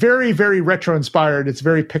game, and very, very retro inspired. It's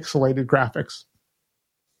very pixelated graphics.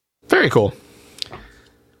 Very cool.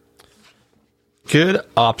 Good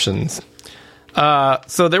options.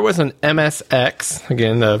 So there was an MSX,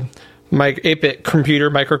 again, the 8-bit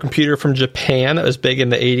microcomputer from Japan that was big in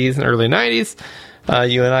the 80s and early 90s.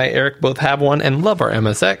 You and I, Eric, both have one and love our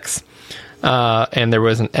MSX. And there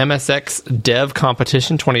was an MSX Dev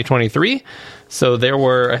Competition 2023. So there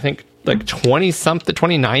were, I think,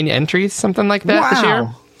 29 entries, something like that this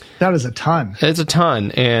year. That is a ton. It's a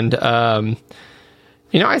ton. And,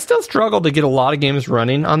 I still struggle to get a lot of games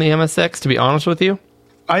running on the MSX, to be honest with you.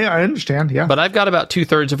 I understand, yeah. But I've got about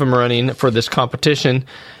 2/3 of them running for this competition.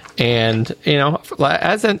 And,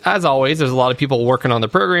 as always, there's a lot of people working on the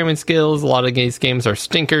programming skills. A lot of these games are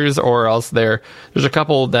stinkers, or else there's a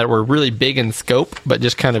couple that were really big in scope, but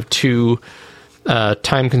just kind of too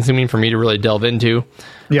time-consuming for me to really delve into.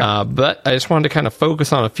 Yeah. But I just wanted to kind of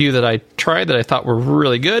focus on a few that I tried that I thought were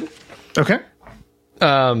really good. Okay.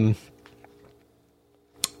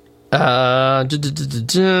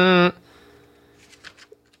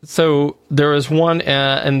 So there was one,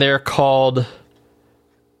 and they're called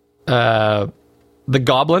The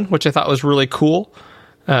Goblin, which I thought was really cool.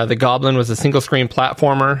 The Goblin was a single-screen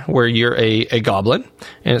platformer where you're a goblin,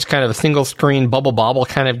 and it's kind of a single-screen bubble-bobble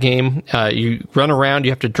kind of game. You run around,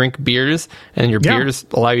 you have to drink beers, and your beers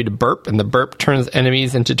allow you to burp, and the burp turns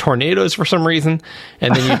enemies into tornadoes for some reason,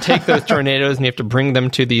 and then you take those tornadoes and you have to bring them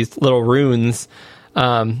to these little runes.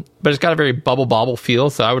 But it's got a very bubble-bobble feel,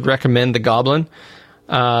 so I would recommend The Goblin.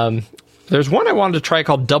 There's one I wanted to try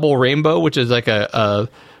called Double Rainbow, which is like a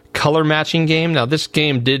color matching game. Now, this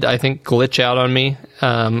game did, I think, glitch out on me.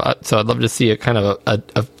 So I'd love to see a kind of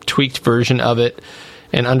a tweaked version of it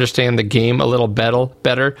and understand the game a little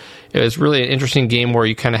better. It was really an interesting game where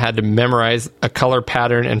you kind of had to memorize a color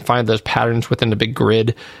pattern and find those patterns within the big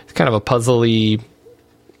grid. It's kind of a puzzly,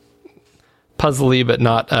 but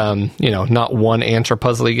not, not one answer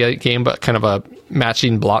puzzly game, but kind of a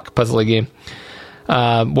matching block puzzly game.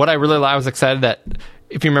 What I really liked, I was excited that,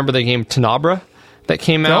 if you remember the game Tenebra that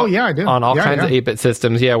came out I do. On all kinds of 8-bit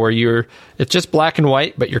systems, where it's just black and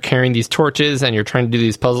white, but you're carrying these torches and you're trying to do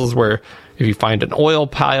these puzzles where if you find an oil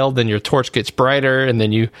pile, then your torch gets brighter, and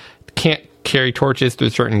then you can't carry torches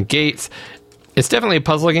through certain gates. It's definitely a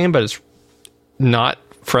puzzle game, but it's not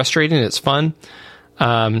frustrating. It's fun.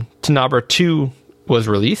 Tenebra 2 was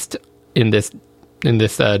released in this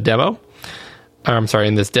demo. I'm sorry,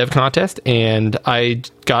 in this dev contest, and I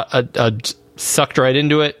got sucked right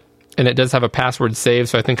into it. And it does have a password save,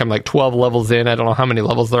 so I think I'm 12 levels in. I don't know how many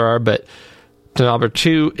levels there are, but Tenebra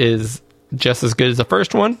 2 is just as good as the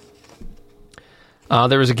first one.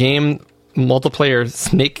 There was a multiplayer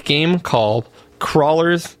snake game called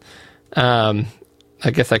Crawlers. I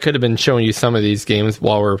guess I could have been showing you some of these games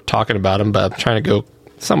while we're talking about them, but I'm trying to go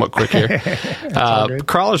somewhat quick here.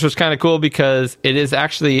 Crawlers was kind of cool because it is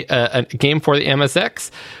actually a game for the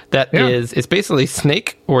MSX that it's basically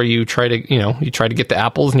Snake, where you try to get the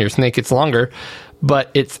apples and your snake gets longer,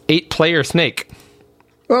 but it's 8-player Snake.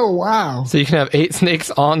 Oh, wow. So you can have 8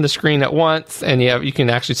 snakes on the screen at once, and you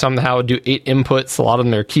can actually somehow do 8 inputs. A lot of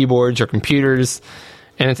them are keyboards or computers,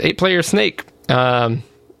 and it's 8-player Snake.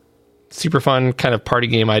 Super fun kind of party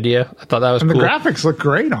game idea. I thought that was cool. And the graphics look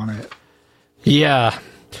great on it. Yeah.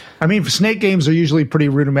 I mean, snake games are usually pretty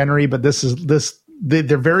rudimentary, but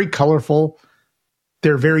they're very colorful.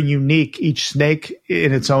 They're very unique, each snake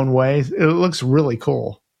in its own way. It looks really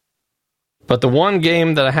cool. But the one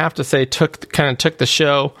game that I have to say took the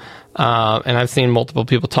show, and I've seen multiple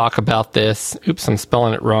people talk about this. Oops, I'm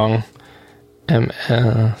spelling it wrong.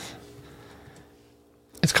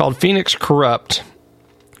 It's called Phoenix Corrupta.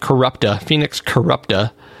 Phoenix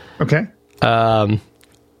Corrupta. Okay. And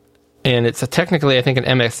it's technically, I think, an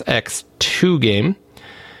MSX2 game.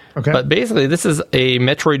 Okay. But basically, this is a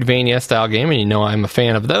Metroidvania style game, and you know I'm a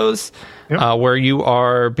fan of those, where you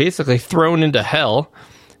are basically thrown into hell.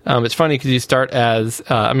 It's funny because you start as,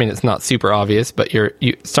 it's not super obvious, but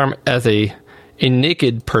you start as a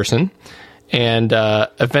naked person, and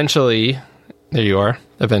eventually, there you are,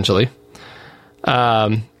 eventually.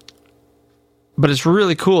 But it's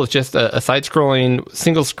really cool. It's just a side-scrolling,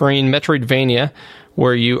 single-screen Metroidvania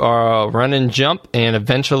where you are run and jump, and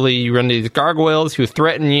eventually you run into these gargoyles who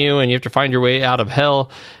threaten you, and you have to find your way out of hell,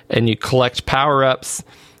 and you collect power-ups.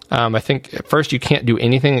 I think at first you can't do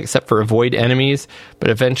anything except for avoid enemies, but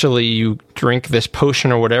eventually you drink this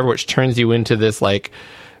potion or whatever, which turns you into this like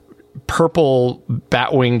purple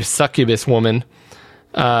bat-winged succubus woman.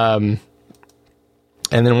 And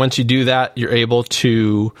then once you do that, you're able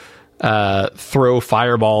to throw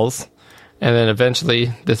fireballs. And then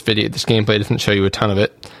eventually, this gameplay doesn't show you a ton of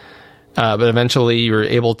it. But eventually, you're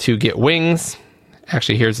able to get wings.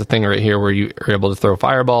 Actually, here's the thing right here where you are able to throw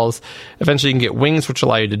fireballs. Eventually, you can get wings, which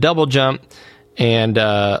allow you to double jump. And,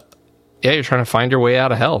 you're trying to find your way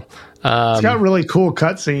out of hell. It's got really cool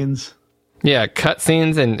cutscenes. Yeah,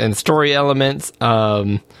 cutscenes and story elements.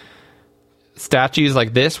 Statues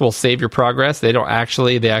like this will save your progress. They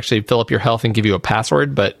actually fill up your health and give you a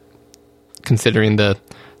password, but considering the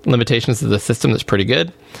limitations of the system, that's pretty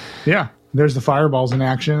good. Yeah, there's the fireballs in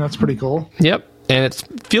action. That's pretty cool. Yep. And it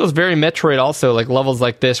feels very Metroid also, like levels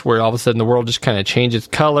like this where all of a sudden the world just kind of changes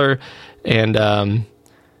color and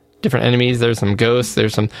different enemies. There's some ghosts.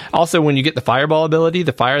 There's some... Also, when you get the fireball ability,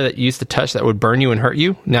 the fire that you used to touch that would burn you and hurt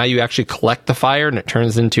you, now you actually collect the fire and it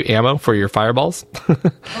turns into ammo for your fireballs. Oh,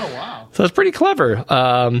 wow. So it's pretty clever.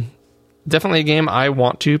 Definitely a game I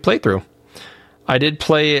want to play through. I did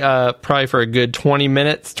play probably for a good 30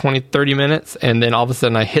 minutes, and then all of a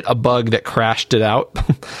sudden I hit a bug that crashed it out.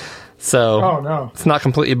 So oh, no. It's not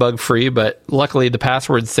completely bug-free, but luckily the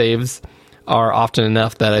password saves are often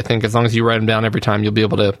enough that I think as long as you write them down every time, you'll be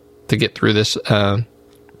able to get through this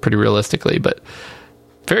pretty realistically. But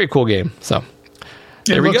very cool game. So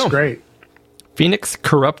there we go. It looks great. Phoenix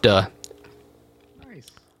Corrupta. Nice.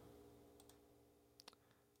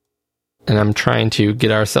 And I'm trying to get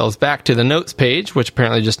ourselves back to the notes page, which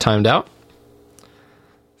apparently just timed out.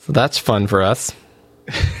 So that's fun for us.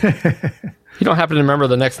 You don't happen to remember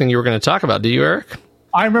the next thing you were going to talk about, do you, Eric?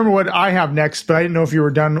 I remember what I have next, but I didn't know if you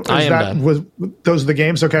were done. I am done. Those are the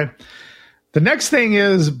games? Okay. The next thing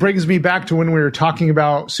brings me back to when we were talking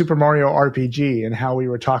about Super Mario RPG and how we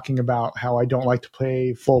were talking about how I don't like to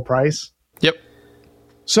pay full price. Yep.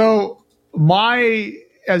 So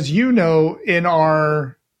as you know,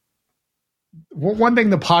 one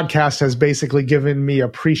thing the podcast has basically given me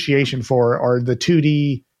appreciation for are the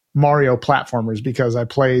 2D Mario platformers, because I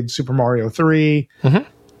played Super Mario 3.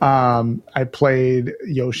 Mm-hmm. I played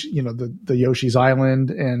Yoshi, the Yoshi's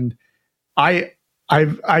Island, and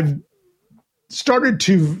I've started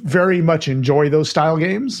to very much enjoy those style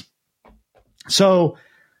games. So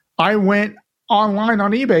I went online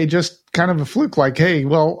on eBay, just kind of a fluke, like, hey,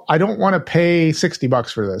 well, I don't want to pay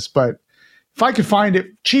 $60 for this, but if I could find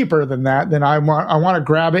it cheaper than that, then I want to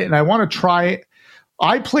grab it and I want to try it.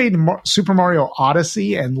 I played Super Mario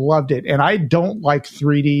Odyssey and loved it. And I don't like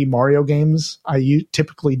 3D Mario games. I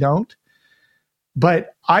typically don't.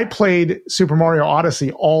 But I played Super Mario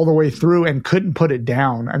Odyssey all the way through and couldn't put it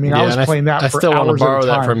down. I mean, I was playing that for hours at a time. I still want to borrow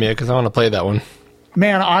that from you because I want to play that one.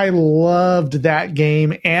 Man, I loved that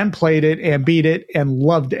game and played it and beat it and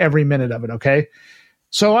loved every minute of it, okay?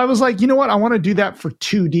 So I was like, you know what? I want to do that for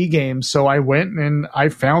 2D games. So I went and I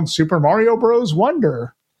found Super Mario Bros.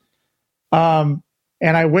 Wonder.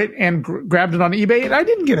 And I went and grabbed it on eBay, and I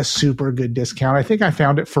didn't get a super good discount. I think I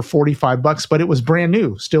found it for $45, but it was brand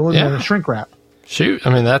new, still in the shrink wrap. Shoot. I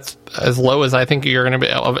mean, that's as low as I think you're going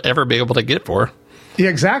to ever be able to get it for. Yeah,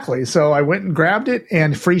 exactly. So I went and grabbed it,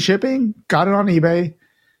 and free shipping, got it on eBay.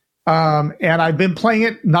 And I've been playing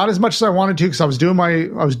it not as much as I wanted to, because I was doing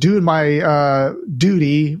my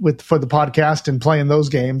duty for the podcast and playing those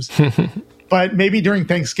games. But maybe during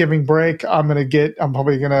Thanksgiving break, I'm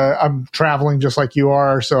traveling just like you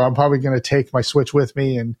are. So I'm probably going to take my Switch with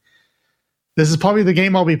me and This is probably the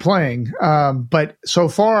game I'll be playing. But so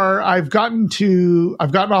far, I've gotten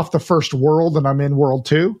off the first world, and I'm in world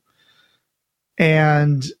 2,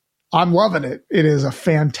 and I'm loving it. It is a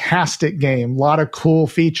fantastic game. A lot of cool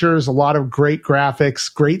features, a lot of great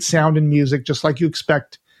graphics, great sound and music, just like you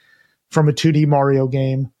expect from a 2D Mario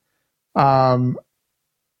game.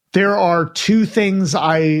 There are 2 things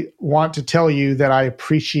I want to tell you that I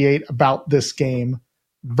appreciate about this game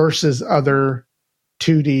versus other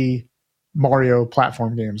 2D Mario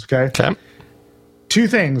platform games. Okay. 2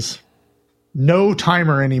 things. No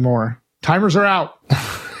timer anymore. Timers are out.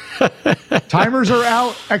 Timers are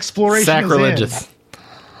out. Exploration Sacrilegious. is in.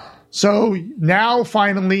 So now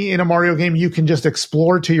finally in a Mario game, you can just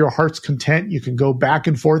explore to your heart's content. You can go back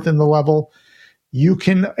and forth in the level. You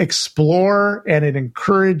can explore, and it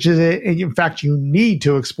encourages it. And in fact, you need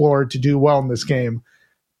to explore to do well in this game.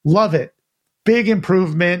 Love it. Big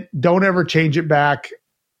improvement. Don't ever change it back.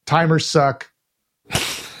 Timers suck.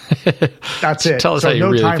 That's it. Tell us how you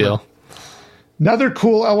really feel. Another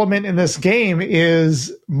cool element in this game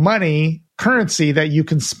is money, currency that you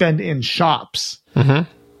can spend in shops.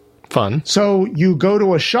 Mm-hmm. Fun. So you go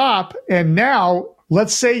to a shop, and now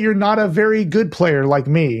let's say you're not a very good player like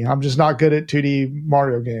me. I'm just not good at 2D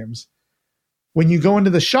Mario games. When you go into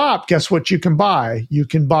the shop, guess what you can buy? You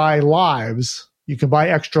can buy lives. You can buy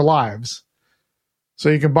extra lives. So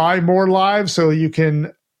you can buy more lives so you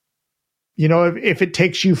can, if it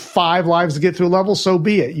takes you 5 lives to get through a level, so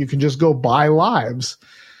be it. You can just go buy lives.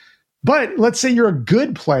 But let's say you're a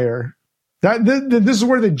good player. This is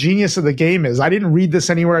where the genius of the game is. I didn't read this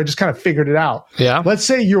anywhere. I just kind of figured it out. Yeah. Let's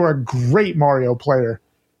say you're a great Mario player.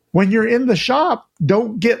 When you're in the shop,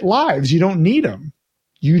 don't get lives. You don't need them.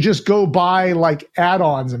 You just go buy like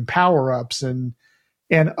add-ons and power-ups and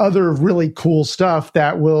other really cool stuff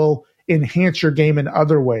that will enhance your game in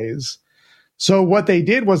other ways. So what they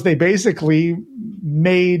did was they basically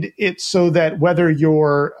made it so that whether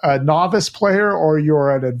you're a novice player or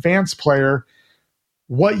you're an advanced player,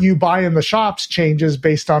 what you buy in the shops changes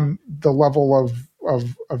based on the level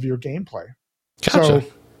of your gameplay. Gotcha. So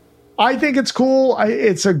I think it's cool.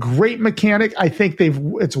 It's a great mechanic. I think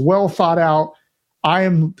it's well thought out. I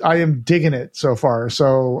am digging it so far.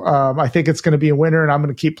 So I think it's going to be a winner, and I'm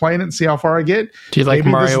going to keep playing it and see how far I get. Do you like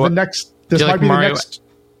Maybe Mario? This might be the next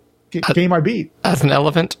game I beat. As an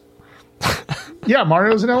elephant? Yeah,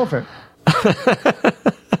 Mario's an elephant.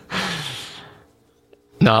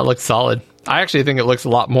 No, it looks solid. I actually think it looks a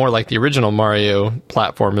lot more like the original Mario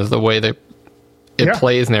platform, is the way that it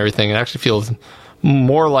plays and everything. It actually feels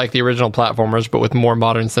more like the original platformers, but with more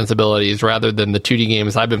modern sensibilities rather than the 2D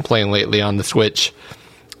games I've been playing lately on the Switch.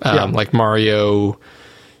 Like Mario,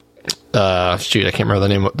 I can't remember the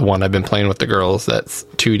name of the one I've been playing with the girls that's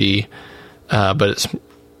 2D, but it's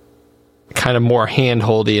kind of more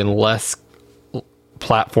hand-holdy and less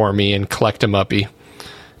platformy and collect-em-uppy,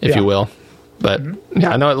 if you will. But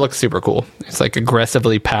I know it looks super cool. It's like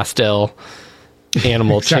aggressively pastel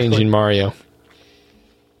animal changing Mario.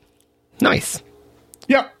 Nice.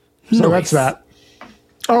 Yep. So that's that.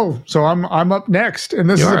 Oh, so I'm up next, and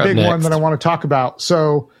this is a big one that I want to talk about.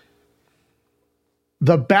 So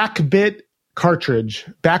the Backbit cartridge,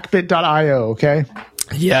 backbit.io, okay?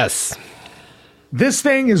 Yes. This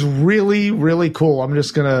thing is really, really cool. I'm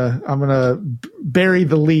gonna bury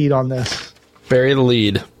the lead on this. Bury the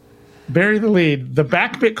lead. Bury the lead. The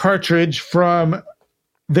Backbit cartridge from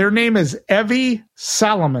their name is Evie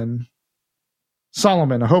Solomon.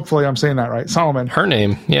 Hopefully I'm saying that right. Solomon. Her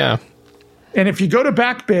name, yeah. And if you go to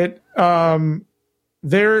Backbit,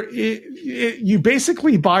 you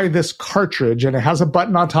basically buy this cartridge, and it has a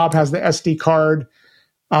button on top, has the SD card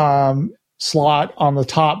slot on the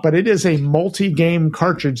top, but it is a multi-game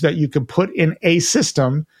cartridge that you can put in a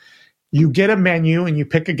system. You get a menu, and you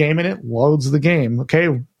pick a game, and it loads the game.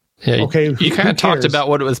 Okay. Yeah, okay. You kind of talked about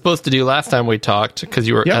what it was supposed to do last time we talked, because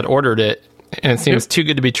you had ordered it, and it seems too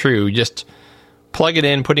good to be true. You just plug it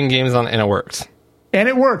in, putting games on, and it works. And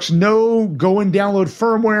it works. No go and download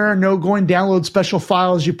firmware, no go and download special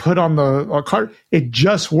files you put on the cart. It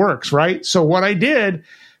just works, right? So what I did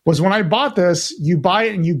was when I bought this, you buy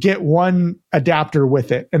it and you get one adapter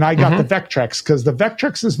with it. And I got the Vectrex, because the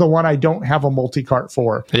Vectrex is the one I don't have a multi-cart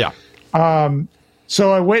for. Yeah.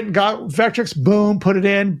 So I went and got Vectrex, boom, put it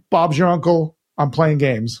in. Bob's your uncle. I'm playing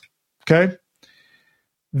games. Okay.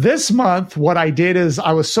 This month, what I did is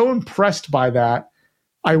I was so impressed by that,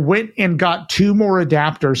 I went and got 2 more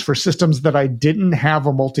adapters for systems that I didn't have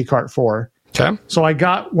a multi-cart for. Okay. So I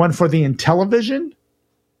got one for the Intellivision,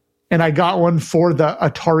 and I got one for the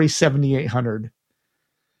Atari 7800.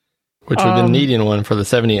 Which we've been needing one for the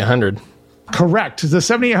 7800. Correct. The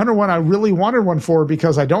 7800 one, I really wanted one for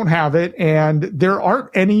because I don't have it, and there aren't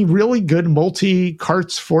any really good multi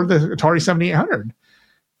carts for the Atari 7800.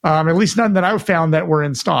 At least none that I've found that were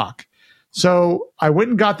in stock. So I went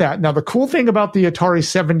and got that. Now, the cool thing about the Atari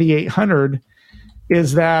 7800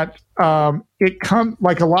 is that it come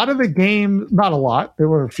like a lot of the games, not a lot, there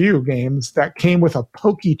were a few games that came with a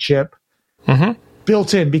Pokey chip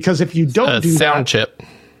built in, because if you don't do sound that, chip.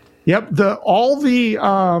 Yep, all the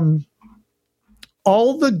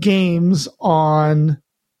games on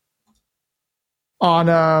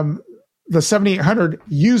the 7800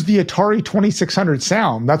 use the Atari 2600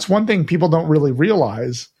 sound. That's one thing people don't really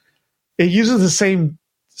realize. It uses the same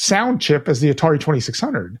sound chip as the Atari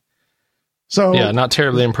 2600. So yeah, not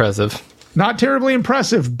terribly impressive. Not terribly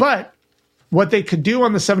impressive, but what they could do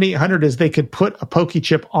on the 7800 is they could put a Pokey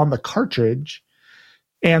chip on the cartridge,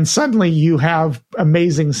 and suddenly you have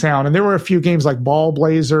amazing sound. And there were a few games like Ball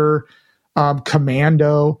Blazer,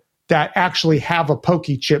 Commando, that actually have a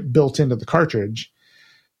Pokey chip built into the cartridge.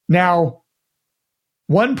 Now,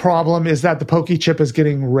 one problem is that the Pokey chip is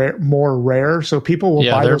getting more rare, so people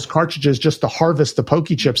will buy those cartridges just to harvest the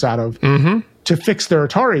Pokey chips out of to fix their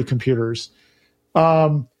Atari computers.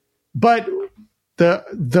 But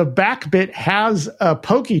the back bit has a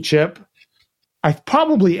Pokey chip. I've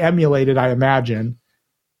probably emulated, I imagine,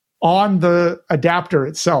 on the adapter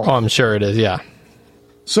itself. Oh, I'm sure it is, yeah.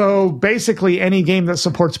 So basically, any game that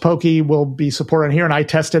supports Pokey will be supported here, and I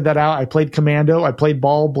tested that out. I played Commando, I played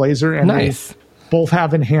Ball Blazer, and nice. They both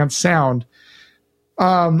have enhanced sound.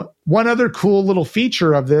 One other cool little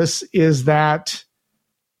feature of this is that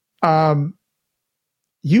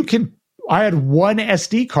you can. I had one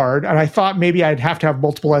SD card, and I thought maybe I'd have to have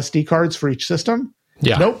multiple SD cards for each system.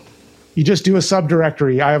 Yeah. Nope. You just do a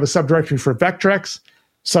subdirectory. I have a subdirectory for Vectrex,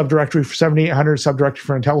 subdirectory for 7800, subdirectory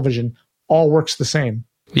for Intellivision. All works the same.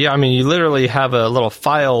 Yeah, I mean, you literally have a little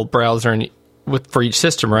file browser for each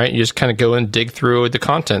system, right? You just kind of go and dig through the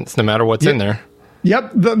contents, no matter what's in there.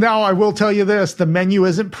 Yep. Now, I will tell you this. The menu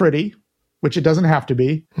isn't pretty, which it doesn't have to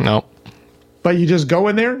be. No. But you just go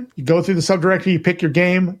in there, you go through the subdirectory, you pick your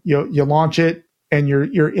game, you launch it, and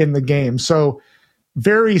you're in the game. So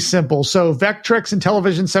very simple. So Vectrex and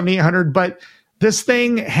Intellivision 7800, but this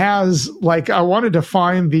thing has, like, I wanted to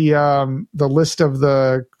find the list of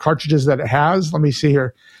the cartridges that it has. Let me see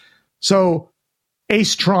here. So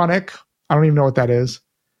Acetronic, I don't even know what that is.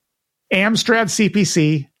 Amstrad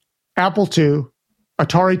CPC, Apple II,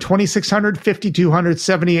 Atari 2600, 5200,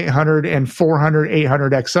 7800, and 400,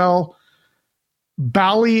 800 XL.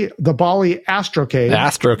 The Bally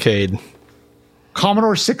Astrocade.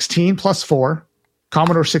 Commodore 16 plus 4.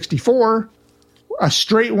 Commodore 64. A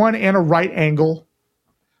straight one and a right angle.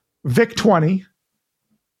 VIC-20.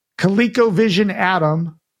 ColecoVision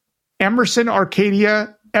Atom. Emerson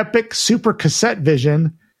Arcadia Epic Super Cassette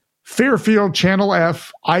Vision. Fairfield Channel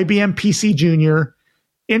F. IBM PC Junior.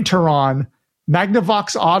 Interon.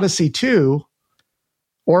 Magnavox Odyssey 2.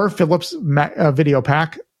 Or Philips Video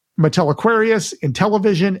Pack. Mattel Aquarius,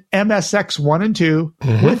 Intellivision, MSX 1 and 2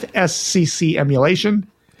 with SCC emulation.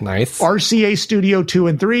 Nice. RCA Studio 2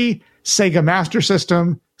 and 3, Sega Master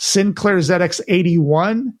System, Sinclair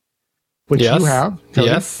ZX81, which you have.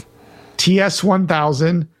 Yes.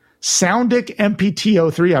 TS1000, Soundic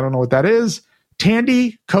MPT03, I don't know what that is,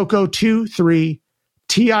 Tandy, Coco 2-3,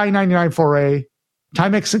 TI-99-4A,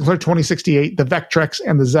 Timex Sinclair 2068, the Vectrex,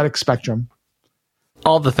 and the ZX Spectrum.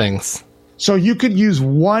 All the things. So you could use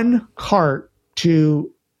one cart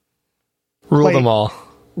to rule them all.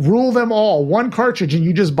 Rule them all. One cartridge, and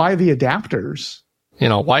you just buy the adapters. You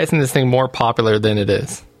know, why isn't this thing more popular than it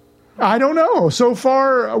is? I don't know. So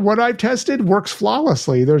far, what I've tested works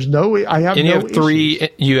flawlessly. There's no. I have. And you have three. Issues.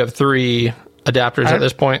 You have three adapters at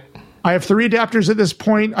this point. I have three adapters at this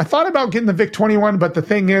point. I thought about getting the VIC-20 one, but the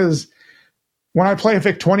thing is, when I play a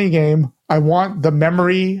VIC-20 game, I want the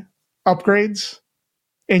memory upgrades.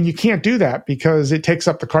 And you can't do that because it takes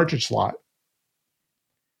up the cartridge slot.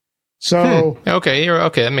 So okay,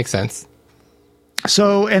 that makes sense.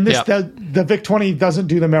 So and the VIC-20 doesn't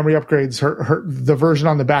do the memory upgrades. The version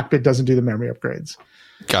on the back bit doesn't do the memory upgrades.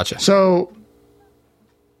 Gotcha. So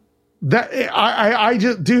that I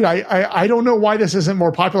just, dude, I don't know why this isn't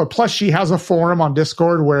more popular. Plus, she has a forum on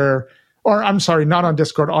Discord not on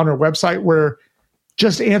Discord, on her website where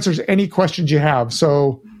just answers any questions you have.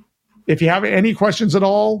 So if you have any questions at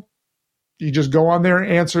all, you just go on there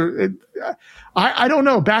and answer it. I don't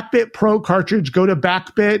know. Backbit Pro cartridge, go to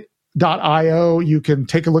backbit.io. You can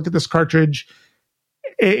take a look at this cartridge.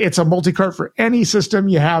 It's a multi-cart for any system.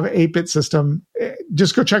 You have 8-bit system.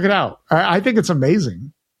 Just go check it out. I think it's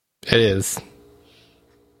amazing. It is.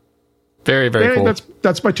 Very, very cool.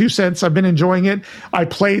 That's my 2 cents. I've been enjoying it. I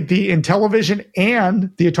played the Intellivision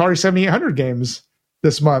and the Atari 7800 games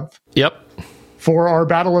this month. Yep. For our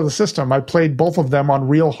Battle of the System. I played both of them on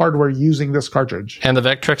real hardware using this cartridge. And the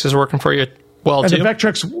Vectrex is working for you well, and too? the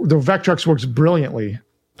Vectrex works brilliantly.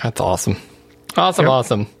 That's awesome.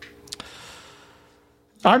 Awesome.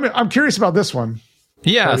 I'm curious about this one.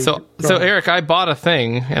 Yeah, so Eric, I bought a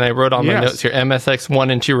thing, and I wrote on my notes here, MSX 1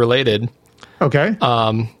 and 2 related. Okay.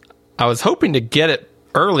 I was hoping to get it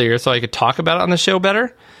earlier so I could talk about it on the show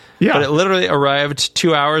better. Yeah. But it literally arrived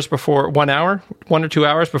 2 hours before, 1 or 2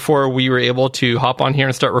 hours before we were able to hop on here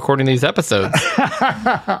and start recording these episodes.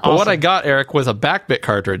 Awesome. But what I got, Eric, was a Backbit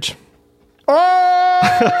cartridge. Oh!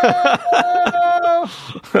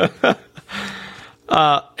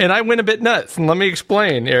 And I went a bit nuts, and let me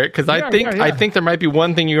explain, Eric, because I think there might be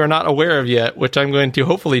one thing you are not aware of yet, which I'm going to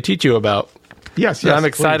hopefully teach you about. Yes, I'm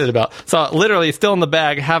excited about. So literally, still in the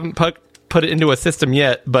bag, haven't put it into a system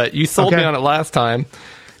yet, but you sold me on it last time,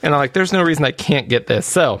 and I'm like, there's no reason I can't get this.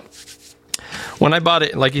 So when I bought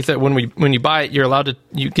it, like you said, when you buy it,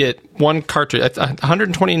 you get one cartridge. It's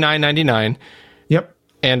 $129.99. Yep.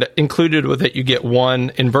 And included with it, you get one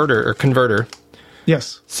inverter or converter.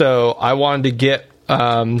 Yes. So I wanted to get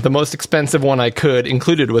the most expensive one I could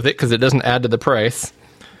included with it because it doesn't add to the price.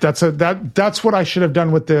 That's what I should have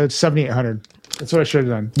done with the 7800. That's what I should have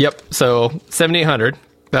done. Yep. So 7800.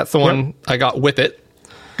 That's the one I got with it.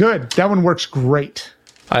 Good. That one works great.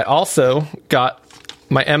 I also got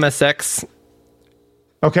my MSX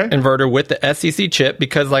inverter with the SEC chip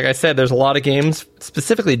because, like I said, there's a lot of games,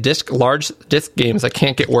 specifically large disc games, I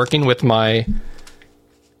can't get working with my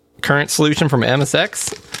current solution from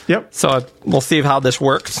MSX. Yep. So we'll see how this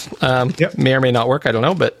works. May or may not work. I don't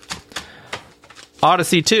know. But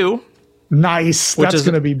Odyssey 2. Nice. That's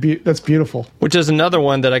going to be that's beautiful. Which is another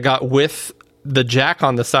one that I got with the jack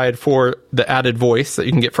on the side for the added voice that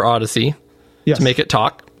you can get for Odyssey to make it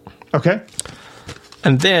talk. Okay.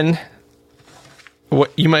 And then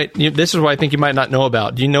what this is what I think you might not know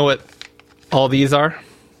about. Do you know what all these are?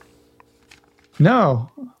 No.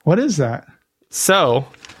 What is that? So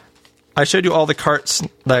I showed you all the carts,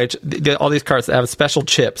 all these carts that have special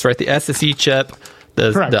chips, right? The SSE chip,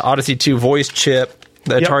 the Odyssey 2 voice chip,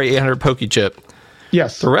 the Atari 800 Pokey chip.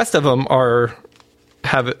 Yes. The rest of them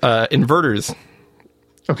have inverters.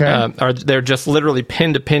 Okay. They're just literally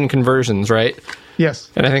pin-to-pin conversions, right? Yes.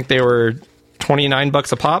 And I think they were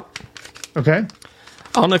 $29 a pop. Okay.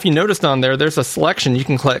 I don't know if you noticed on there's a selection you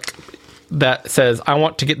can click that says, I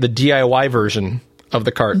want to get the DIY version of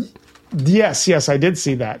the cart. Yes, I did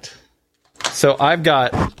see that. So I've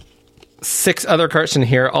got 6 other carts in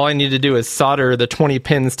here. All I need to do is solder the 20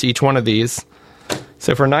 pins to each one of these.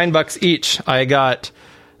 So for $9 each, I got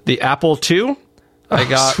the Apple II. I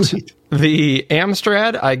got the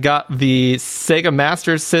Amstrad. I got the Sega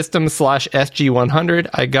Master System / SG-100.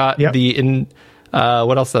 I got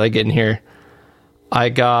what else did I get in here? I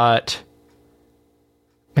got...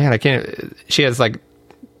 Man, I can't... She has like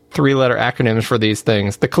 3-letter acronyms for these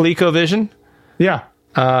things. The ColecoVision. Yeah.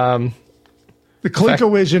 The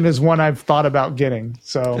ColecoVision is one I've thought about getting.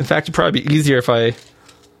 So in fact, it'd probably be easier if I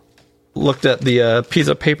looked at the piece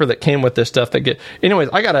of paper that came with this stuff. Anyways,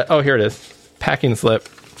 I got here it is. Packing slip.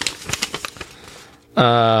 So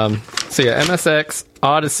yeah, MSX,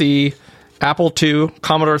 Odyssey, Apple II,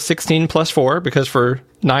 Commodore 16+4, because for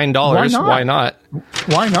 $9, why not?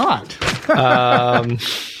 Why not?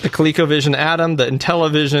 The ColecoVision Atom, the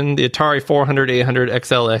Intellivision, the Atari 400, 800,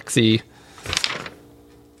 XL, XE,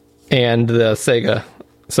 and the Sega.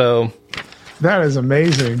 So that is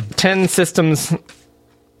amazing. 10 systems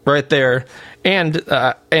right there, and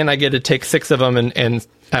I get to take 6 of them and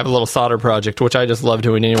have a little solder project, which I just love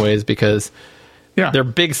doing anyways because they're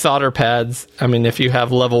big solder pads. I mean, if you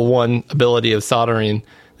have level 1 ability of soldering,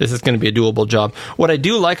 this is going to be a doable job. What I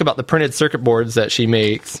do like about the printed circuit boards that she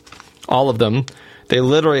makes, all of them, they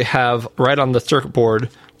literally have right on the circuit board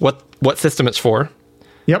what system it's for.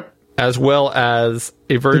 Yep. As well as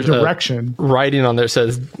a version direction writing on there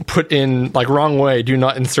says put in like wrong way, do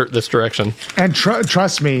not insert this direction. And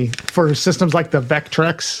trust me, for systems like the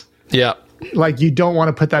Vectrex, like you don't want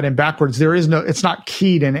to put that in backwards. It's not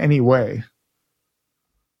keyed in any way.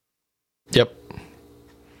 Yep.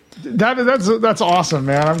 That's awesome,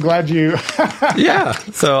 man. I'm glad you. Yeah.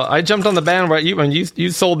 So I jumped on the bandwagon when you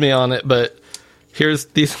sold me on it, but here's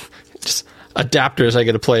these just adapters I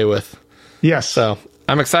get to play with. Yes. So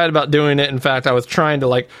I'm excited about doing it. In fact, I was trying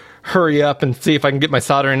to hurry up and see if I can get my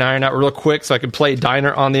soldering iron out real quick so I could play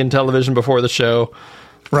Diner on the Intellivision before the show.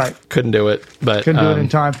 Right. Couldn't do it, but couldn't do it in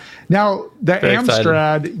time. Now the Very excited.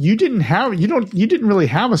 Amstrad, you didn't really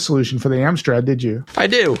have a solution for the Amstrad, did you? I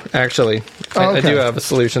do, actually. Oh, I okay. do have a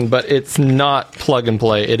solution, but it's not plug and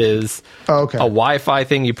play. It is Oh, okay. a Wi-Fi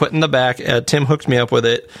thing you put in the back. Tim hooked me up with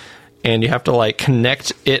it, and you have to like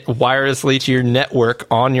connect it wirelessly to your network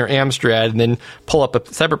on your Amstrad, and then pull up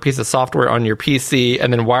a separate piece of software on your PC,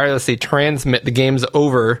 and then wirelessly transmit the games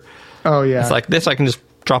over. Oh yeah. It's like this. I can just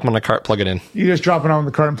drop them on the cart, plug it in. You just drop it on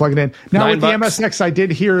the cart and plug it in. Now with the $9. MSX, I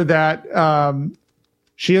did hear that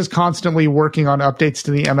she is constantly working on updates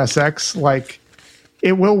to the MSX. Like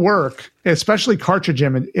it will work, especially cartridge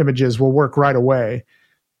images will work right away.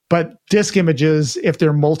 But disk images, if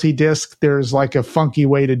they're multi-disc, there's like a funky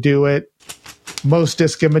way to do it. Most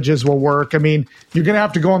disk images will work. I mean, you're going to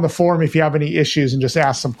have to go on the forum if you have any issues and just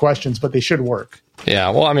ask some questions, but they should work. Yeah,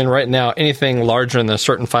 well, I mean, right now, anything larger than a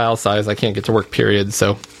certain file size, I can't get to work, period.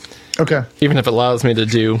 So Okay. even if it allows me to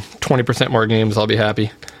do 20% more games, I'll be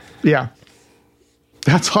happy. Yeah.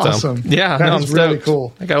 That's So, awesome. yeah, That no, is I'm really stoked.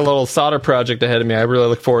 cool. I got a little solder project ahead of me. I really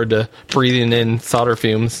look forward to breathing in solder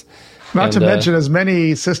fumes. Not to And, mention as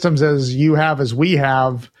many systems as you have as we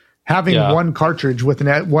have, having Yeah. one cartridge with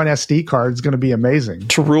one SD card is going to be amazing.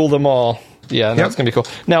 to rule them all. Yeah, Yep. that's going to be cool.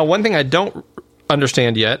 Now, one thing I don't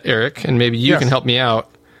understand yet, Eric, and maybe you Yes. can help me out.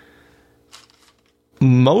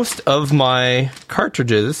 Most of my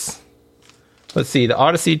cartridges, let's see, the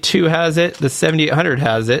Odyssey 2 has it, the 7800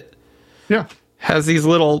 has it, Yeah. has these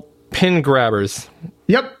little pin grabbers.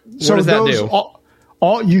 Yep. So does that those do?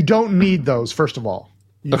 all you don't need those, first of all.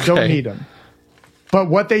 You don't Okay. need them. But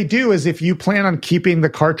what they do is if you plan on keeping the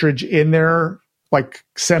cartridge in there like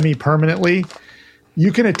semi-permanently,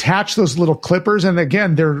 you can attach those little clippers, and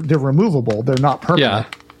again, they're removable. They're not permanent.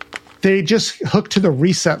 Yeah. They just hook to the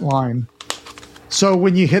reset line. So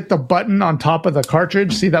when you hit the button on top of the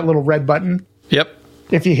cartridge, see that little red button? Yep.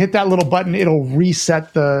 If you hit that little button, it'll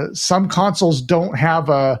reset some consoles don't have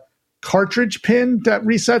a cartridge pin that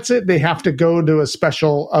resets it. They have to go to a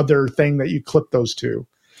special other thing that you clip those to.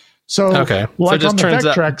 So, Okay. So like it just on the turns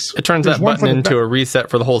Vectrex, it turns there's that one button for the into a reset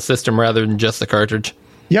for the whole system rather than just the cartridge.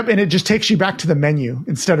 Yep, and it just takes you back to the menu.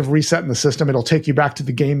 Instead of resetting the system, it'll take you back to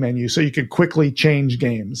the game menu so you can quickly change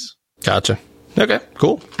games. Gotcha. Okay,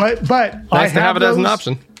 cool. But Nice to have it as an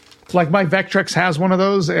option. Like my Vectrex has one of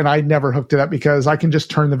those, and I never hooked it up because I can just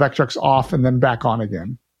turn the Vectrex off and then back on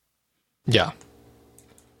again. Yeah.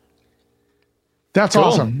 That's Cool.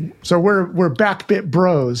 awesome. So we're backbit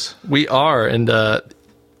bros. We are, and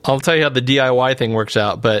I'll tell you how the DIY thing works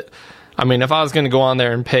out. But I mean, if I was going to go on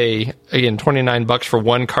there and pay again $29 for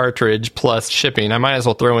one cartridge plus shipping, I might as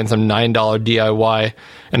well throw in some $9 DIY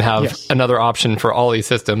and have Yes. another option for all these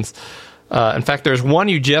systems. In fact, there's one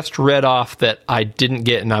you just read off that I didn't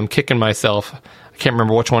get, and I'm kicking myself. I can't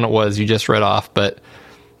remember which one it was you just read off, but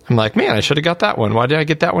I'm like, man, I should have got that one. Why did I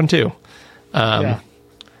get that one too? Yeah.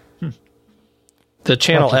 The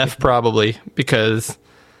channel F probably, because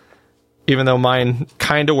even though mine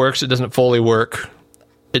kind of works, it doesn't fully work.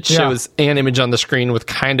 It Yeah. shows an image on the screen with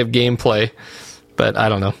kind of gameplay, but I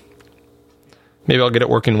don't know. Maybe I'll get it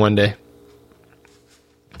working one day.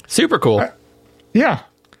 Super cool. Yeah.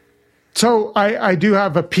 So I do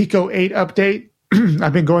have a Pico 8 update.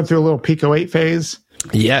 I've been going through a little Pico 8 phase.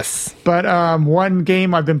 Yes. But one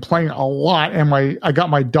game I've been playing a lot, and I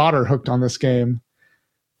got my daughter hooked on this game.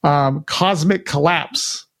 Cosmic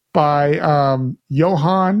Collapse by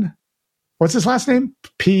Johann. What's his last name?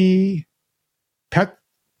 Pet.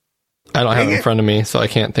 I don't have it in front of me, so I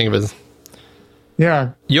can't think of his.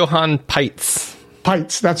 Yeah, Johann Peitz.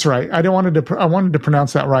 Peitz. That's right. I wanted to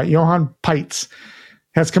pronounce that right. Johann Peitz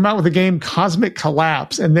has come out with the game Cosmic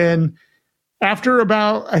Collapse, and then after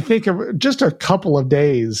about, I think, just a couple of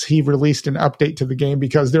days, he released an update to the game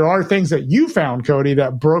because there are things that you found, Cody,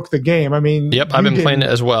 that broke the game. I mean, Yep, I've been playing it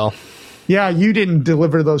as well. Yeah, you didn't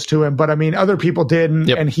deliver those to him, but I mean, other people did,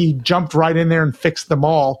 and he jumped right in there and fixed them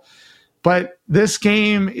all. But this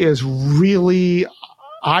game is really,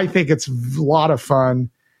 I think it's a lot of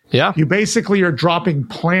fun. Yeah. You basically are dropping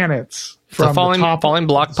planets from It's a the top. falling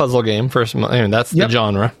block puzzle game. First, I mean, that's the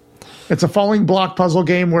genre. It's a falling block puzzle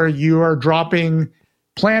game where you are dropping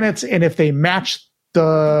planets, and if they match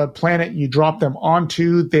the planet you drop them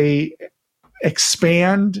onto, they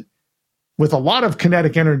expand with a lot of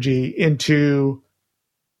kinetic energy into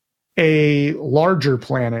a larger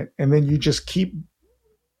planet, and then you just keep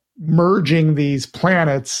merging these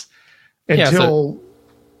planets until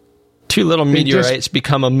two little meteorites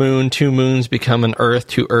become a moon, two moons become an Earth,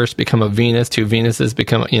 two Earths become a Venus, two Venuses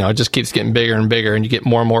become, it just keeps getting bigger and bigger, and you get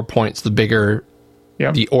more and more points the bigger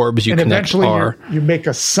the orbs you connect eventually are. you make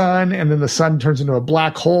a sun, and then the sun turns into a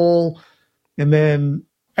black hole, and then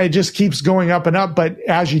it just keeps going up and up. But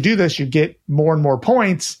as you do this, you get more and more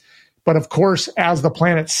points. But of course, as the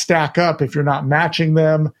planets stack up, if you're not matching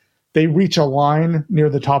them, they reach a line near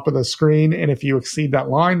the top of the screen. And if you exceed that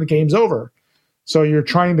line, the game's over. So you're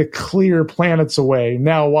trying to clear planets away.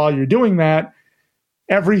 Now, while you're doing that,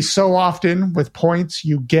 every so often with points,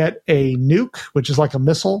 you get a nuke, which is like a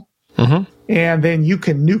missile. Mm-hmm. And then you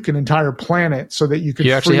can nuke an entire planet so that you can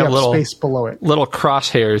free up space below it. Little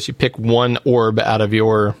crosshairs. You pick one orb out of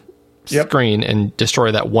your screen and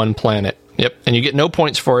destroy that one planet. Yep. And you get no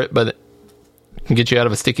points for it, but it can get you out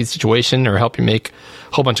of a sticky situation or help you make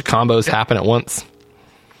a whole bunch of combos happen at once.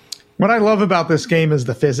 What I love about this game is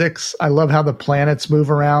the physics. I love how the planets move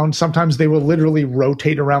around. Sometimes they will literally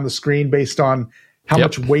rotate around the screen based on how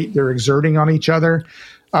much weight they're exerting on each other.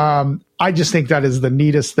 I just think that is the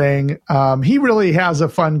neatest thing. He really has a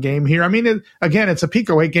fun game here. I mean, it's a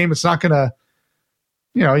Pico 8 game. It's not going to,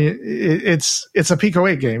 it's a Pico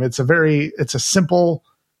 8 game. It's a simple,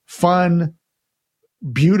 fun,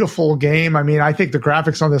 beautiful game. I mean, I think the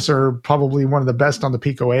graphics on this are probably one of the best on the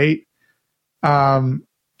Pico 8.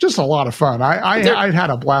 Just a lot of fun. I've had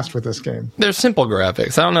a blast with this game. They're simple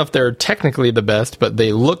graphics. I don't know if they're technically the best, but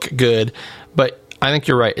they look good. But I think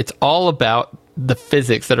you're right. It's all about the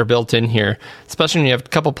physics that are built in here, especially when you have a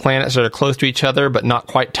couple planets that are close to each other but not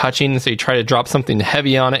quite touching. So you try to drop something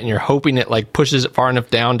heavy on it, and you're hoping it like pushes it far enough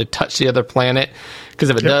down to touch the other planet. Because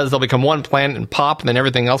if it does, they'll become one planet and pop, and then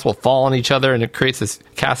everything else will fall on each other, and it creates this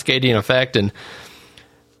cascading effect. And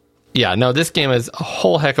yeah, no, this game is a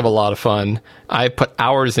whole heck of a lot of fun. I put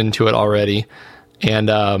hours into it already, and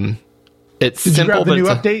it's simple. Did you grab the new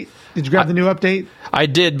update? Did you grab the new update? I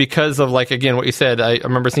did, because of, like, again, what you said. I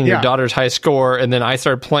remember seeing your daughter's high score, and then I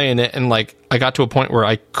started playing it, and, like, I got to a point where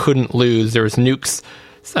I couldn't lose. There was nukes.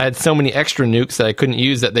 I had so many extra nukes that I couldn't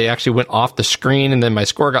use that they actually went off the screen, and then my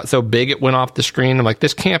score got so big it went off the screen. I'm like,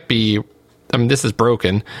 this can't be... I mean, this is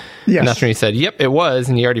broken. Yes. And that's when he said, yep, it was,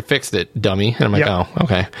 and he already fixed it, dummy. And I'm like, oh,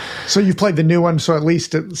 okay. So you've played the new one, so at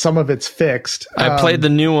least some of it's fixed. I played the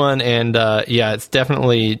new one, and it's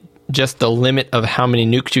definitely just the limit of how many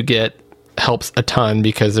nukes you get helps a ton,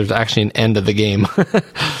 because there's actually an end of the game.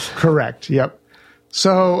 Correct. Yep.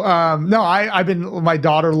 So, my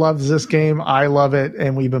daughter loves this game. I love it,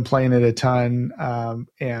 and we've been playing it a ton.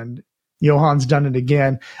 And Johan's done it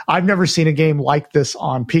again. I've never seen a game like this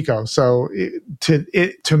on Pico. So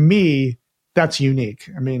to me, that's unique.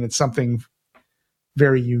 I mean, it's something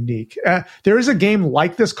very unique. There is a game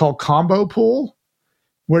like this called Combo Pool,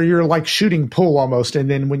 where you're like shooting pool almost, and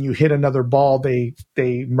then when you hit another ball, they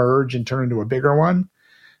merge and turn into a bigger one.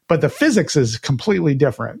 But the physics is completely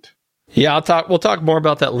different. Yeah, we'll talk more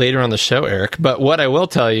about that later on the show, Eric. But what I will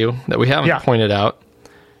tell you that we haven't pointed out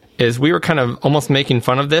is we were kind of almost making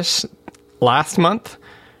fun of this last month.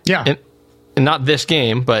 Yeah. And not this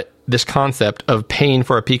game, but this concept of paying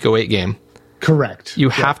for a Pico 8 game. Correct. You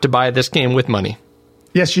have to buy this game with money.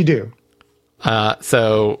 Yes, you do.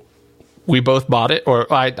 So we both bought it,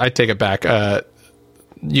 or I take it back.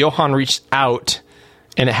 Johan reached out,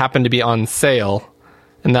 and it happened to be on sale,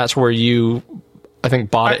 and that's where you, I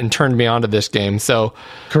think, bought it and turned me onto this game. So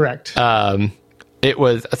correct. It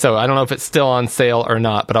was, so I don't know if it's still on sale or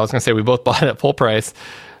not, but I was going to say we both bought it at full price.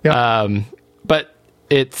 Yep. But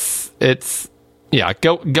it's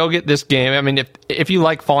go get this game. I mean, if you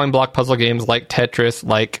like falling block puzzle games like Tetris,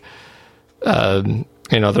 like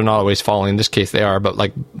they're not always falling. In this case, they are, but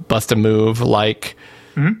like Bust a Move, like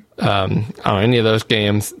I don't know, any of those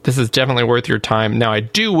games, this is definitely worth your time. Now, I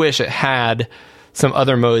do wish it had some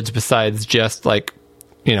other modes besides just like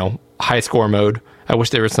high score mode. I wish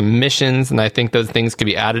there were some missions, and I think those things could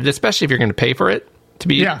be added, especially if you're going to pay for it, to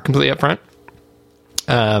be completely upfront.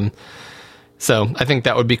 So I think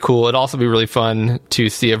that would be cool. It'd also be really fun to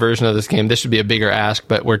see a version of this game. This should be a bigger ask,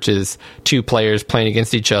 but which is two players playing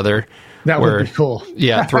against each other. That would be cool.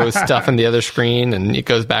 Throws stuff in the other screen, and it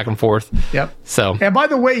goes back and forth. Yep. So, and by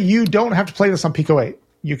the way, you don't have to play this on Pico 8.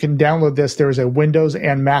 You can download this. There is a Windows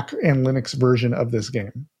and Mac and Linux version of this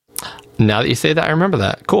game. Now that you say that, I remember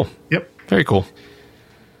that. Cool. Yep. Very cool.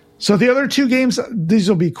 So the other two games, these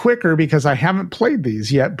will be quicker because I haven't played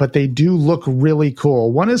these yet, but they do look really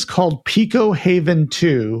cool. One is called Pico Haven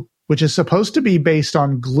 2, which is supposed to be based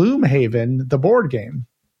on Gloomhaven, the board game.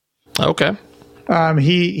 Okay.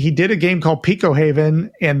 He did a game called Pico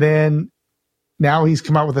Haven, and then now he's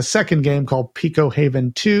come out with a second game called Pico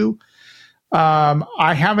Haven 2.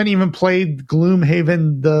 I haven't even played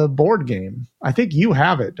Gloomhaven, the board game. I think you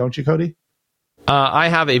have it, don't you, Cody? I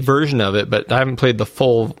have a version of it, but I haven't played the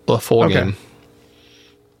full game.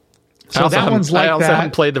 So that one's like that. I also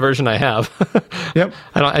haven't played the version I have. Yep.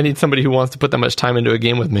 I need somebody who wants to put that much time into a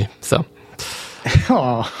game with me. So,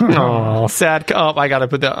 Oh, Oh, sad. Oh, I gotta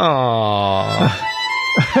put that. Oh,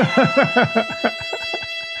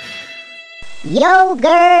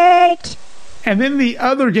 Yogurt. and then the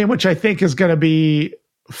other game, which I think is going to be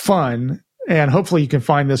fun, and hopefully you can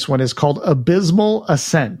find this one, is called Abysmal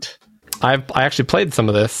Ascent. I actually played some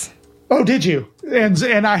of this. Oh, did you?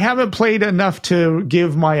 And I haven't played enough to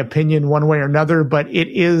give my opinion one way or another, but it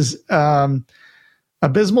is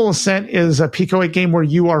Abysmal Ascent is a Pico 8 game where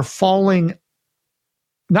you are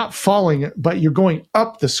not falling, but you're going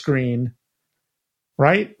up the screen,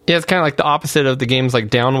 right? Yeah, it's kind of like the opposite of the games like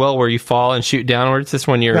Downwell, where you fall and shoot downwards. This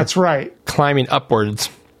one you're That's right. climbing upwards,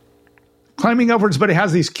 Climbing upwards, but it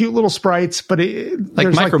has these cute little sprites, but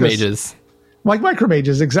like micro mages. Like micro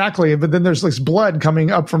mages, exactly. But then there's this blood coming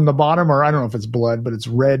up from the bottom, or I don't know if it's blood, but it's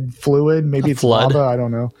red fluid. Maybe it's flood lava. I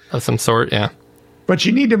don't know. Of some sort, yeah. But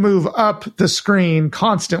you need to move up the screen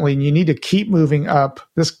constantly, and you need to keep moving up.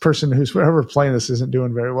 This person whoever playing this isn't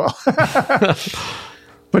doing very well.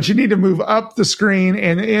 But you need to move up the screen,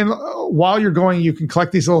 and while you're going, you can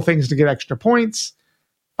collect these little things to get extra points.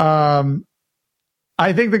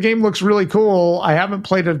 I think the game looks really cool. I haven't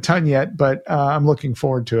played it a ton yet, but I'm looking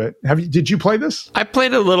forward to it. Did you play this? I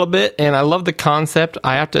played it a little bit, and I love the concept.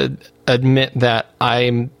 I have to admit that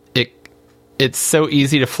it's so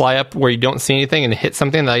easy to fly up where you don't see anything and hit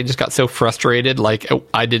something that I just got so frustrated. Like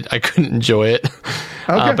I couldn't enjoy it.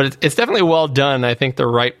 Okay. But it's definitely well done. I think the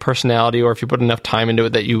right personality, or if you put enough time into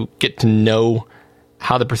it, that you get to know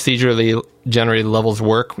how the procedurally generated levels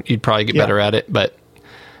work, you'd probably get better at it. But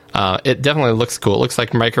it definitely looks cool. It looks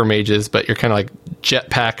like micro mages, but you're kind of like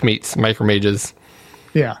Jetpack meets micro mages.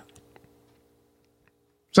 Yeah.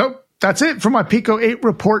 So that's it for my Pico 8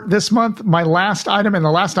 report this month. My last item, and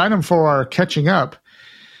the last item for our catching up.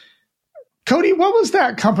 Cody, what was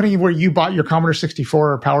that company where you bought your Commodore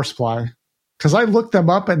 64 power supply? Because I looked them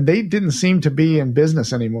up and they didn't seem to be in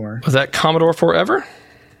business anymore. Was that Commodore Forever?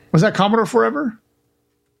 Was that Commodore Forever?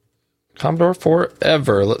 Commodore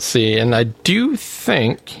Forever. Let's see. And I do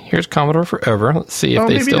think here's Commodore Forever. Let's see if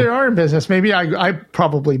maybe they are in business. Maybe I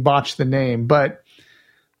probably botched the name, but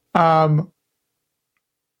I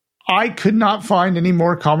could not find any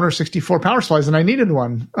more Commodore 64 power supplies, and I needed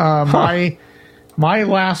one. My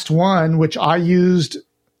last one, which I used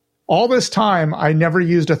all this time, I never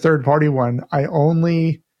used a third party one. I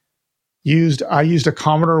used a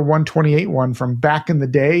Commodore 128 one from back in the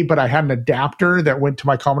day, but I had an adapter that went to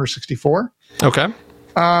my Commodore 64. Okay.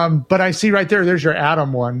 But I see right there's your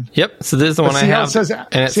Atom one. Yep. So this is the one I have. See how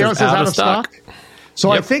it says out of stock?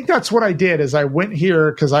 So Yep. I think that's what I did is I went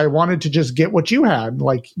here because I wanted to just get what you had.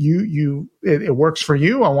 Like it works for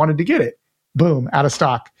you. I wanted to get it. Boom, out of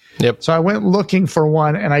stock. Yep. So I went looking for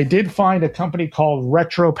one, and I did find a company called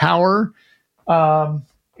Retro Power. And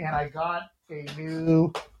I got a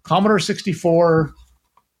new Commodore 64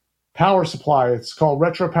 power supply. It's called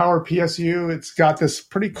Retro Power PSU. It's got this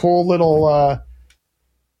pretty cool little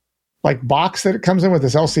like box that it comes in with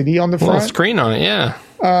this LCD on the front. Little screen on it, yeah.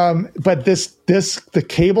 But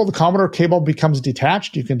the Commodore cable becomes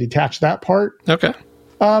detached. You can detach that part. Okay.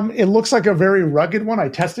 It looks like a very rugged one. I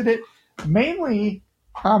tested it. Mainly,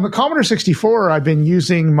 the Commodore 64, I've been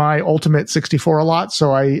using my Ultimate 64 a lot,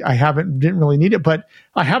 so I didn't really need it. But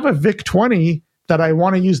I have a VIC-20 that I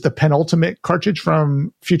want to use the penultimate cartridge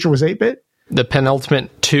from Future Was 8-Bit. The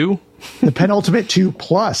penultimate 2? The penultimate 2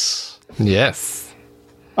 Plus. Yes.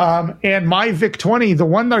 And my VIC-20, the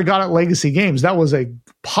one that I got at Legacy Games, that was a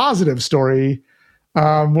positive story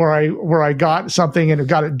where I got something and it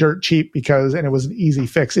got it dirt cheap and it was an easy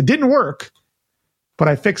fix. It didn't work, but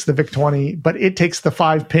I fixed the VIC-20, but it takes the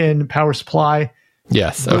 5-pin power supply.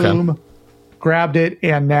 Yes. Boom, Okay. grabbed it,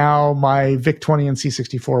 and now my VIC-20 and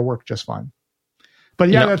C64 work just fine. But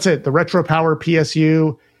yeah, that's it. The Retro Power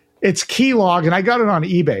PSU. It's Keylog, and I got it on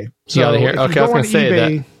eBay. So okay, I was going to say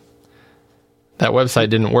eBay, that website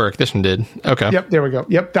didn't work. This one did. Okay. Yep, there we go.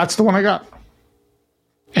 Yep, that's the one I got.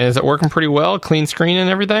 And is it working pretty well? Clean screen and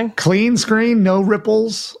everything? Clean screen, no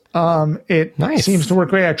ripples. It seems to work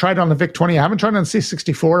great. I tried it on the VIC-20. I haven't tried it on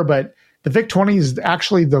C64, but the VIC-20 is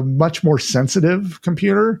actually the much more sensitive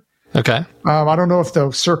computer. Okay. I don't know if the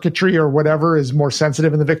circuitry or whatever is more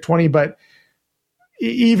sensitive in the VIC-20, but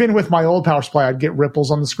even with my old power supply, I'd get ripples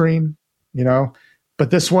on the screen, But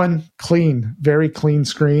this one, clean, very clean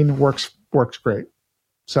screen, works great.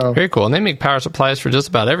 So very cool. And they make power supplies for just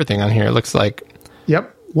about everything on here. It looks like.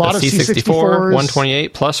 Yep. A lot of C64, C64s.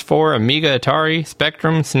 128, Plus 4, Amiga, Atari,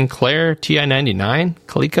 Spectrum, Sinclair, TI-99,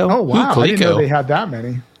 Coleco. Oh, wow. Ooh, I didn't know Coleco. they had that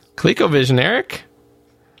many. ColecoVision, Eric.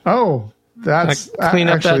 Oh, that's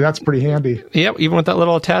that's pretty handy. Yep, even with that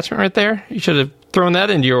little attachment right there. You should have thrown that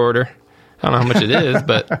into your order. I don't know how much it is,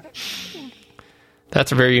 but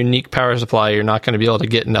That's a very unique power supply. You're not going to be able to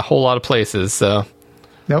get in a whole lot of places. So,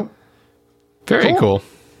 Nope. very cool.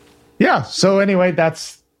 Yeah. So anyway,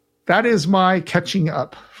 that is my catching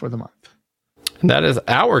up for the month. And that is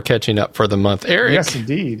our catching up for the month. Eric. Yes,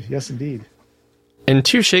 indeed. Yes, indeed. In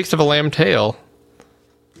 2 shakes of a lamb tail,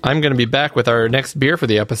 I'm going to be back with our next beer for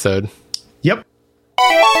the episode. Yep.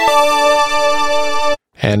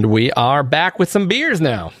 And we are back with some beers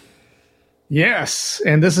now. Yes.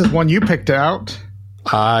 And this is one you picked out.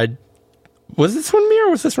 Was this one me or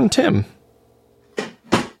was this from Tim?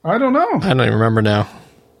 I don't know. I don't even remember now.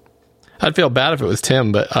 I'd feel bad if it was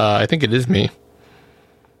Tim, but I think it is me.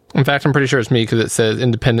 In fact, I'm pretty sure it's me because it says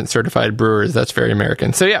independent certified brewers. That's very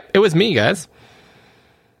American. So yeah, it was me, guys.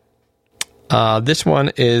 This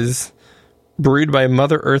one is brewed by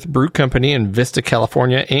Mother Earth Brew Company in Vista,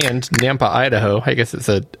 California and Nampa, Idaho. I guess it's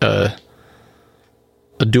a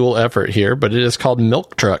dual effort here, but it is called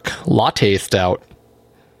Milk Truck Latte Stout.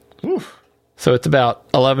 Oof. So it's about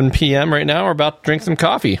 11 p.m. right now. We're about to drink some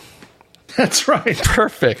coffee. That's right.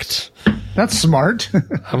 Perfect. That's smart. I'm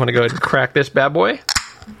going to go ahead and crack this bad boy.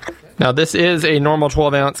 Now, this is a normal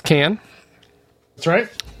 12-ounce can. That's right.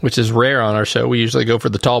 Which is rare on our show. We usually go for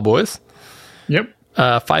the tall boys. Yep.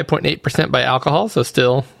 5.8% by alcohol, so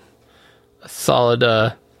still a solid...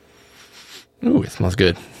 Ooh, it smells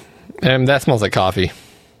good. And that smells like coffee.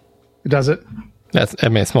 Does it?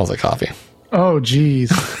 It smells like coffee. Oh, geez.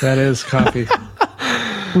 That is coffee.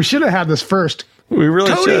 We should have had this first. We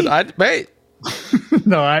really Cody! should. Wait.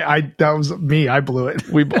 No, that was me. I blew it.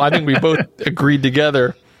 I think we both agreed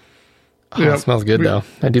together. Oh, Yep. It smells good, though.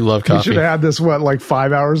 I do love coffee. We should have had this, like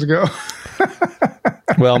 5 hours ago?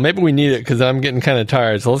 Well, maybe we need it because I'm getting kind of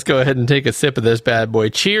tired. So let's go ahead and take a sip of this bad boy.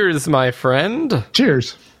 Cheers, my friend.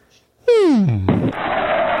 Cheers.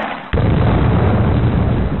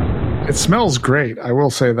 It smells great. I will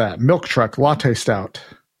say that. Milk Truck Latte Stout.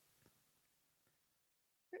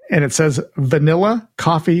 And it says vanilla,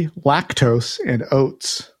 coffee, lactose, and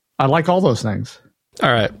oats. I like all those things.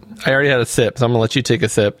 All right. I already had a sip, so I'm going to let you take a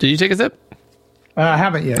sip. Did you take a sip? I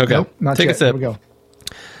haven't yet. Okay. Nope, not Take a yet. sip. Here we go.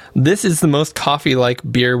 This is the most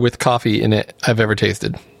coffee-like beer with coffee in it I've ever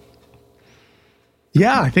tasted.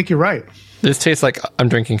 Yeah, I think you're right. This tastes like I'm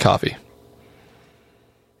drinking coffee.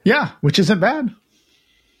 Yeah, which isn't bad.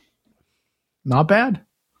 Not bad.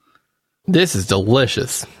 This is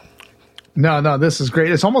delicious. No, this is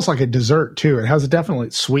great. It's almost like a dessert, too. It has a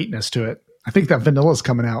definite sweetness to it. I think that vanilla's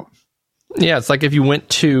coming out. Yeah, it's like if you went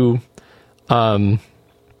to, not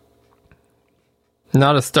a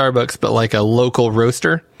Starbucks, but like a local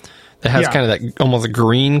roaster that has kind of that almost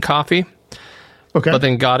green coffee. Okay. But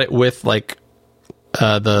then got it with like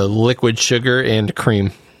the liquid sugar and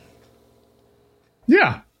cream.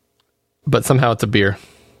 Yeah. But somehow it's a beer.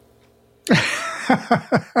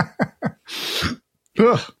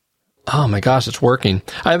 Ugh. Oh my gosh, it's working.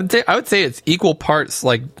 I would say it's equal parts.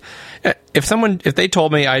 Like if they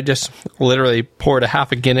told me I just literally poured a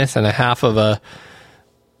half a Guinness and a half of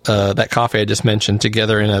that coffee I just mentioned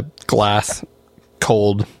together in a glass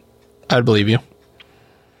cold, I'd believe you.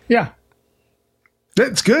 Yeah.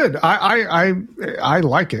 That's good. I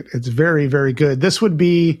like it. It's very, very good. This would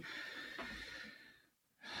be,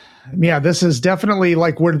 this is definitely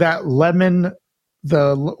like where that lemon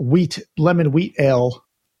wheat ale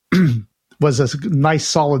was a nice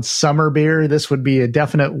solid summer beer. This would be a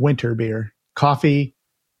definite winter beer. Coffee,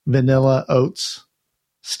 vanilla, oats,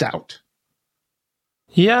 stout.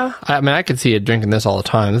 Yeah, I mean, I could see it drinking this all the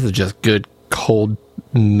time. This is just good cold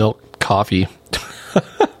milk coffee.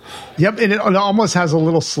 Yep, and it almost has a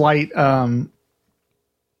little slight,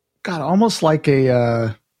 almost like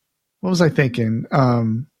a, what was I thinking?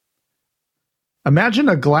 Imagine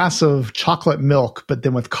a glass of chocolate milk, but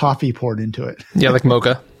then with coffee poured into it. Yeah, like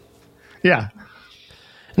mocha. Yeah.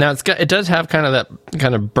 Now it does have kind of that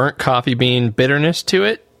kind of burnt coffee bean bitterness to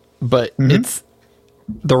it, but it's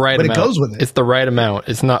the right amount. But it goes with it. It's the right amount.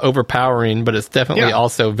 It's not overpowering, but it's definitely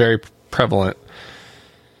also very prevalent.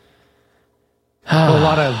 A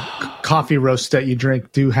lot of coffee roasts that you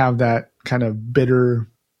drink do have that kind of bitter,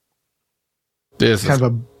 kind of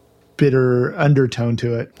a bitter undertone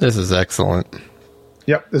to it. This is excellent.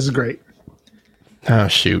 Yep, this is great. Oh,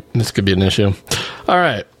 shoot. This could be an issue. All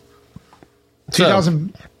right.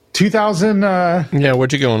 2000 yeah,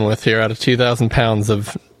 what you going with here out of 2,000 pounds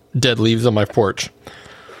of dead leaves on my porch?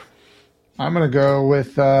 I'm going to go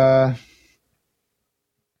with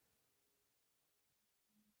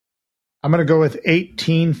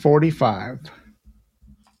 1845.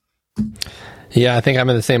 Yeah, I think I'm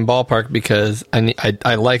in the same ballpark because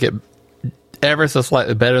I like it ever so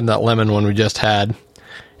slightly better than that lemon one we just had.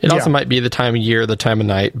 It also might be the time of year, the time of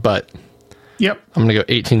night, but Yep. I'm going to go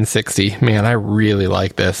 1860. Man, I really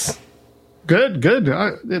like this. Good.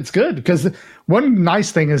 It's good because one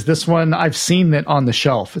nice thing is this one, I've seen it on the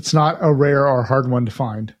shelf. It's not a rare or hard one to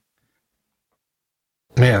find.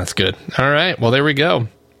 Man, that's good. All right. Well, there we go.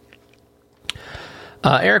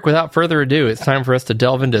 Eric, without further ado, it's time for us to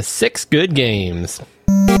delve into 6 good games. 6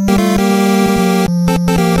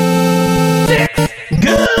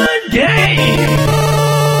 good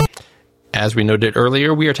games! As we noted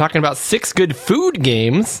earlier, we are talking about 6 good food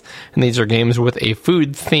games, and these are games with a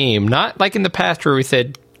food theme. Not like in the past where we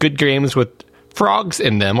said good games with frogs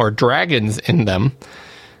in them or dragons in them.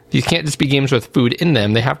 These can't just be games with food in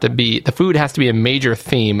them. The food has to be a major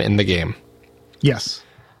theme in the game. Yes.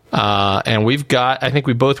 And I think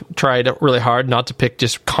we both tried really hard not to pick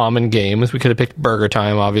just common games. We could have picked Burger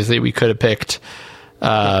Time, obviously. We could have picked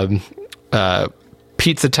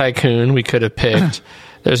Pizza Tycoon. We could have picked...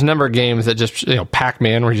 There's a number of games that just,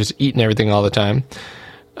 Pac-Man, where you're just eating everything all the time.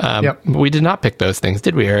 Yep. We did not pick those things,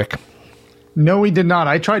 did we, Eric? No, we did not.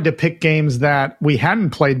 I tried to pick games that we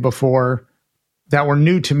hadn't played before that were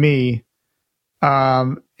new to me.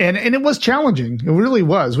 And it was challenging. It really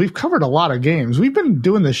was. We've covered a lot of games. We've been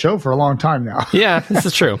doing this show for a long time now. Yeah, this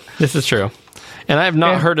is true. And I have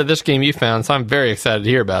not heard of this game you found, so I'm very excited to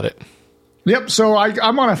hear about it. Yep. So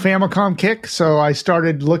I'm on a Famicom kick. So I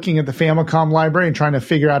started looking at the Famicom library and trying to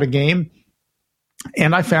figure out a game.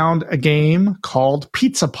 And I found a game called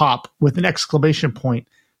Pizza Pop with an exclamation point.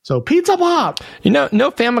 So Pizza Pop. No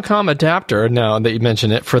Famicom adapter now that you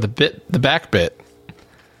mention it for the back bit.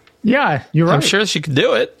 Yeah, you're right. I'm sure she could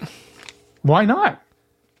do it. Why not?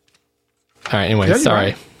 All right. Anyway, sorry.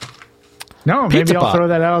 Right. No, Pizza maybe I'll Pop. throw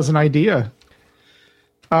that out as an idea.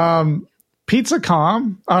 Pizza Pop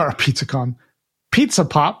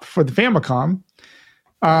for the Famicom.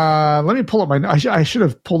 Let me pull up I should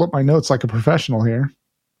have pulled up my notes like a professional here.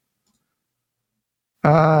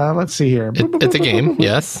 Let's see here. It's a game,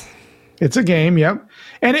 yes. It's a game, yep.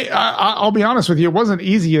 And I'll be honest with you, it wasn't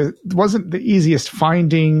easy. It wasn't the easiest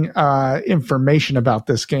finding information about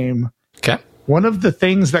this game. Okay. One of the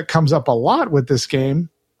things that comes up a lot with this game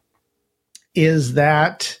is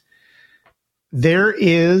that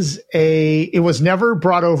it was never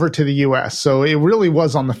brought over to the US. So it really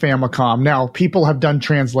was on the Famicom. Now, people have done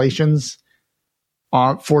translations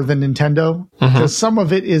for the Nintendo because some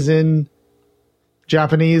of it is in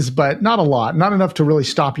Japanese, but not a lot, not enough to really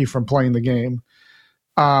stop you from playing the game.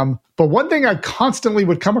 But one thing I constantly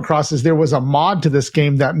would come across is there was a mod to this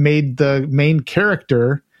game that made the main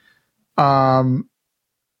character,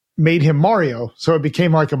 made him Mario. So it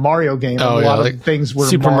became like a Mario game. Oh, a yeah, lot like of things were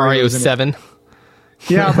Super Mario Marios in it. 7.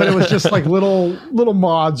 Yeah, but it was just like little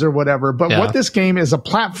mods or whatever. But Yeah. what this game is a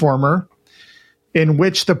platformer in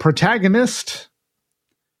which the protagonist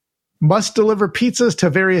must deliver pizzas to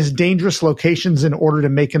various dangerous locations in order to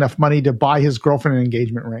make enough money to buy his girlfriend an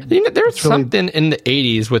engagement ring. There was It's really- something in the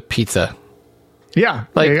 80s with pizza. Yeah,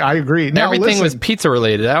 Like, I agree. Now, Everything was listen. pizza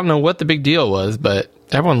related. I don't know what the big deal was, but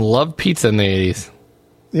everyone loved pizza in the 80s.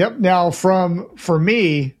 Yep. Now, for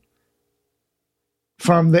me,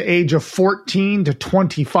 from the age of 14 to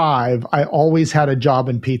 25, I always had a job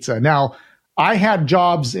in pizza. Now, I had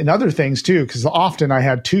jobs in other things too, because often I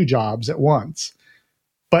had 2 jobs at once.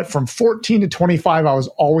 But from 14 to 25, I was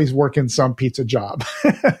always working some pizza job.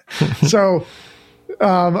 So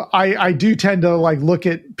I do tend to like look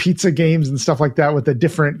at pizza games and stuff like that with a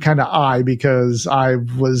different kind of eye because I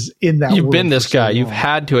was in that. You've world been this for so guy. You've long.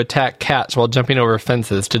 had to attack cats while jumping over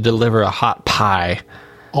fences to deliver a hot pie.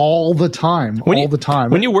 all the time. When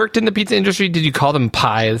When you worked in the pizza industry, did you call them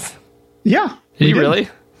pies? Yeah. Did we you really?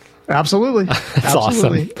 Absolutely. That's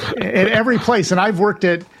Absolutely. At every place. And I've worked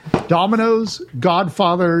at Domino's,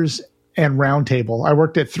 Godfather's, and Round Table. I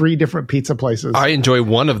worked at 3 different pizza places. I enjoy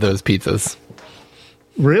one of those pizzas.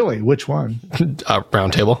 Really? Which one?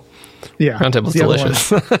 Round Table. Yeah. Round Table's the other one.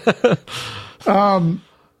 delicious.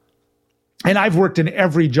 And I've worked in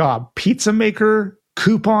every job: pizza maker,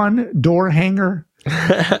 coupon, door hanger,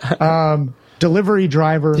 delivery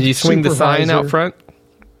driver. Did you swing the sign out front?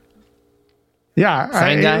 Yeah.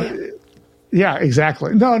 Sign guy? Yeah,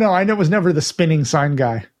 exactly. No, I was never the spinning sign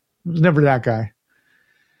guy. I was never that guy.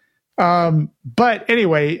 But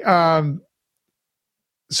anyway,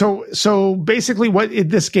 so basically what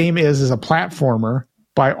this game is a platformer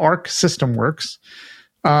by Arc System Works.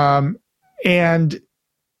 And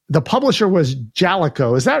the publisher was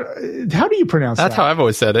Jalico. Is that, how do you pronounce that? That's how I've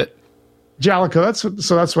always said it. Jalico.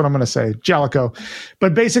 That's what I'm going to say. Jalico.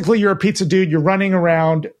 But basically you're a pizza dude. You're running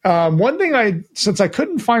around. One thing since I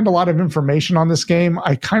couldn't find a lot of information on this game,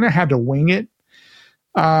 I kind of had to wing it.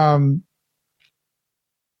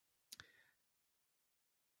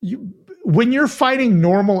 when you're fighting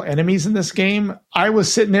normal enemies in this game, I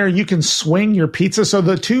was sitting there, you can swing your pizza. So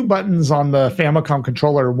the two buttons on the Famicom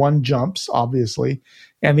controller, one jumps, obviously,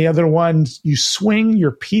 and the other one, you swing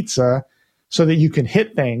your pizza so that you can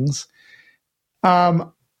hit things.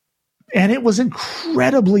 And it was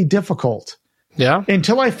incredibly difficult. Yeah.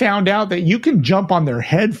 Until I found out that you can jump on their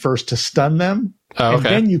head first to stun them. Oh, and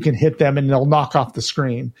then you can hit them and they'll knock off the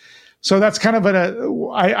screen. So that's kind of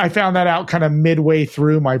I found that out kind of midway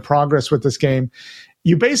through my progress with this game.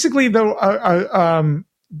 You basically, though,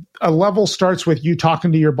 a level starts with you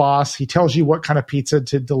talking to your boss. He tells you what kind of pizza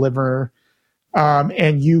to deliver,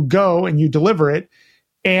 and you go and you deliver it.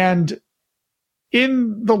 And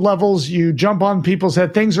in the levels, you jump on people's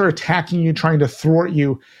head. Things are attacking you, trying to thwart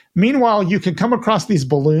you. Meanwhile, you can come across these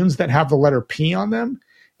balloons that have the letter P on them.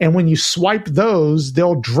 And when you swipe those,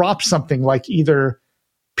 they'll drop something like either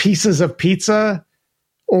pieces of pizza,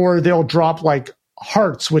 or they'll drop like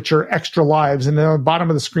hearts, which are extra lives. And then on the bottom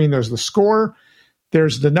of the screen, there's the score.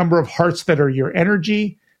 There's the number of hearts that are your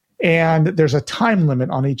energy. And there's a time limit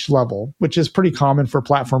on each level, which is pretty common for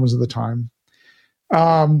platformers of the time.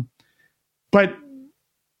 But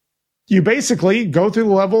you basically go through the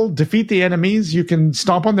level, defeat the enemies. You can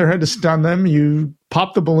stomp on their head to stun them. You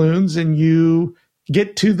pop the balloons and you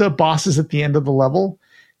get to the bosses at the end of the level.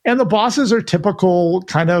 And the bosses are typical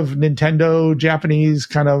kind of Nintendo, Japanese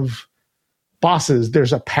kind of bosses.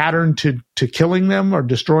 There's a pattern to killing them or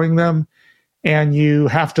destroying them. And you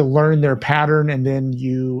have to learn their pattern and then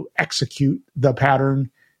you execute the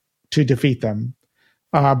pattern to defeat them.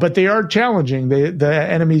 But they are challenging. The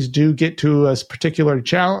enemies do get to a particular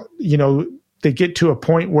challenge. You know, they get to a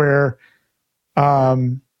point where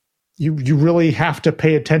you really have to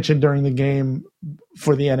pay attention during the game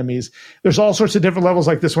for the enemies. There's all sorts of different levels.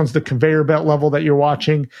 Like this one's the conveyor belt level that you're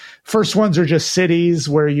watching. First ones are just cities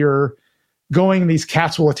where you're going. These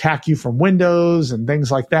cats will attack you from windows and things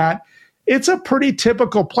like that. It's a pretty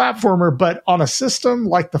typical platformer, but on a system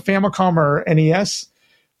like the Famicom or NES,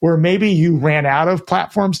 where maybe you ran out of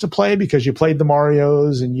platforms to play because you played the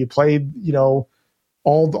Marios and you played, you know,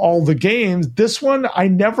 all the games. This one I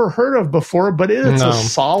never heard of before, but it's a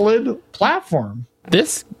solid platform.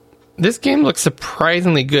 This game looks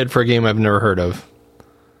surprisingly good for a game I've never heard of.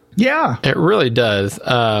 Yeah. It really does.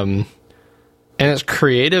 And it's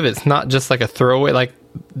creative. It's not just like a throwaway, like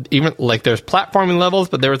even like there's platforming levels,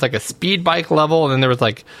 but there was like a speed bike level, and then there was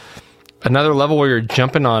like another level where you're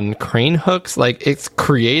jumping on crane hooks. Like, it's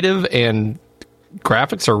creative and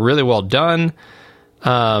graphics are really well done.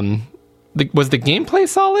 Was the gameplay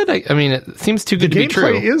solid? I mean, it seems too good to be true.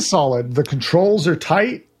 The gameplay is solid. The controls are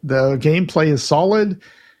tight. The gameplay is solid.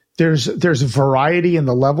 There's variety in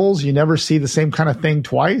the levels. You never see the same kind of thing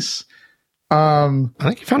twice. I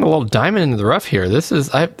think you found a little diamond in the rough here. This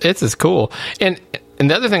is cool. And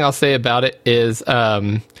the other thing I'll say about it is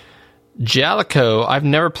Jalico. I've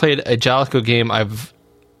never played a Jalico game I've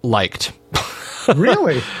liked.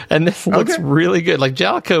 Really? And this looks really good. Like,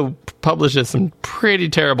 Jalico publishes some pretty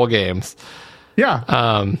terrible games.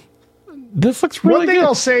 Yeah. This looks really good. One thing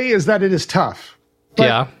I'll say is that it is tough.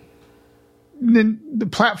 Yeah. The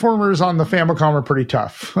platformers on the Famicom are pretty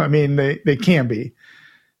tough. I mean, they can be.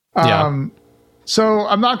 So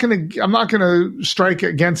I'm not gonna strike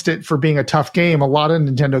against it for being a tough game. A lot of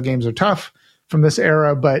Nintendo games are tough from this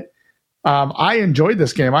era, but I enjoyed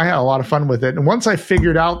this game. I had a lot of fun with it. And once I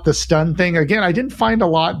figured out the stun thing, again, I didn't find a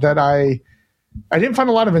lot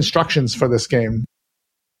of instructions for this game.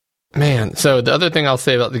 Man, so the other thing I'll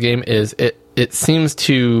say about the game is it seems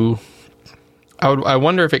to. I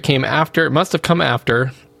wonder if it came after. It must have come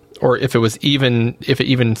after, or if it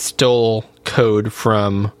even stole code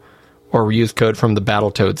from, or reused code from the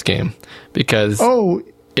Battletoads game, because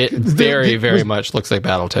it very much looks like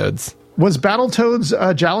Battletoads. Was Battletoads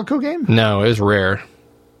a Jalico game? No, it was Rare.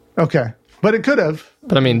 Okay, but it could have.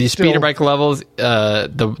 But I mean, these speeder bike levels,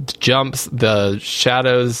 the jumps, the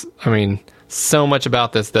shadows. I mean, so much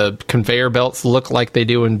about this. The conveyor belts look like they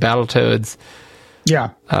do in Battletoads. Yeah.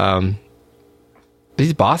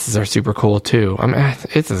 These bosses are super cool too. I mean,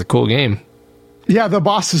 it's a cool game. Yeah, the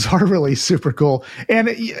bosses are really super cool. And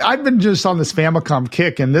I've been just on this Famicom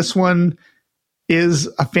kick, and this one is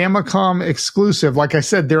a Famicom exclusive. Like I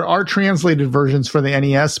said, there are translated versions for the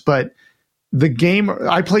NES, but the game,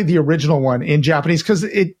 I played the original one in Japanese because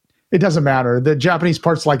it doesn't matter. The Japanese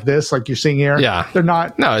parts like this, like you're seeing here, they're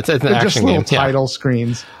not. No, it's an they're action just little game. title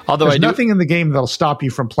screens. Although there's nothing in the game that'll stop you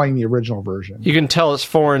from playing the original version. You can tell it's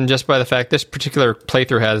foreign just by the fact this particular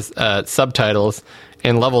playthrough has subtitles.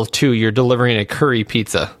 In level 2, you're delivering a curry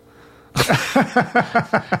pizza.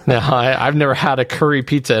 Now, I've never had a curry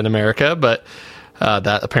pizza in America, but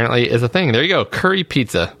that apparently is a thing. There you go, curry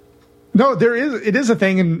pizza. No, it is a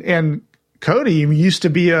thing, and Cody, you used to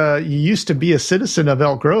be a citizen of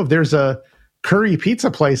Elk Grove. There's a curry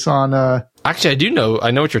pizza place on. Actually,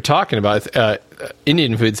 I know what you're talking about. It's,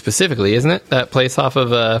 Indian food specifically, isn't it? That place off of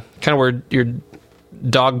kind of where your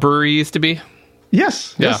dog brewery used to be.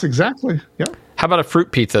 Yes, exactly. Yeah. How about a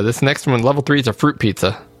fruit pizza? This next one, level 3, is a fruit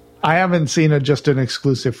pizza. I haven't seen just an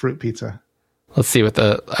exclusive fruit pizza. Let's see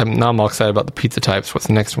I'm all excited about the pizza types. What's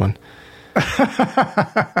the next one? Let's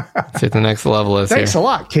see what the next level is. Thanks here. a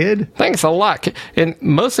lot, kid. Thanks a lot. And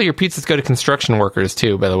mostly your pizzas go to construction workers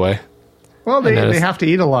too, by the way. Well, they have to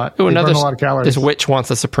eat a lot. They burn a lot of calories. This witch wants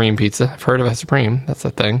a Supreme pizza. I've heard of a Supreme. That's a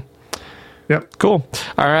thing. Yep. Cool.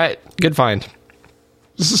 All right. Good find.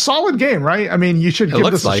 It's a solid game, right? I mean, you should give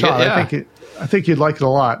this a shot. I think you'd like it a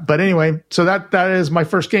lot. But anyway, so that is my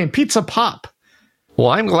first game, Pizza Pop. Well,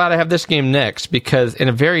 I'm glad I have this game next because in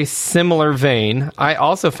a very similar vein, I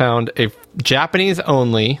also found a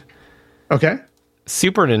Japanese-only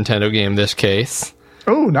Super Nintendo game, this case.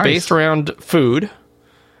 Oh, nice. Based around food.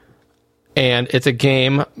 And it's a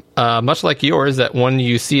game, much like yours, that when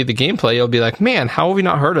you see the gameplay, you'll be like, man, how have we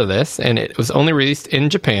not heard of this? And it was only released in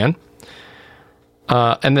Japan.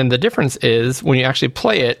 And then the difference is, when you actually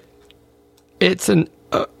play it, it's an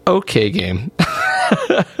okay game.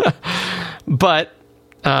 But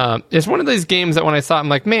it's one of these games that when I saw it, I'm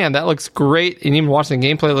like, man, that looks great. And even watching the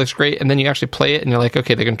gameplay, it looks great. And then you actually play it, and you're like,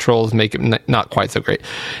 okay, the controls make it not quite so great.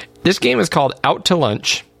 This game is called Out to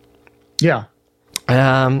Lunch. Yeah.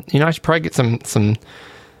 I should probably get some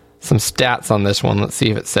stats on this one. Let's see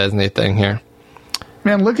if it says anything here.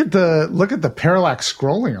 Man, look at the parallax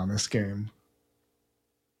scrolling on this game.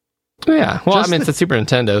 Yeah, well, it's a Super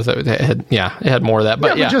Nintendo, so it had more of that.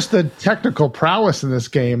 But just the technical prowess in this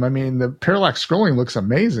game. I mean, the parallax scrolling looks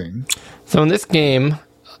amazing. So in this game,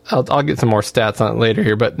 I'll get some more stats on it later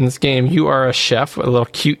here. But in this game, you are a chef, a little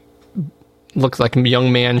cute, looks like a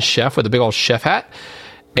young man chef with a big old chef hat.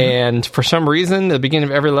 And for some reason, at the beginning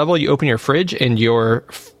of every level, you open your fridge and your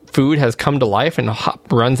food has come to life and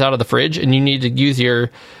runs out of the fridge, and you need to use your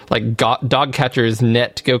dog catcher's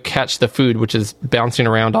net to go catch the food, which is bouncing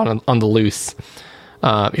around on the loose.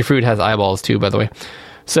 Your food has eyeballs too, by the way.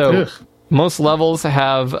 So most levels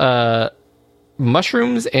have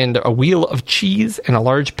mushrooms and a wheel of cheese and a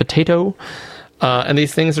large potato, and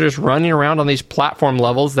these things are just running around on these platform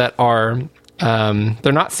levels that are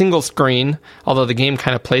they're not single screen, although the game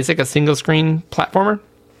kind of plays like a single screen platformer.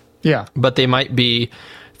 Yeah, but they might be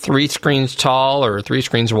 3 screens tall or 3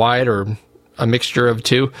 screens wide or a mixture of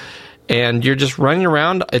two. And you're just running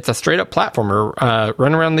around. It's a straight up platformer.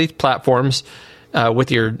 Run around these platforms with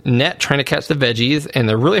your net trying to catch the veggies. And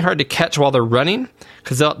they're really hard to catch while they're running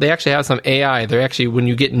because they actually have some AI. They're actually, when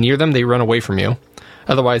you get near them, they run away from you.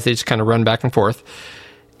 Otherwise, they just kind of run back and forth.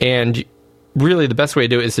 And really, the best way to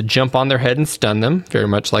do it is to jump on their head and stun them, very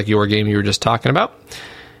much like your game you were just talking about.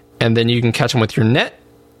 And then you can catch them with your net.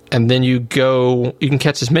 And then you can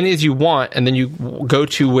catch as many as you want, and then you go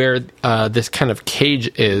to where this kind of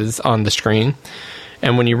cage is on the screen.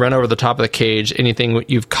 And when you run over the top of the cage, anything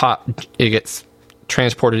you've caught, it gets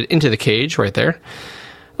transported into the cage right there.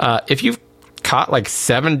 If you've caught like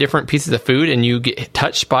 7 different pieces of food and you get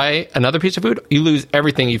touched by another piece of food, you lose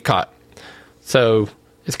everything you've caught. So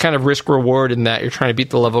it's kind of risk reward in that you're trying to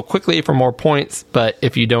beat the level quickly for more points, but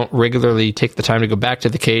if you don't regularly take the time to go back to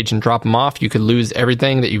the cage and drop them off, you could lose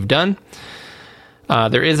everything that you've done.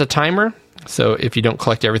 There is a timer, so if you don't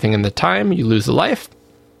collect everything in the time, you lose a life.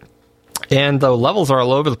 And the levels are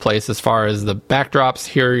all over the place as far as the backdrops.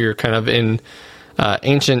 Here you're kind of in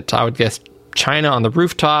ancient, I would guess, China on the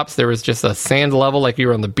rooftops. There was just a sand level like you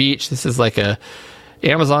were on the beach. This is like a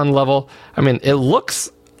Amazon level. I mean, it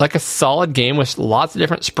looks like a solid game with lots of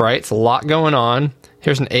different sprites, a lot going on.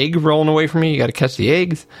 Here's an egg rolling away from you. You got to catch the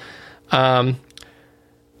eggs. And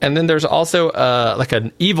then there's also like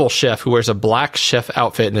an evil chef who wears a black chef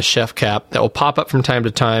outfit and a chef cap that will pop up from time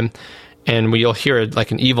to time. And you'll hear like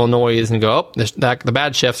an evil noise and go, oh, the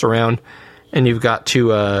bad chef's around. And you've got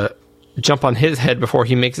to jump on his head before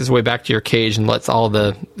he makes his way back to your cage and lets all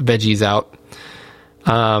the veggies out.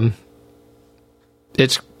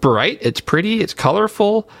 It's bright, it's pretty, it's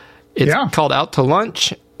colorful. It's called Out to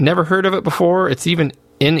Lunch. Never heard of it before. It's even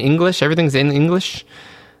in English. Everything's in English.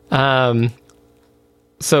 So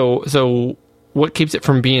what keeps it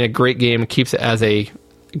from being a great game keeps it as a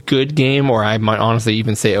good game, or I might honestly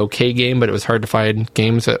even say okay game, but it was hard to find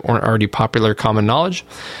games that weren't already popular common knowledge.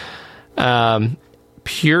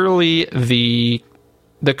 Purely the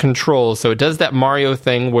controls. So it does that Mario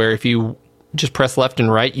thing where if you just press left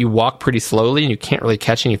and right, you walk pretty slowly and you can't really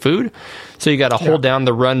catch any food. So you got to hold down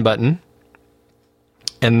the run button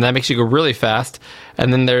and that makes you go really fast.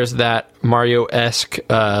 And then there's that Mario-esque,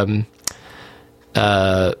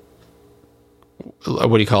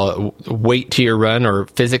 what do you call it? Weight to your run or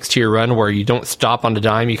physics to your run, where you don't stop on a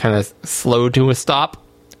dime. You kind of slow to a stop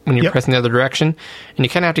when you're pressing the other direction. And you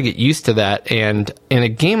kind of have to get used to that. And in a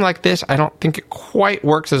game like this, I don't think it quite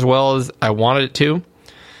works as well as I wanted it to.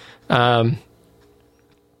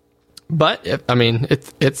 But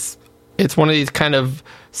it's one of these kind of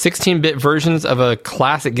 16-bit versions of a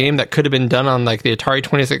classic game that could have been done on like the Atari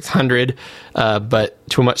 2600, but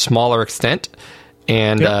to a much smaller extent.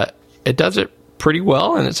 And it does it pretty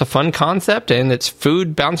well, and it's a fun concept, and it's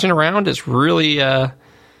food bouncing around. It's really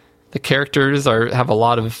the characters have a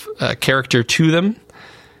lot of character to them.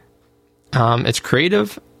 It's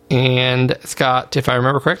creative, and it's got, if I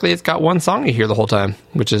remember correctly, it's got one song you hear the whole time,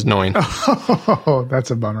 which is annoying. Oh, that's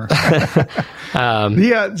a bummer.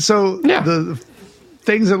 The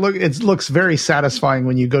things that it looks very satisfying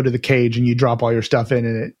when you go to the cage and you drop all your stuff in,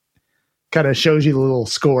 and it kind of shows you the little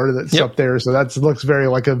score that's up there. So that looks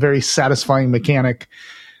like a very satisfying mechanic.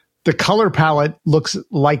 The color palette looks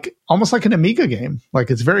like almost like an Amiga game. Like,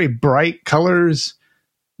 it's very bright colors,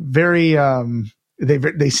 very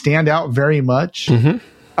they stand out very much.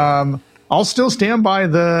 I'll still stand by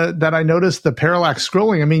that I noticed the parallax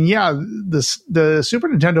scrolling. I mean, the Super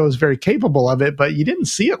Nintendo is very capable of it, but you didn't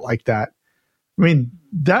see it like that. I mean,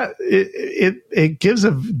 that it gives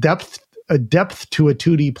a depth to a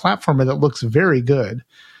 2D platformer that looks very good.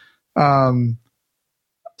 I've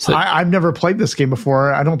never played this game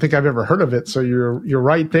before. I don't think I've ever heard of it. So you're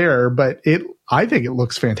right there, but I think it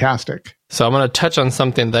looks fantastic. So I'm going to touch on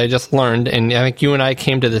something that I just learned, and I think you and I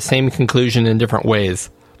came to the same conclusion in different ways.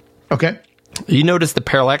 Okay. You notice the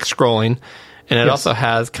parallax scrolling, and it also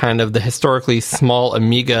has kind of the historically small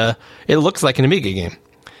Amiga. It looks like an Amiga game.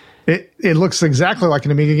 It looks exactly like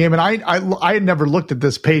an Amiga game, and I had never looked at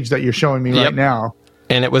this page that you're showing me right now.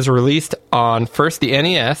 And it was released on first the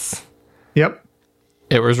NES. Yep.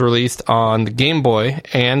 It was released on the Game Boy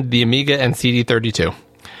and the Amiga and CD32.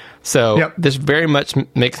 So this very much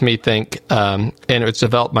makes me think, and it was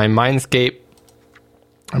developed by Mindscape.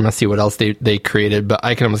 I'm going to see what else they created, but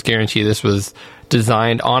I can almost guarantee this was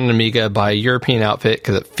designed on an Amiga by a European outfit,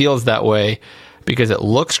 because it feels that way, because it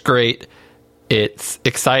looks great. It's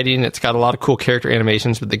exciting. It's got a lot of cool character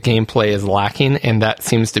animations, but the gameplay is lacking, and that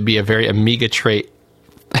seems to be a very Amiga trait,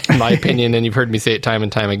 in my opinion, and you've heard me say it time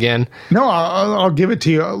and time again. No, I'll give it to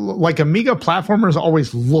you. Like, Amiga platformers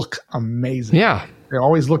always look amazing. Yeah. They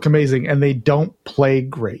always look amazing, and they don't play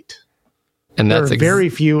great. And there are very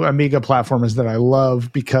few Amiga platformers that I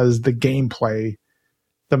love because the gameplay,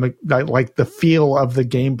 like the feel of the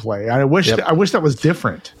gameplay. I wish that was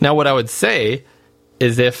different. Now, what I would say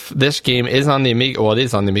is, if this game is on the Amiga, well, it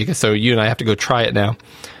is on the Amiga, so you and I have to go try it now.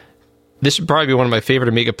 This should probably be one of my favorite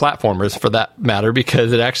Amiga platformers, for that matter,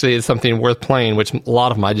 because it actually is something worth playing, which a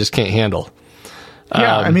lot of them I just can't handle.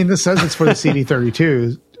 Yeah, I mean, this says it's for the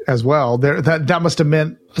CD32 as well. That must have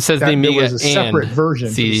meant it says that the Amiga there was a separate version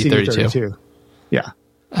CD32. For the CD32. Yeah.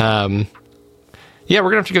 We're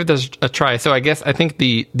gonna have to give this a try. So I think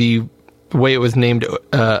the way it was named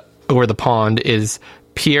over the pond is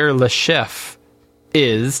Pierre Le Chef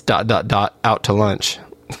is ... out to lunch.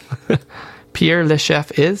 Pierre Le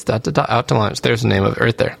Chef is ... out to lunch. There's the name of it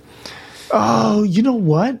right there. Oh, you know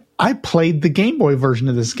what? I played the Game Boy version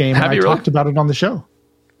of this game, and I talked about it on the show.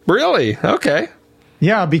 Really? Okay.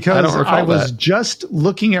 Yeah, because I was just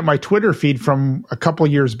looking at my Twitter feed from a couple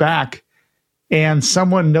years back, and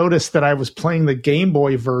someone noticed that I was playing the Game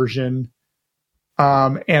Boy version,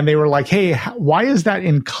 and they were like, "Hey, why is that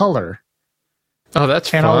in color?" Oh, that's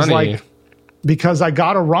funny. And I was like, because I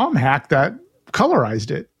got a ROM hack that colorized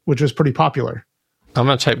it, which was pretty popular. I'm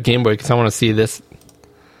going to type Game Boy because I want to see this.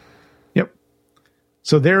 Yep.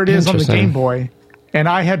 So there it is on the Game Boy. And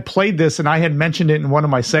I had played this, and I had mentioned it in one of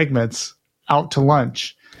my segments, Out to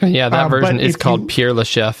Lunch. Yeah, that version is called Pierre Le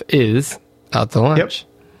Chef is Out to Lunch. Yep.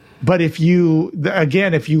 But if you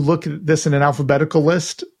look at this in an alphabetical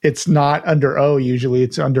list, it's not under O usually.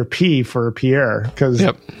 It's under P for Pierre, because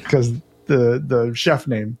the chef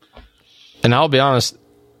name. And I'll be honest,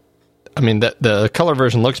 I mean, the color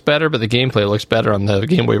version looks better, but the gameplay looks better on the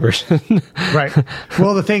Game Boy version. Right.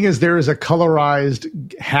 Well, the thing is, there is a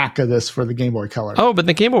colorized hack of this for the Game Boy Color. Oh, but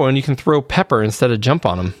the Game Boy one, you can throw pepper instead of jump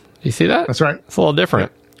on them. You see that? That's right. It's a little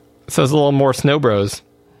different. Yep. So it's a little more Snow Bros.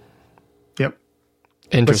 Yep.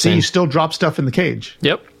 Interesting. But see, you still drop stuff in the cage.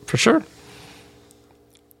 Yep, for sure.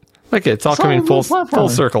 Look, it's all coming full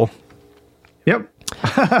circle. Yep.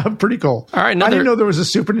 Pretty cool. All right. I didn't know there was a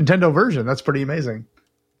Super Nintendo version. That's pretty amazing.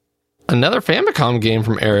 Another Famicom game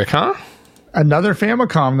from Eric, huh? Another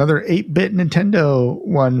Famicom, another 8-bit Nintendo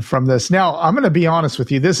one from this. Now, I'm going to be honest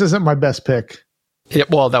with you. This isn't my best pick. Yeah,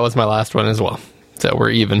 well, that was my last one as well. So we're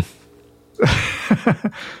even.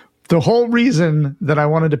 The whole reason that I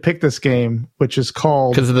wanted to pick this game, which is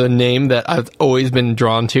called... Because of the name that I've always been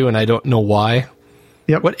drawn to, and I don't know why.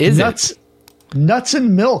 Yep. What is it? Nuts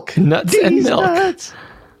and Milk. Nuts and These Milk. Nuts.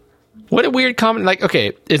 What a weird comment. Like,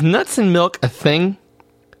 okay, is Nuts and Milk a thing?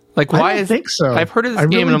 Like, why I don't think so. I've heard of this I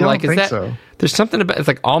game, really and I'm like, don't is that... think so. There's something about... It's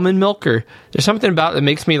like almond milk, or there's something about it that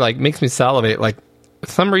makes me salivate. Like, for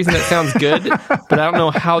some reason that sounds good, but I don't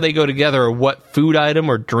know how they go together or what food item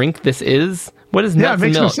or drink this is. What is Nuts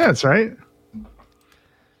and Milk? Yeah, it makes no sense, right?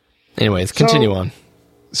 Anyways, continue on.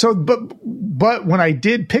 So, but when I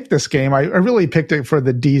did pick this game, I really picked it for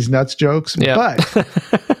the D's nuts jokes. Yeah. But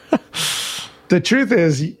the truth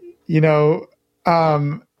is, it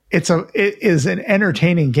is an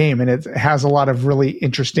entertaining game, and it has a lot of really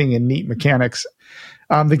interesting and neat mechanics.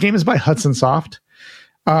 The game is by Hudson Soft.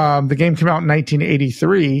 The game came out in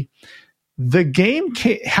 1983. The game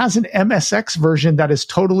has an MSX version that is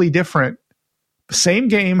totally different. Same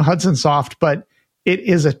game, Hudson Soft, but it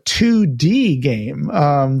is a 2D game.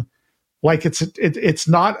 Like it's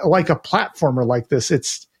not like a platformer like this.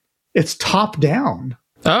 It's top down.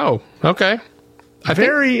 Oh, okay.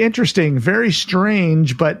 Very interesting, very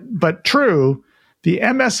strange, but true. The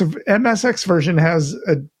MSX version has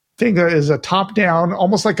a thing that is a top down,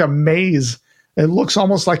 almost like a maze. It looks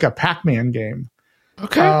almost like a Pac-Man game.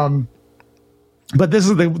 Okay. But this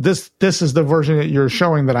is the version that you're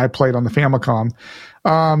showing that I played on the Famicom.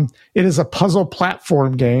 It is a puzzle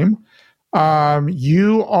platform game.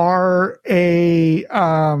 You are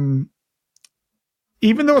even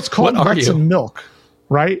though it's called Nuts and Milk,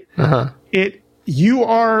 right? Uh-huh. It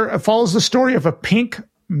follows the story of a pink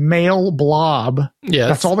male blob. Yes.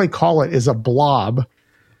 That's all they call it, is a blob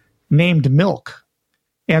named Milk.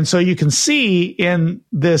 And so you can see in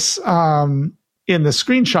this in the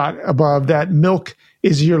screenshot above that Milk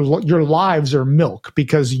is your lives are milk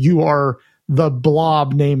because you are the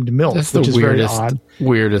blob named Milk. That's which the is very odd.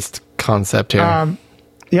 Weirdest concept here.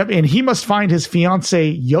 Yep, and he must find his fiance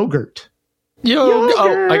Yogurt. Yogurt.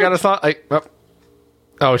 Oh, I got a thought.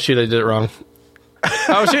 Oh shoot, I did it wrong.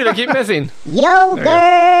 Oh shoot, I keep missing.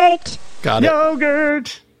 Yogurt! Got it.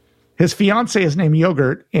 Yogurt! His fiance is named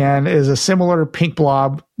Yogurt and is a similar pink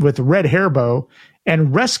blob with red hair bow,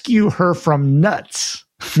 and rescue her from Nuts.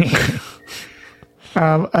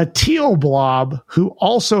 A teal blob who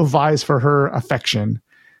also vies for her affection.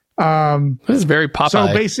 This is very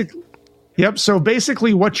Popeye. So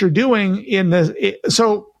basically what you're doing in this...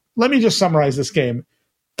 So let me just summarize this game.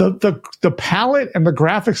 The palette and the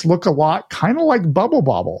graphics look a lot kind of like Bubble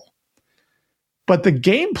Bobble. But the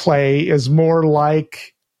gameplay is more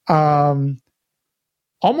like... almost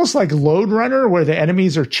like Lode Runner, where the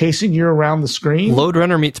enemies are chasing you around the screen. Lode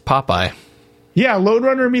Runner meets Popeye. Yeah, Lode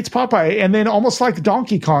Runner meets Popeye, and then almost like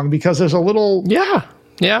Donkey Kong, because there's a little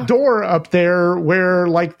door up there where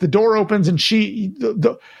like the door opens and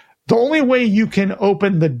the only way you can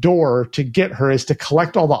open the door to get her is to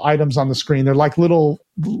collect all the items on the screen. They're like little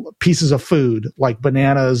pieces of food, like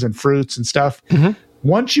bananas and fruits and stuff. Mm-hmm.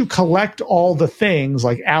 Once you collect all the things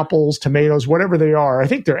like apples, tomatoes, whatever they are, I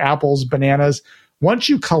think they're apples, bananas. Once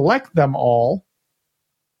you collect them all,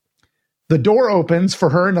 the door opens for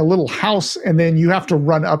her in a little house, and then you have to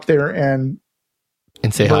run up there and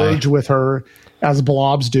say merge hi with her as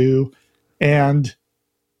blobs do. And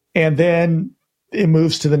then it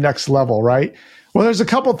moves to the next level, right? Well, there's a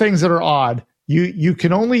couple things that are odd. You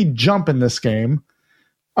can only jump in this game.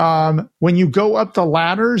 When you go up the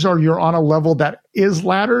ladders or you're on a level that is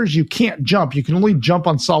ladders, you can't jump. You can only jump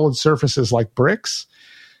on solid surfaces like bricks.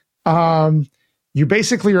 You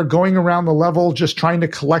basically are going around the level just trying to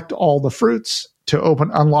collect all the fruits to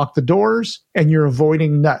unlock the doors, and you're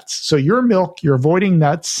avoiding nuts. So you're Milk, you're avoiding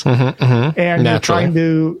nuts, and Naturally. you're trying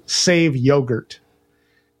to save Yogurt.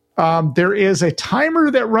 There is a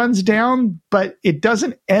timer that runs down, but it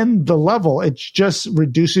doesn't end the level. It just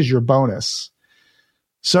reduces your bonus.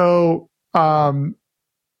 So,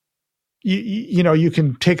 you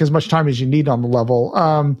can take as much time as you need on the level.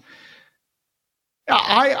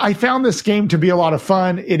 I found this game to be a lot of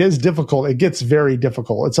fun. It is difficult. It gets very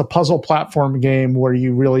difficult. It's a puzzle platform game where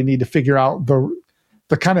you really need to figure out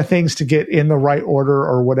the kind of things to get in the right order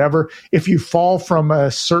or whatever. If you fall from a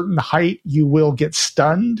certain height, you will get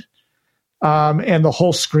stunned. And the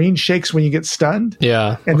whole screen shakes when you get stunned.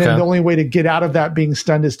 Yeah. And then the only way to get out of that being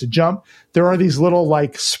stunned is to jump. There are these little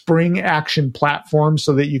like spring action platforms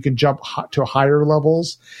so that you can jump to higher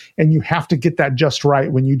levels. And you have to get that just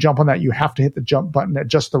right. When you jump on that, you have to hit the jump button at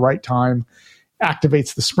just the right time.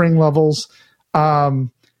 activates the spring levels. Other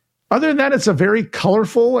than that, it's a very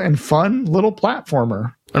colorful and fun little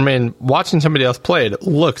platformer. I mean, watching somebody else play it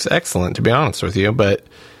looks excellent, to be honest with you, but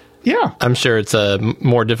yeah, I'm sure it's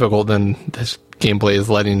more difficult than this gameplay is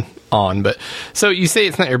letting on. But so you say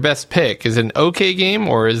it's not your best pick. Is it an okay game,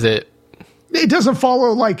 or is it? It doesn't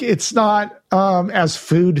follow, like, it's not as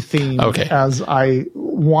food themed as I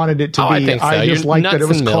wanted it to be. I think so. I just liked that it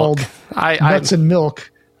was called Nuts and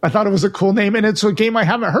Milk. I thought it was a cool name, and it's a game I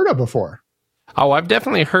haven't heard of before. Oh, I've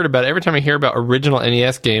definitely heard about it. Every time I hear about original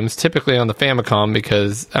NES games, typically on the Famicom,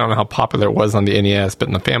 because I don't know how popular it was on the NES, but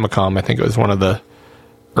in the Famicom, I think it was one of the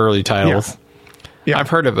early titles. Yeah. I've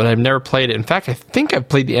heard of it, but I've never played it. In fact, I think I've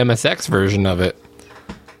played the MSX version of it.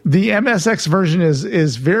 The MSX version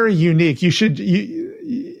is very unique. You should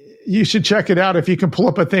check it out if you can pull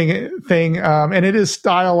up a thing, and it is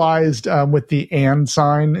stylized with the and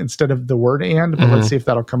sign instead of the word and. But let's see if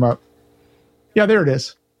that'll come up. Yeah, there it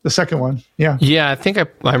is. The second one. Yeah. Yeah, I think I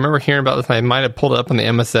remember hearing about this. I might have pulled it up on the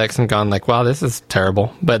MSX and gone like, "Wow, this is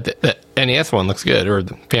terrible." But the NES one looks good, or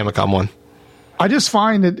the Famicom one. I just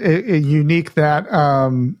find it unique that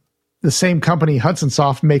the same company, Hudson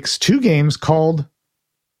Soft, makes two games called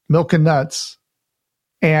Milk and Nuts,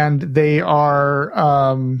 and they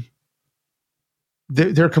are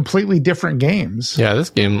they're completely different games. Yeah, this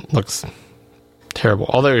game looks terrible.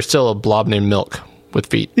 Although you're still a blob named Milk with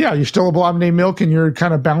feet. Yeah, you're still a blob named Milk, and you're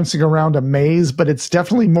kind of bouncing around a maze, but it's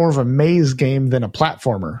definitely more of a maze game than a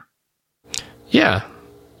platformer. Yeah.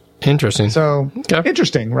 Interesting. So,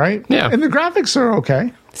 interesting, right? Yeah. And the graphics are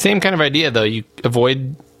okay. Same kind of idea, though. You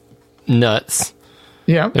avoid nuts.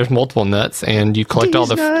 Yeah. There's multiple nuts, and you collect all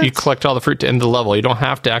the fruit to end the level. You don't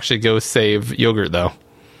have to actually go save yogurt, though.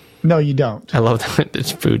 No, you don't. I love that.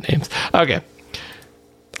 It's food names. Okay.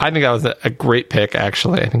 I think that was a great pick,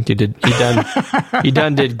 actually. I think you did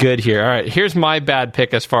did good here. All right, here's my bad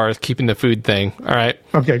pick as far as keeping the food thing. All right.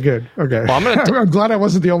 Okay, good. Okay. Well, I'm glad I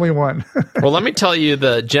wasn't the only one. Well, let me tell you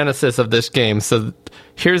the genesis of this game. So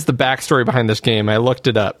here's the backstory behind this game. I looked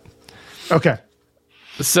it up. Okay.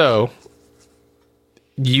 So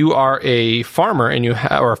you are a farmer, and you're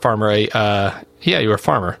a farmer,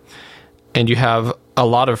 and you have a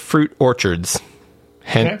lot of fruit orchards,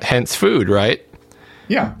 hence food, right?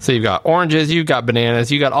 Yeah. So you've got oranges, you've got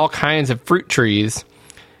bananas, you got all kinds of fruit trees,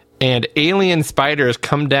 and alien spiders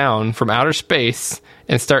come down from outer space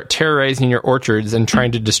and start terrorizing your orchards and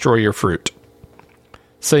trying to destroy your fruit.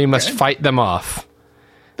 So you must fight them off.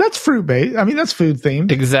 That's fruit-based. I mean, that's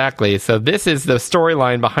food-themed. Exactly. So this is the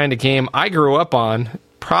storyline behind a game I grew up on,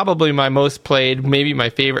 probably my most played, maybe my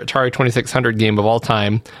favorite Atari 2600 game of all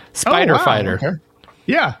time, Spider Fighter. Okay.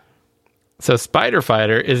 Yeah. So Spider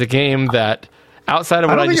Fighter is a game that, outside of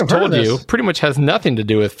what I just told you, pretty much has nothing to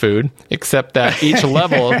do with food, except that each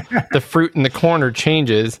level, the fruit in the corner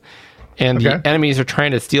changes, and the enemies are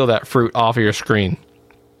trying to steal that fruit off of your screen.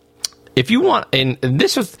 If you want, and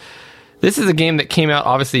this is a game that came out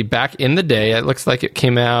obviously back in the day. It looks like it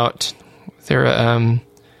came out. Is there a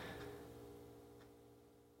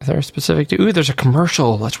specific? Ooh, there's a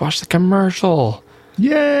commercial. Let's watch the commercial.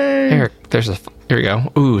 Yay! Here we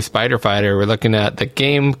go. Ooh, Spider Fighter. We're looking at the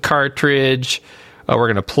game cartridge. We're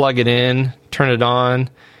going to plug it in, turn it on,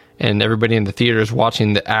 and everybody in the theater is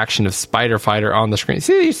watching the action of Spider Fighter on the screen.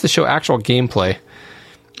 See, they used to show actual gameplay.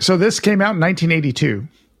 So this came out in 1982.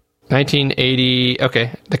 1980.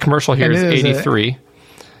 Okay, the commercial here is 83.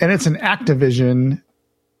 And it's an Activision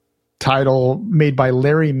title made by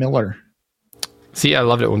Larry Miller. See, I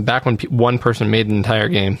loved it when one person made an entire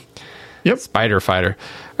game. Yep. Spider Fighter.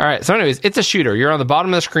 All right, so anyways, it's a shooter. You're on the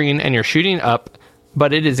bottom of the screen, and you're shooting up,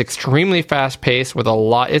 but it is extremely fast-paced with a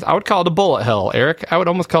lot. I would call it a bullet hell, Eric. I would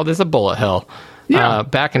almost call this a bullet hell. Yeah,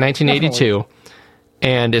 back in 1982. Definitely.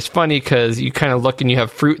 And it's funny because you kind of look and you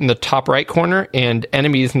have fruit in the top right corner and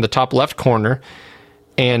enemies in the top left corner.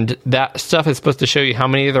 And that stuff is supposed to show you how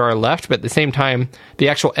many there are left, but at the same time, the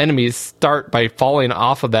actual enemies start by falling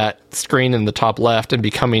off of that screen in the top left and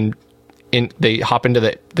they hop into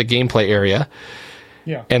the gameplay area.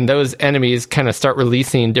 Yeah. And those enemies kind of start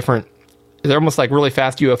releasing they're almost like really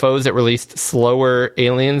fast UFOs that release slower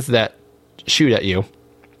aliens that shoot at you.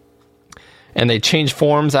 And they change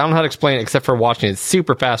forms. I don't know how to explain it except for watching it. It's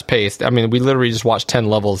super fast paced. I mean, we literally just watched 10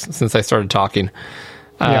 levels since I started talking.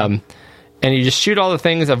 And you just shoot all the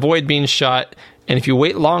things, avoid being shot. And if you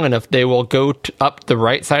wait long enough, they will go up the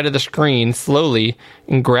right side of the screen slowly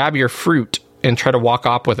and grab your fruit and try to walk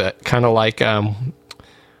off with it. Kind of like,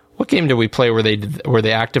 what game did we play where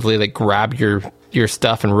they actively like grab your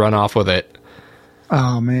stuff and run off with it?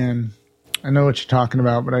 Oh man, I know what you're talking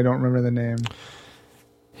about, but I don't remember the name.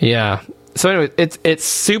 Yeah. So anyway, it's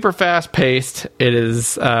super fast paced. It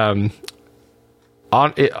is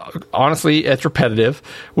honestly, it's repetitive.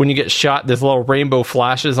 When you get shot, this little rainbow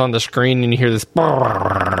flashes on the screen, and you hear this,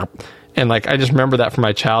 and like I just remember that from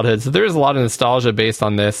my childhood. So there's a lot of nostalgia based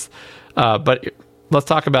on this. But let's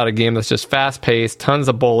talk about a game that's just fast paced, tons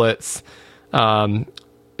of bullets,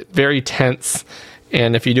 very tense.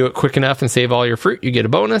 And if you do it quick enough and save all your fruit, you get a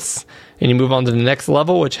bonus, and you move on to the next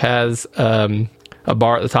level, which has a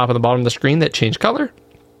bar at the top and the bottom of the screen that change color.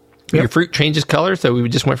 Yep. Your fruit changes color, so we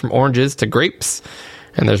just went from oranges to grapes,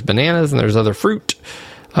 and there's bananas, and there's other fruit.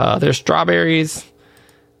 There's strawberries.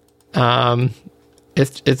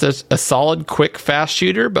 It's a solid, quick, fast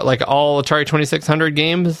shooter, but like all Atari 2600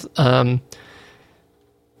 games,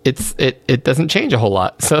 it doesn't change a whole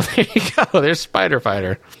lot. So there you go. There's Spider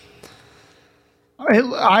Fighter.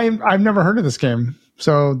 I've never heard of this game,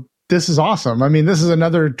 so this is awesome. I mean, this is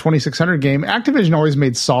another 2600 game. Activision always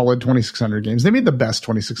made solid 2600 games. They made the best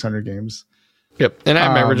 2600 games. Yep, and I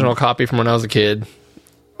have my original copy from when I was a kid.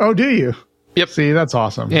 Oh, do you? Yep. See, that's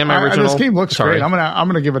awesome. Yeah, my original. This game looks great. I'm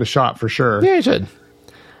gonna give it a shot for sure. Yeah, you should.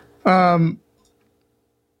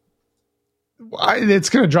 It's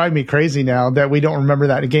gonna drive me crazy now that we don't remember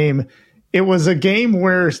that game. It was a game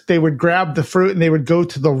where they would grab the fruit and they would go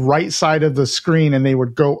to the right side of the screen and they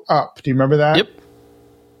would go up. Do you remember that? Yep.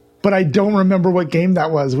 But I don't remember what game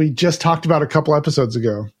that was. We just talked about a couple episodes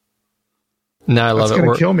ago. No, I love That's it.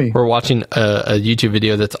 Gonna kill me. We're watching a YouTube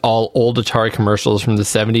video that's all old Atari commercials from the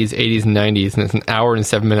 70s, 80s, and 90s, and it's an hour and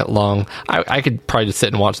 7-minute long. I could probably just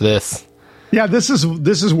sit and watch this. Yeah, this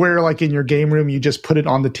is where, like, in your game room, you just put it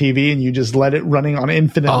on the TV and you just let it running on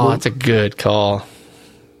infinite loop. That's a good call.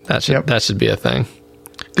 That should be a thing.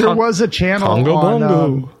 There was a channel Congo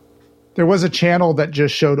Bongo. There was a channel that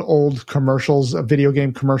just showed old commercials, video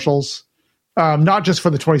game commercials, not just for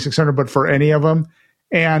the 2600, but for any of them.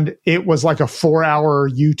 And it was like a 4-hour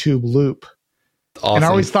YouTube loop. Awesome. And I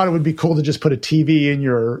always thought it would be cool to just put a TV in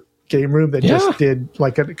your game room that just did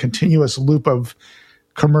like a continuous loop of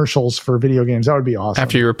commercials for video games. That would be awesome.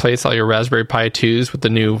 After you replace all your Raspberry Pi 2s with the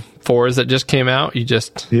new 4s that just came out, you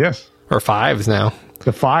just... Yes. Or 5s now.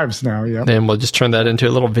 The 5s now, yeah. Then we'll just turn that into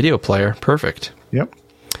a little video player. Perfect. Yep.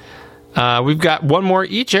 We've got one more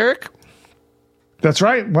each, Eric. That's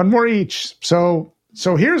right. One more each. So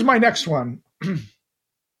here's my next one.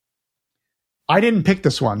 I didn't pick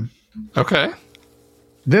this one. Okay.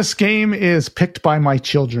 This game is picked by my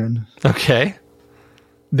children. Okay.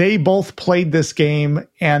 They both played this game,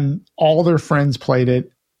 and all their friends played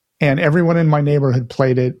it, and everyone in my neighborhood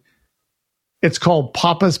played it. It's called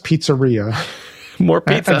Papa's Pizzeria. More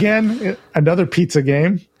pizza. Again, another pizza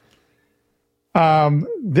game.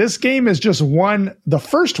 This game is just the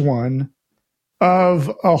first one of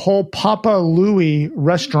a whole Papa Louie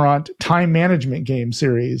restaurant time management game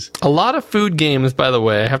series. A lot of food games, by the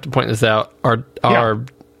way, I have to point this out, are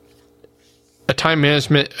a time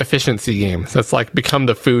management efficiency game. So it's like become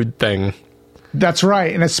the food thing. That's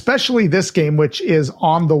right. And especially this game, which is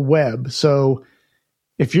on the web. So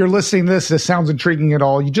if you're listening to this sounds intriguing at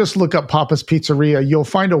all, you just look up Papa's Pizzeria. You'll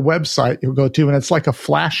find a website you'll go to, and it's like a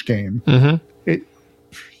flash game. Mm-hmm.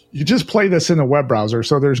 You just play this in the web browser.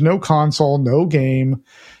 So there's no console, no game.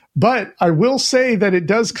 But I will say that it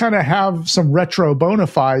does kind of have some retro bona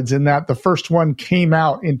fides in that the first one came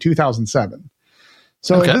out in 2007.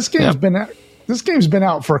 So this game's been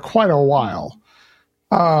out for quite a while.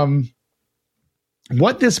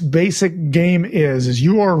 What this basic game is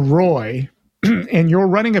you are Roy, and you're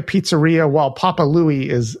running a pizzeria while Papa Louie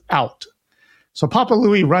is out. So Papa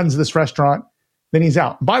Louie runs this restaurant, then he's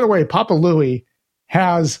out. By the way, Papa Louie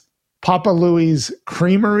has Papa Louie's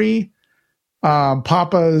Creamery, so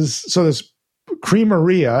this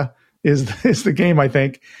Creameria is the game, I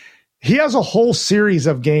think. He has a whole series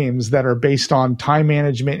of games that are based on time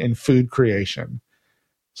management and food creation.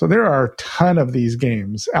 So there are a ton of these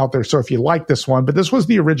games out there. So if you like this one, but this was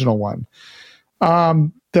the original one.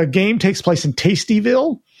 The game takes place in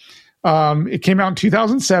Tastyville. It came out in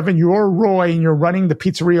 2007. You're Roy, and you're running the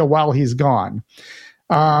pizzeria while he's gone.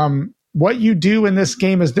 What you do in this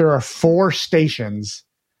game is there are 4 stations.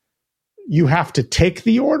 You have to take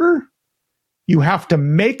the order. You have to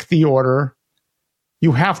make the order.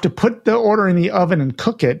 You have to put the order in the oven and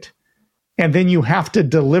cook it. And then you have to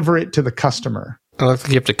deliver it to the customer. It looks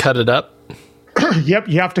like you have to cut it up. Yep,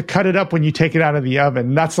 you have to cut it up when you take it out of the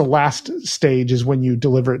oven. That's the last stage, is when you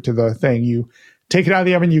deliver it to the thing. You take it out of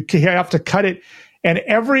the oven, you have to cut it. And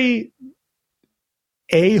every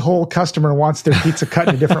a-hole customer wants their pizza cut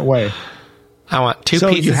in a different way. I want 2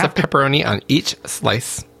 pieces of pepperoni on each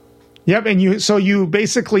slice. Yep, and you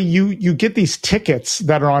basically you get these tickets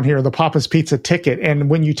that are on here, the Papa's Pizza ticket, and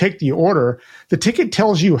when you take the order, the ticket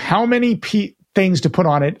tells you how many things to put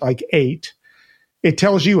on it, like 8. It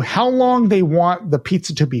tells you how long they want the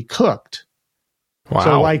pizza to be cooked. Wow.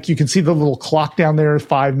 So like you can see the little clock down there,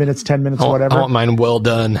 5 minutes, 10 minutes, whatever. I want mine well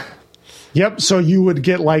done. Yep. So you would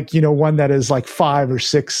get like, one that is like 5 or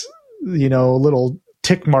 6, little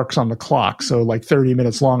tick marks on the clock. So like 30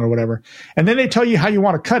 minutes long or whatever. And then they tell you how you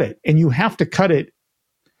want to cut it. And you have to cut it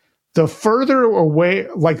the further away,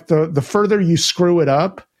 like the further you screw it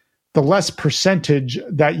up, the less percentage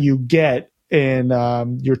that you get in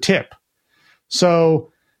your tip.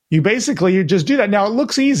 So you just do that. Now it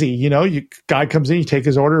looks easy. Guy comes in, you take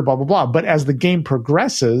his order, blah, blah, blah. But as the game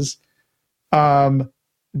progresses,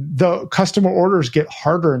 the customer orders get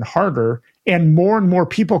harder and harder, and more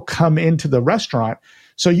people come into the restaurant.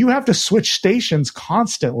 So you have to switch stations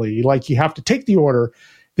constantly. Like you have to take the order,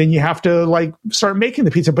 then you have to like start making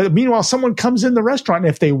the pizza. But meanwhile, someone comes in the restaurant,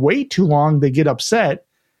 and if they wait too long, they get upset.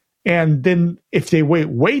 And then if they wait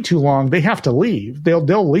way too long, they have to leave.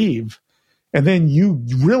 They'll leave. And then you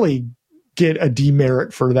really get a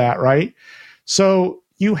demerit for that, right? So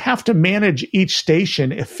you have to manage each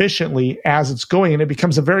station efficiently as it's going, and it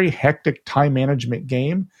becomes a very hectic time management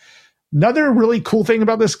game. Another really cool thing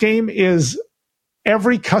about this game is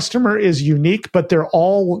every customer is unique, but they're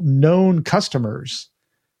all known customers.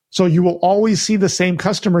 So you will always see the same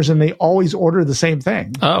customers, and they always order the same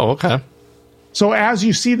thing. Oh, okay. So as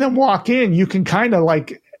you see them walk in, you can kind of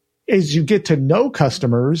like, as you get to know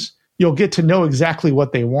customers, you'll get to know exactly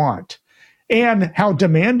what they want and how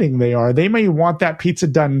demanding they are. They may want that pizza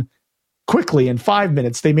done quickly in 5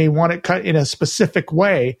 minutes. They may want it cut in a specific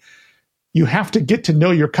way. You have to get to know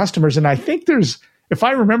your customers. And I think if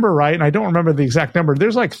I remember right, and I don't remember the exact number,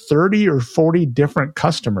 there's like 30 or 40 different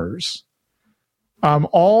customers,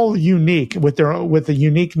 all unique with a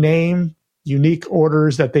unique name, unique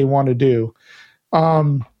orders that they want to do.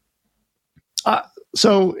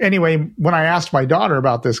 So anyway, when I asked my daughter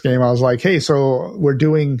about this game, I was like, hey, so we're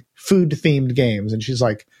doing food themed games. And she's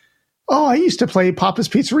like, oh, I used to play Papa's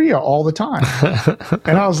Pizzeria all the time.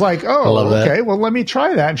 And I was like, oh, okay, well, let me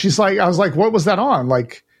try that. And she's like, I was like, what was that on?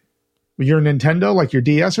 Like your Nintendo, like your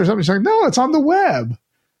DS or something? She's like, no, it's on the web.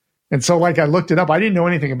 And so like I looked it up. I didn't know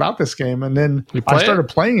anything about this game. And then I started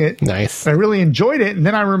playing it. Nice. I really enjoyed it. And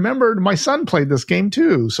then I remembered my son played this game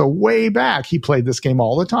too. So way back, he played this game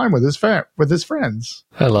all the time with his friends.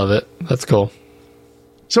 I love it. That's cool.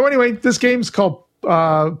 So anyway, this game's called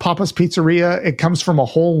Papa's Pizzeria. It comes from a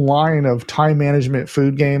whole line of time management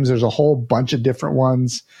food games. There's a whole bunch of different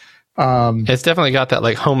ones. It's definitely got that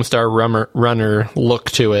like Homestar Runner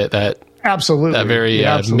look to it. Absolutely. That very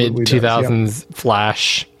mid 2000s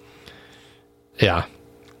Flash. Yeah.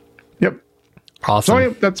 Yep. Awesome.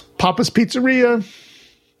 So that's Papa's Pizzeria.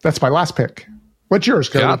 That's my last pick. What's yours,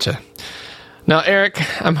 Cody? Gotcha. Now, Eric,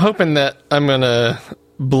 I'm hoping that I'm going to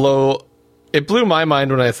it blew my mind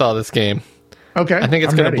when I saw this game. Okay. I think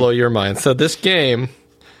it's going to blow your mind. So this game,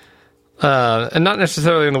 and not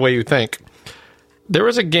necessarily in the way you think, there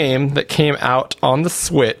was a game that came out on the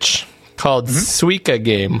Switch called Suika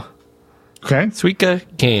Game. Okay. Suika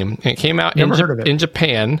Game. It came out in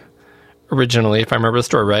Japan originally, if I remember the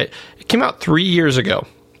story right. It came out 3 years ago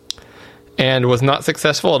and was not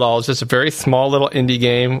successful at all. It was just a very small little indie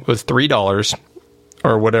game. It was $3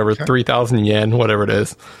 or whatever, 3,000 yen, whatever it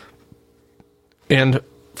is. And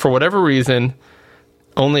for whatever reason,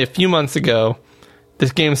 only a few months ago,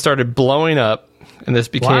 this game started blowing up and this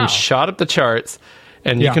became shot up the charts.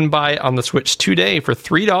 And you can buy it on the Switch today for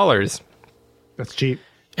 $3. That's cheap.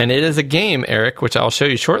 And it is a game, Eric, which I'll show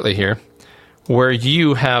you shortly here, where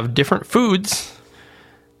you have different foods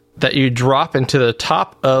that you drop into the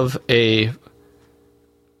top of a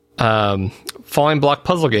falling block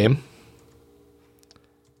puzzle game.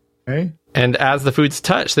 Okay. And as the foods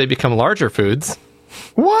touch, they become larger foods.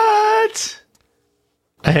 What?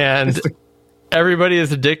 And everybody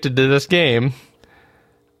is addicted to this game.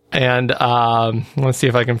 And let's see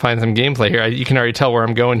if I can find some gameplay here. You can already tell where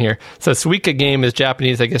I'm going here. So Suika Game is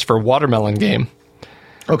Japanese, I guess, for watermelon game.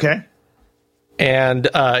 Okay. And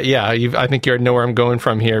I think you already know where I'm going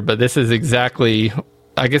from here. But this is exactly,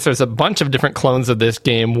 I guess there's a bunch of different clones of this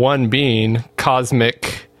game. One being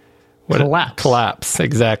Cosmic Collapse.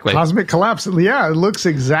 Exactly. Cosmic Collapse. Yeah, it looks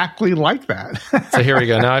exactly like that. So here we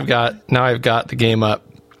go. Now I've got the game up.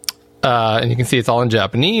 And you can see it's all in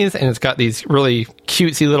Japanese, and it's got these really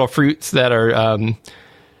cutesy little fruits that are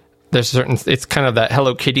it's kind of that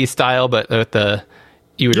Hello Kitty style, but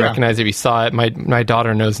you would recognize if you saw it. My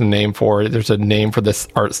daughter knows the name for it. There's a name for this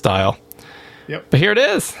art style. Yep. But here it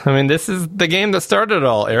is. I mean, this is the game that started it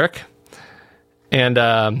all, Eric. And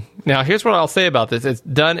now here's what I'll say about this. It's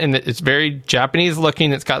done, and it's very Japanese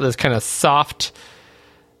looking. It's got this kind of soft...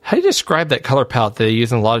 How do you describe that color palette that they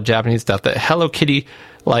use in a lot of Japanese stuff? That Hello Kitty,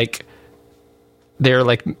 like... They're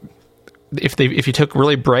like... If you took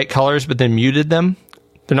really bright colors but then muted them,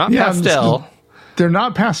 they're not pastel. They're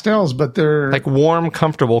not pastels, but they're... Like warm,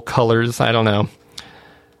 comfortable colors. I don't know.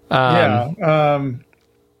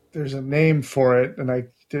 There's a name for it, and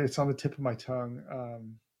it's on the tip of my tongue.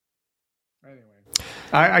 Anyway,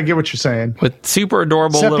 I get what you're saying. With super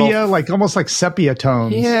adorable sepia, almost like sepia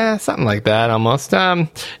tones. Yeah, something like that almost.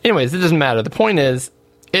 Anyways, it doesn't matter. The point is,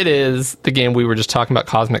 it is the game we were just talking about,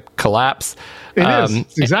 Cosmic Collapse. It is.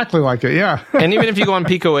 It's exactly like it, yeah. And even if you go on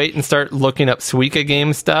Pico 8 and start looking up Suika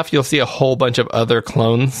game stuff, you'll see a whole bunch of other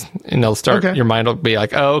clones, and they'll start. Okay. Your mind will be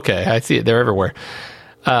like, "Oh, okay, I see it. They're everywhere."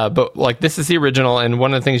 But like this is the original, and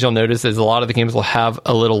one of the things you'll notice is a lot of the games will have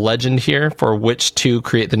a little legend here for which to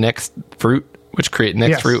create the next fruit, which create the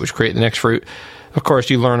next fruit, which create the next fruit. Of course,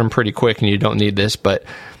 you learn them pretty quick, and you don't need this,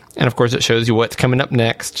 and of course, it shows you what's coming up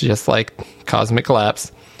next, just like Cosmic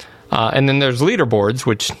Collapse. And then there's leaderboards,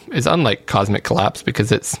 which is unlike Cosmic Collapse because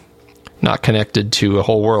it's not connected to a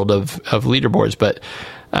whole world of leaderboards. But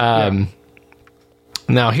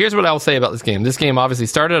now here's what I'll say about this game. This game obviously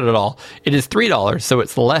started at all. It is $3, so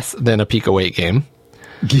it's less than a Pico 8 game.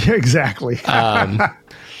 Yeah, exactly.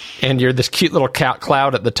 And you're this cute little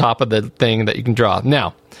cloud at the top of the thing that you can draw.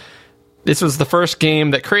 Now, this was the first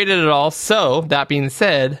game that created it all. So that being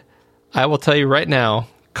said, I will tell you right now,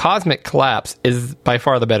 Cosmic Collapse is by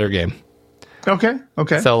far the better game. Okay.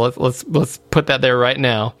 So let's put that there right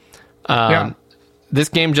now. This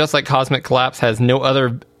game, just like Cosmic Collapse, has no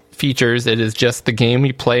other features. It is just the game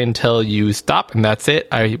you play until you stop, and that's it.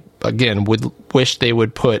 I again would wish they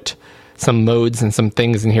would put some modes and some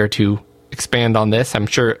things in here to expand on this. I'm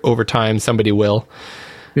sure over time somebody will,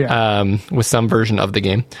 with some version of the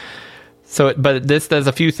game. So, but this does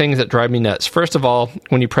a few things that drive me nuts. First of all,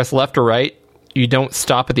 when you press left or right, you don't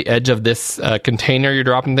stop at the edge of this container you're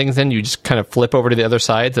dropping things in. You just kind of flip over to the other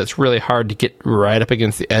side. So it's really hard to get right up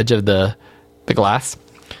against the edge of the glass.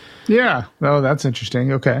 Yeah. Oh, that's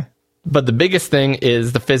interesting. Okay. But the biggest thing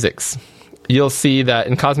is the physics. You'll see that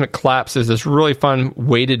in Cosmic Collapse, there's this really fun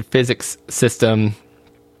weighted physics system.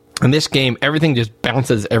 In this game, everything just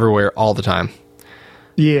bounces everywhere all the time.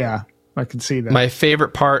 Yeah. I can see that. My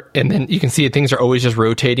favorite part, and then you can see things are always just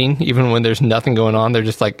rotating, even when there's nothing going on. They're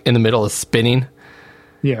just like in the middle of spinning.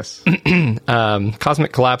 Yes.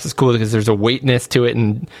 Cosmic Collapse is cool because there's a weightness to it,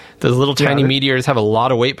 and those little tiny meteors have a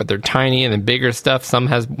lot of weight, but they're tiny, and then bigger stuff, some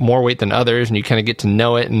has more weight than others, and you kind of get to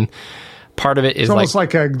know it, and part of it is it's almost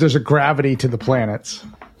like there's a gravity to the planets.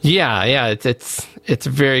 Yeah, it's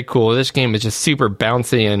very cool. This game is just super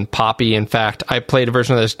bouncy and poppy. In fact, I played a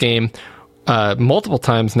version of this game multiple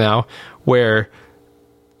times now where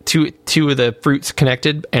two of the fruits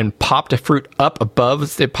connected and popped a fruit up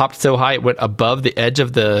above. It popped so high it went above the edge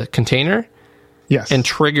of the container. Yes. And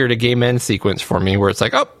triggered a game end sequence for me where it's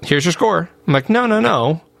like, oh, here's your score. I'm like,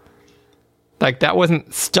 no. Like, that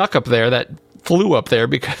wasn't stuck up there. That flew up there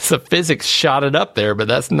because the physics shot it up there, but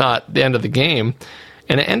that's not the end of the game.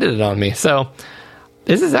 And it ended it on me. So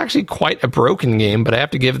this is actually quite a broken game, but I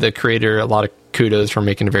have to give the creator a lot of kudos for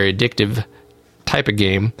making a very addictive type of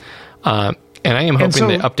game. And I am hoping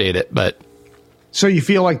they update it, but... So you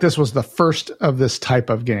feel like this was the first of this type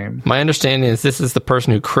of game? My understanding is this is the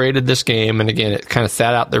person who created this game, and again, it kind of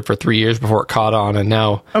sat out there for 3 years before it caught on, and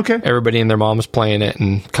now everybody and their mom is playing it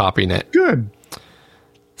and copying it. Good.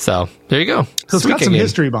 So there you go. So it's got some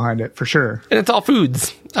history behind it, for sure. And it's all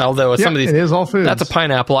foods. Although some of these... it is all foods. That's a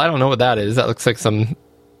pineapple. I don't know what that is. That looks like some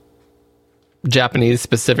Japanese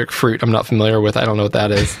specific fruit I'm not familiar with. I don't know what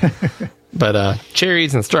that is. But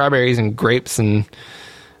cherries and strawberries and grapes and...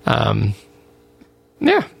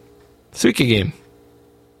 yeah, Suika game.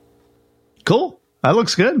 Cool. That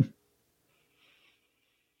looks good.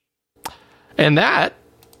 And that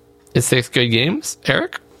is 6 good games,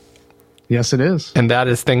 Eric. Yes, it is. And that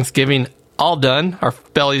is Thanksgiving all done. Our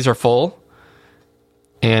bellies are full.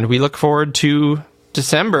 And we look forward to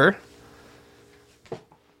December,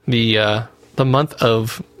 the month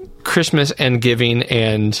of Christmas and giving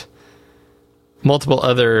and multiple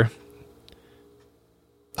other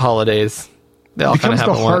holidays. They all kind of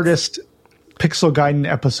happen the hardest Pixel Gaiden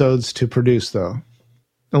episodes to produce, though.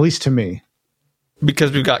 At least to me.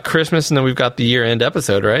 Because we've got Christmas and then we've got the year-end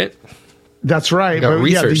episode, right? That's right. But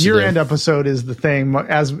yeah, the year-end episode is the thing.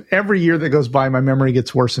 As every year that goes by, my memory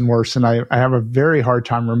gets worse and worse, and I have a very hard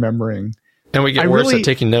time remembering. And we get worse at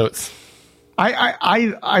taking notes.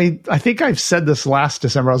 I think I've said this last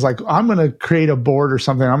December. I was like, I'm going to create a board or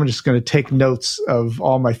something. I'm just going to take notes of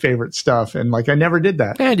all my favorite stuff. And like, I never did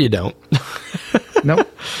that. And you don't. Nope.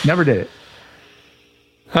 Never did it.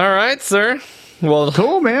 All right, sir. Well,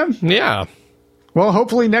 Cool, man. yeah. Well,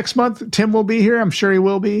 hopefully next month Tim will be here. I'm sure he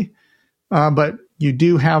will be. But you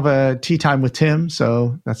do have a tea time with Tim.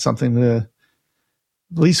 So that's something to,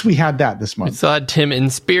 at least we had that this We month. saw Tim in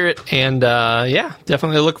spirit, and yeah,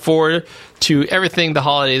 definitely look forward to everything the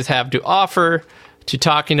holidays have to offer, to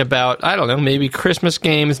talking about, I don't know, maybe Christmas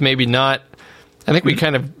games, maybe not. I think we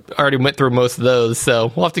kind of already went through most of those,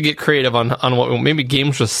 so we'll have to get creative on what, maybe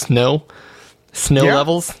games with snow Yeah.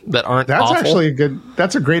 levels that aren't That's awful. actually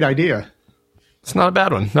that's a great idea. It's not a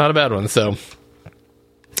bad one. Not a bad one. So,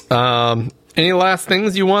 any last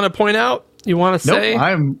things you want to point out? You want to say?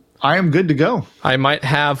 Nope, I am good to go. I might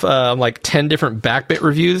have like 10 different backbit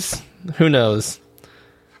reviews. Who knows?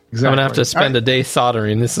 Exactly. I'm gonna have to spend a day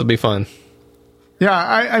soldering. This will be fun. Yeah,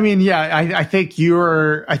 I think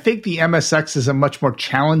I think the MSX is a much more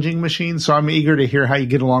challenging machine, so I'm eager to hear how you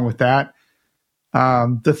get along with that.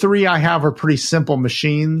 The three I have are pretty simple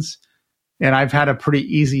machines, and I've had a pretty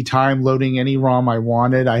easy time loading any ROM I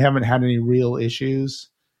wanted. I haven't had any real issues.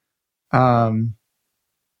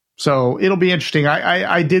 So it'll be interesting.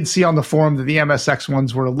 I did see on the forum that the MSX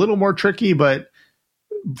ones were a little more tricky, but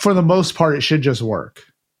for the most part, it should just work.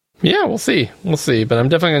 Yeah, we'll see. We'll see. But I'm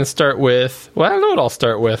definitely going to start with. Well, I don't know what I'll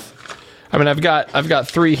start with. I mean, I've got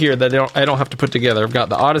three here that I don't have to put together. I've got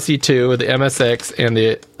the Odyssey 2, the MSX, and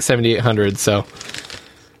the 7800. So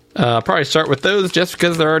I'll probably start with those just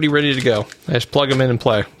because they're already ready to go. I just plug them in and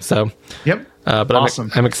play. So Yep. But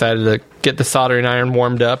Awesome. I'm excited to get the soldering iron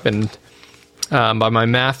warmed up, and by my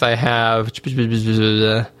math, I have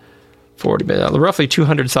 40, roughly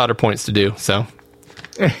 200 solder points to do. So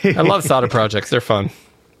I love solder projects; they're fun.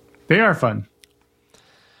 They are fun.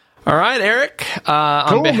 All right, Eric. On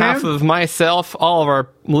Cool, behalf man. of myself, all of our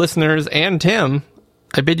listeners, and Tim,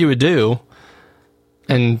 I bid you adieu,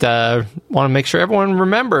 and want to make sure everyone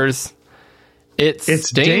remembers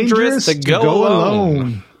it's dangerous to go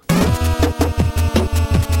alone.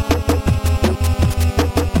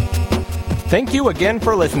 Thank you again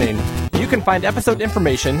for listening. You can find episode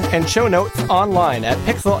information and show notes online at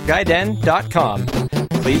pixelgaiden.com.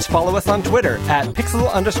 Please follow us on Twitter at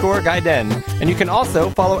pixel_gaiden. And you can also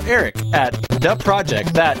follow Eric at The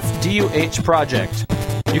Project. That's DUH Project.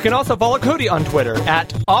 You can also follow Cody on Twitter at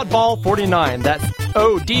Oddball49. That's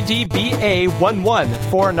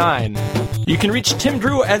ODDBA1149. You can reach Tim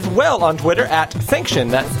Drew as well on Twitter at Sanction.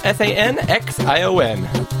 That's SANXION.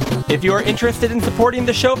 If you are interested in supporting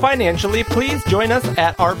the show financially, please join us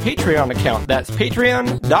at our Patreon account. That's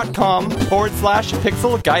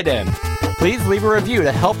patreon.com/pixelgaiden. Please leave a review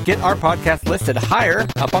to help get our podcast listed higher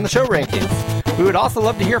up on the show rankings. We would also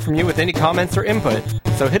love to hear from you with any comments or input.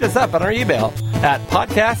 So hit us up on our email at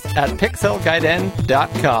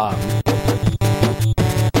podcast@pixelgaiden.com.